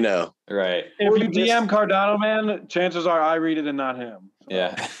don't already know. Right. If you DM Cardano man, chances are I read it and not him. So.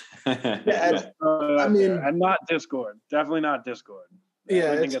 Yeah. I mean, and not Discord. Definitely not Discord.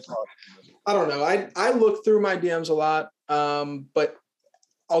 Yeah. I don't know. I look through my DMs a lot, but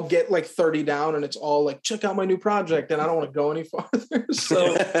I'll get like 30 down and it's all like, check out my new project. And I don't want to go any farther.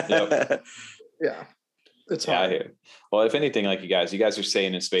 So yeah, it's hard. I hear. Well, if anything, like you guys are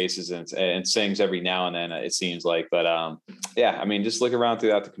staying in spaces and sings every now and then, it seems like, but I mean, just look around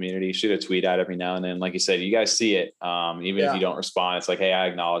throughout the community, shoot a tweet out every now and then. Like you said, you guys see it. Even if you don't respond, it's like, hey, I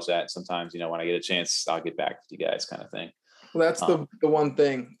acknowledge that. Sometimes, when I get a chance, I'll get back with you guys kind of thing. Well, that's the one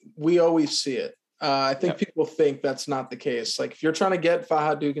thing. We always see it. I think people think that's not the case. Like if you're trying to get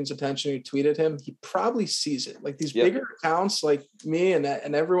Fahad Dugan's attention, you tweet at him, he probably sees it. Like these bigger accounts like me and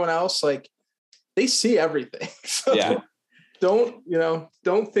everyone else, like they see everything. So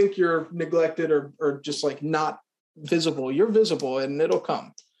don't think you're neglected or just like not visible. You're visible and it'll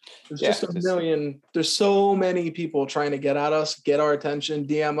come. There's just a million. There's so many people trying to get at us, get our attention,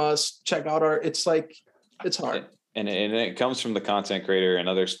 DM us, check out it's like, it's hard. And it comes from the content creator and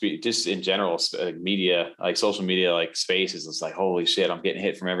other just in general, media, like social media, like spaces. It's like, holy shit, I'm getting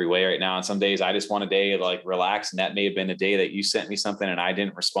hit from every way right now. And some days I just want a day to like relax. And that may have been a day that you sent me something and I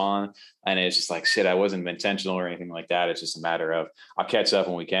didn't respond. And it's just like, shit, I wasn't intentional or anything like that. It's just a matter of I'll catch up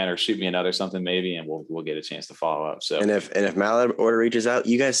when we can, or shoot me another something maybe, and we'll get a chance to follow up. So, and if Mallard order reaches out,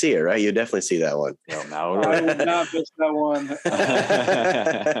 you guys see it, right? You definitely see that one. Mallard, I would not miss that one.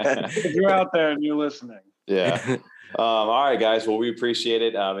 If you're out there and you're listening. Yeah. All right, guys. Well, we appreciate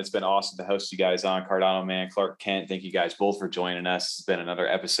it. It's been awesome to host you guys on. Cardano Man, Clark Kent, thank you guys both for joining us. It's been another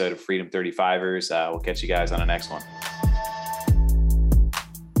episode of Freedom 35ers. We'll catch you guys on the next one.